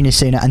Songs You Wish You Knew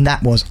Sooner, and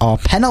that was our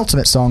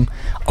penultimate song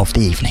of the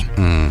evening.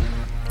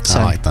 So,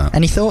 I like that.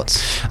 Any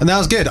thoughts? And that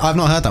was good. I've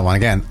not heard that one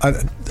again.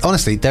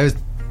 Honestly, the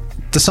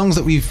songs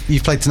that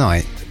you've played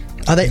tonight.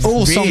 Are they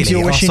all songs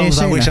you wish you knew songs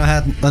I sooner? wish I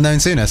had known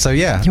sooner. So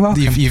yeah, You're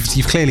welcome.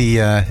 You've clearly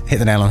hit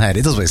the nail on the head.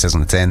 It does what it says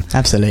on the tin.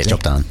 Absolutely.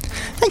 Job done.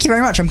 Thank you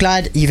very much. I'm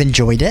glad you've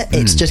enjoyed it.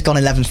 It's just gone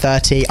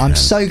 11:30. I'm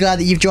so glad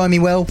that you've joined me,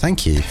 Will.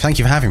 Thank you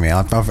for having me.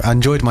 I've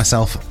enjoyed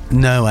myself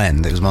no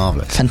end. It was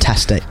marvellous.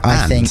 Fantastic.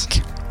 I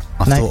think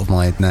I've thought of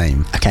my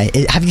name. Okay,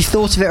 have you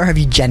thought of it or have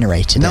you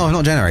generated it? No, I've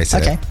not generated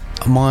Okay.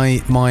 it.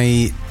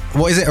 My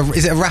what is it?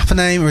 Is it a rapper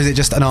name or is it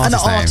just an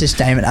artist name? An artist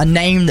name, a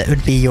name that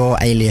would be your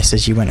alias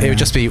as you went around. It would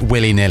just be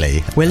Willy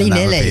Nilly. Willy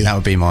Nilly. That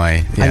would be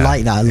my. I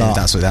like that a lot.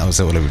 That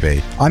was all it would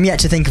be. I'm yet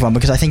to think of one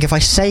because I think if I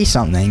say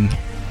something,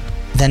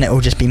 then it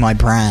will just be my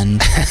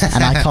brand,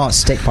 and I can't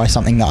stick by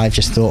something that I've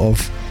just thought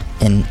of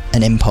in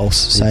an impulse.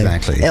 So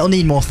Exactly. it'll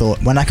need more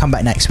thought. When I come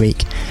back next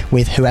week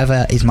with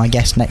whoever is my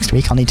guest next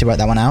week, I'll need to work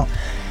that one out.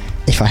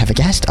 If I have a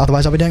guest,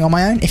 otherwise I'll be doing it on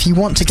my own. If you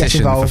want to get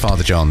Petition involved, for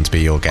Father John to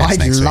be your guest I'd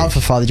next week. love for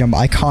Father John, but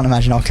I can't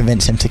imagine I'll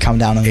convince him to come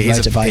down on the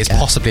motorbike. It's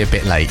possibly a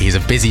bit late. He's a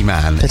busy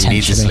man. He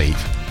needs to sleep.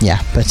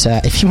 Yeah, but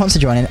if he wants to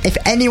join in, if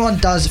anyone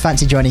does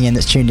fancy joining in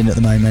that's tuned in at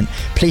the moment,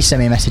 please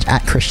send me a message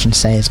at Christian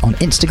Sayers on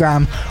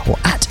Instagram or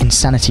at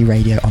Insanity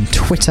Radio on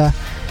Twitter.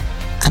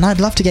 And I'd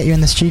love to get you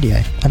in the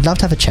studio. I'd love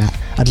to have a chat.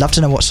 I'd love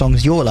to know what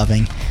songs you're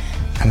loving,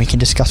 and we can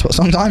discuss what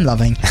songs I'm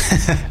loving.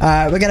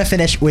 We're going to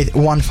finish with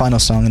one final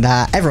song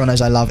that everyone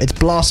knows I love. It's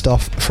Blast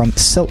Off from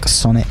Silk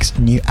Sonic's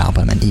new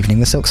album, An Evening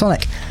with Silk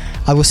Sonic.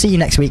 I will see you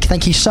next week.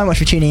 Thank you so much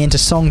for tuning in to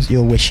Songs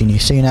You'll Wish You Knew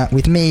Sooner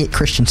with me,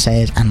 Christian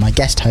Sayers, and my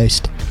guest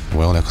host,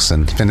 Will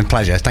Nicholson. It's been a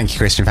pleasure. Thank you,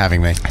 Christian, for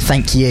having me.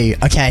 Thank you.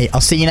 Okay,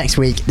 I'll see you next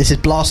week. This is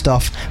Blast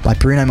Off by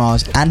Bruno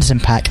Mars, Anderson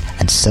 .Paak,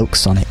 and Silk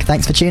Sonic.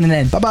 Thanks for tuning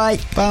in. Bye-bye.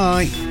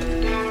 Bye.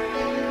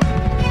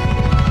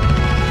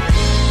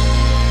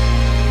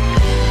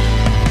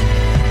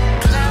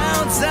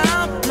 Clouds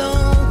are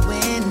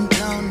blowing,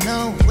 don't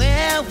know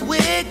where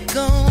we're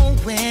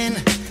going,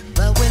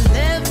 but we're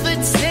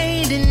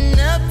levitating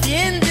up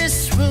in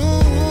this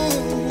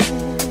room.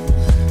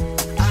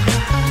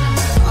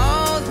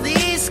 All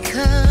these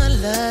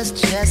colors,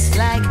 just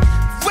like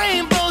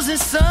rainbows in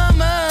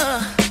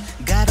summer,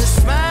 got us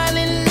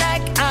smiling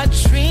like our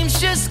dreams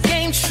just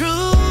came true.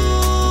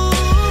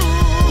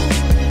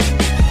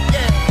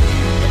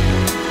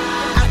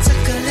 I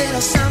took a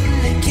little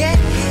something to get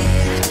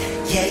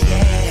here,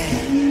 yeah.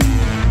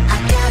 I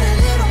got a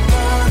little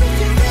more if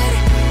you're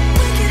ready.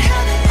 We can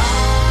have it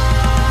all.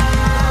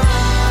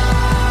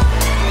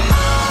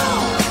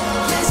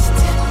 Let's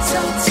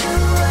tiptoe to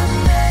a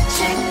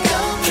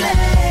magical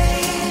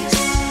place.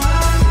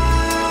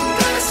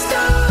 Blast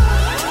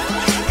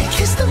off and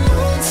kiss the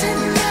moon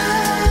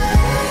tonight.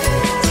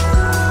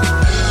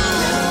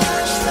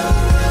 Watch the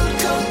world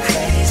go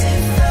crazy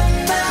from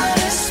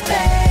outer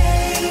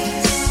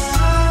space.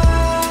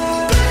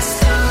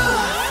 Blast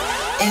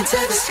off into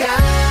the sky.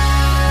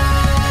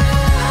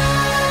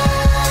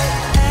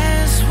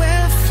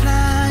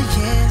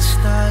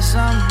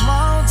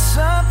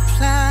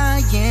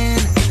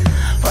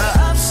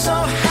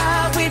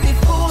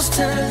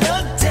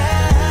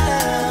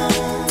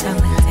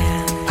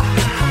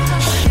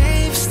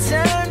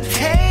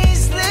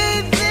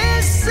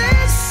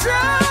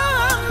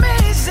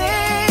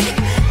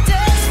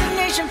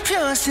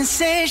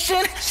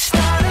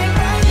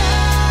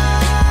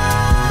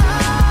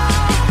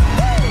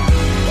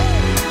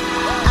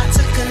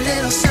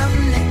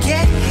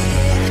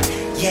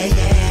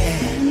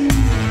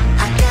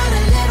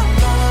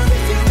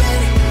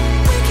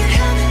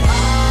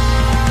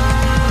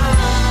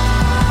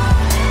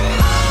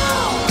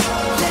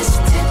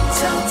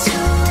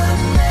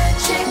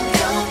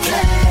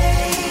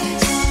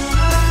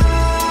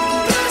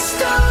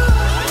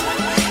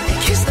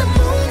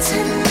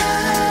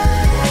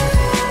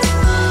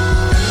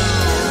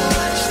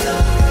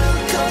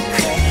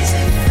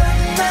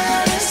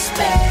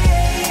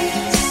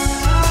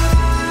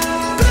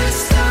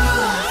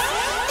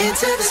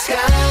 into the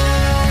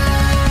sky.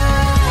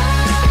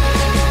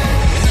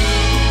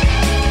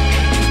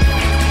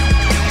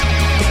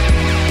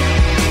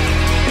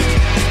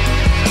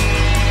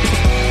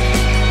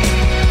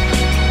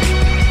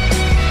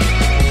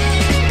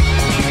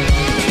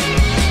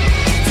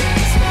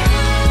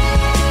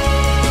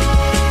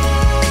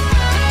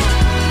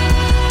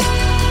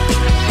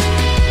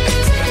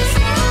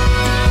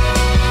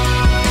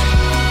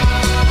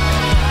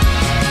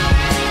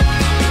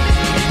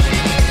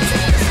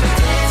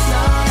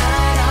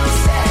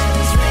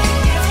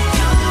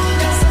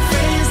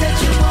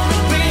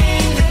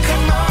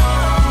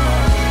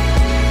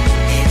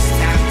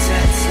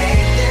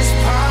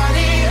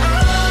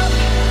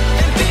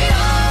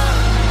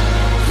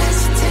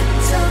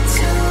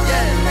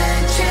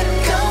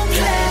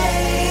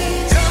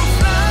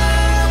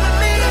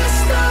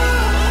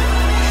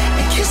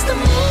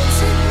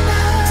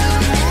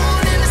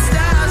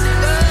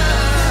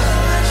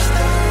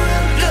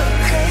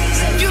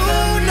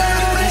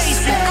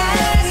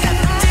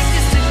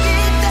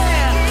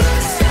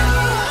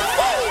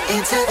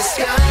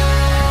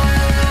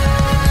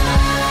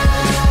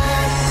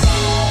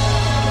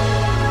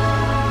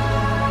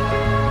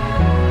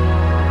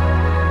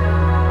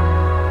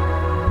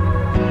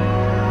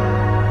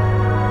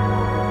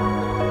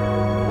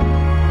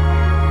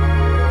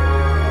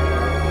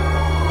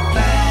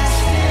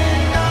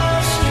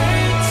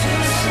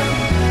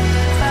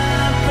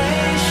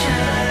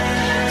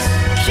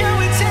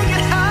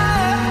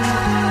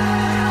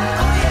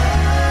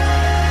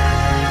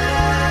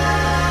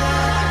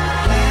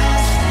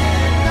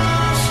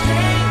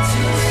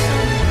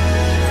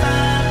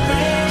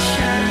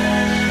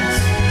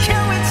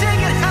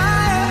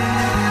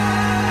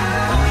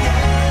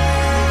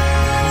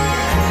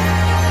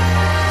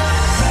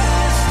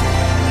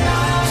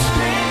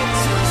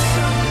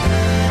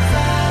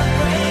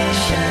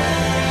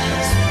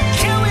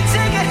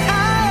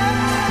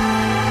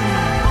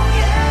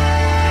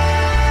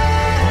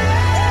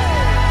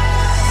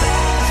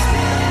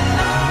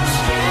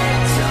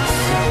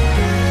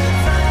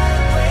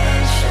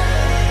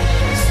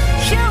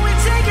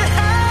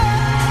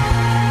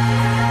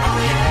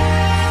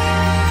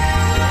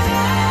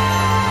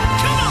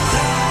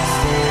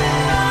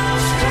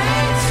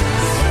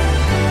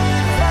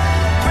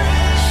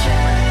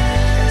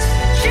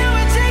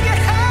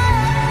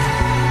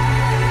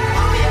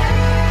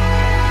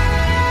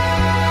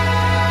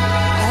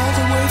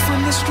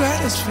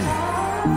 Stratosphere.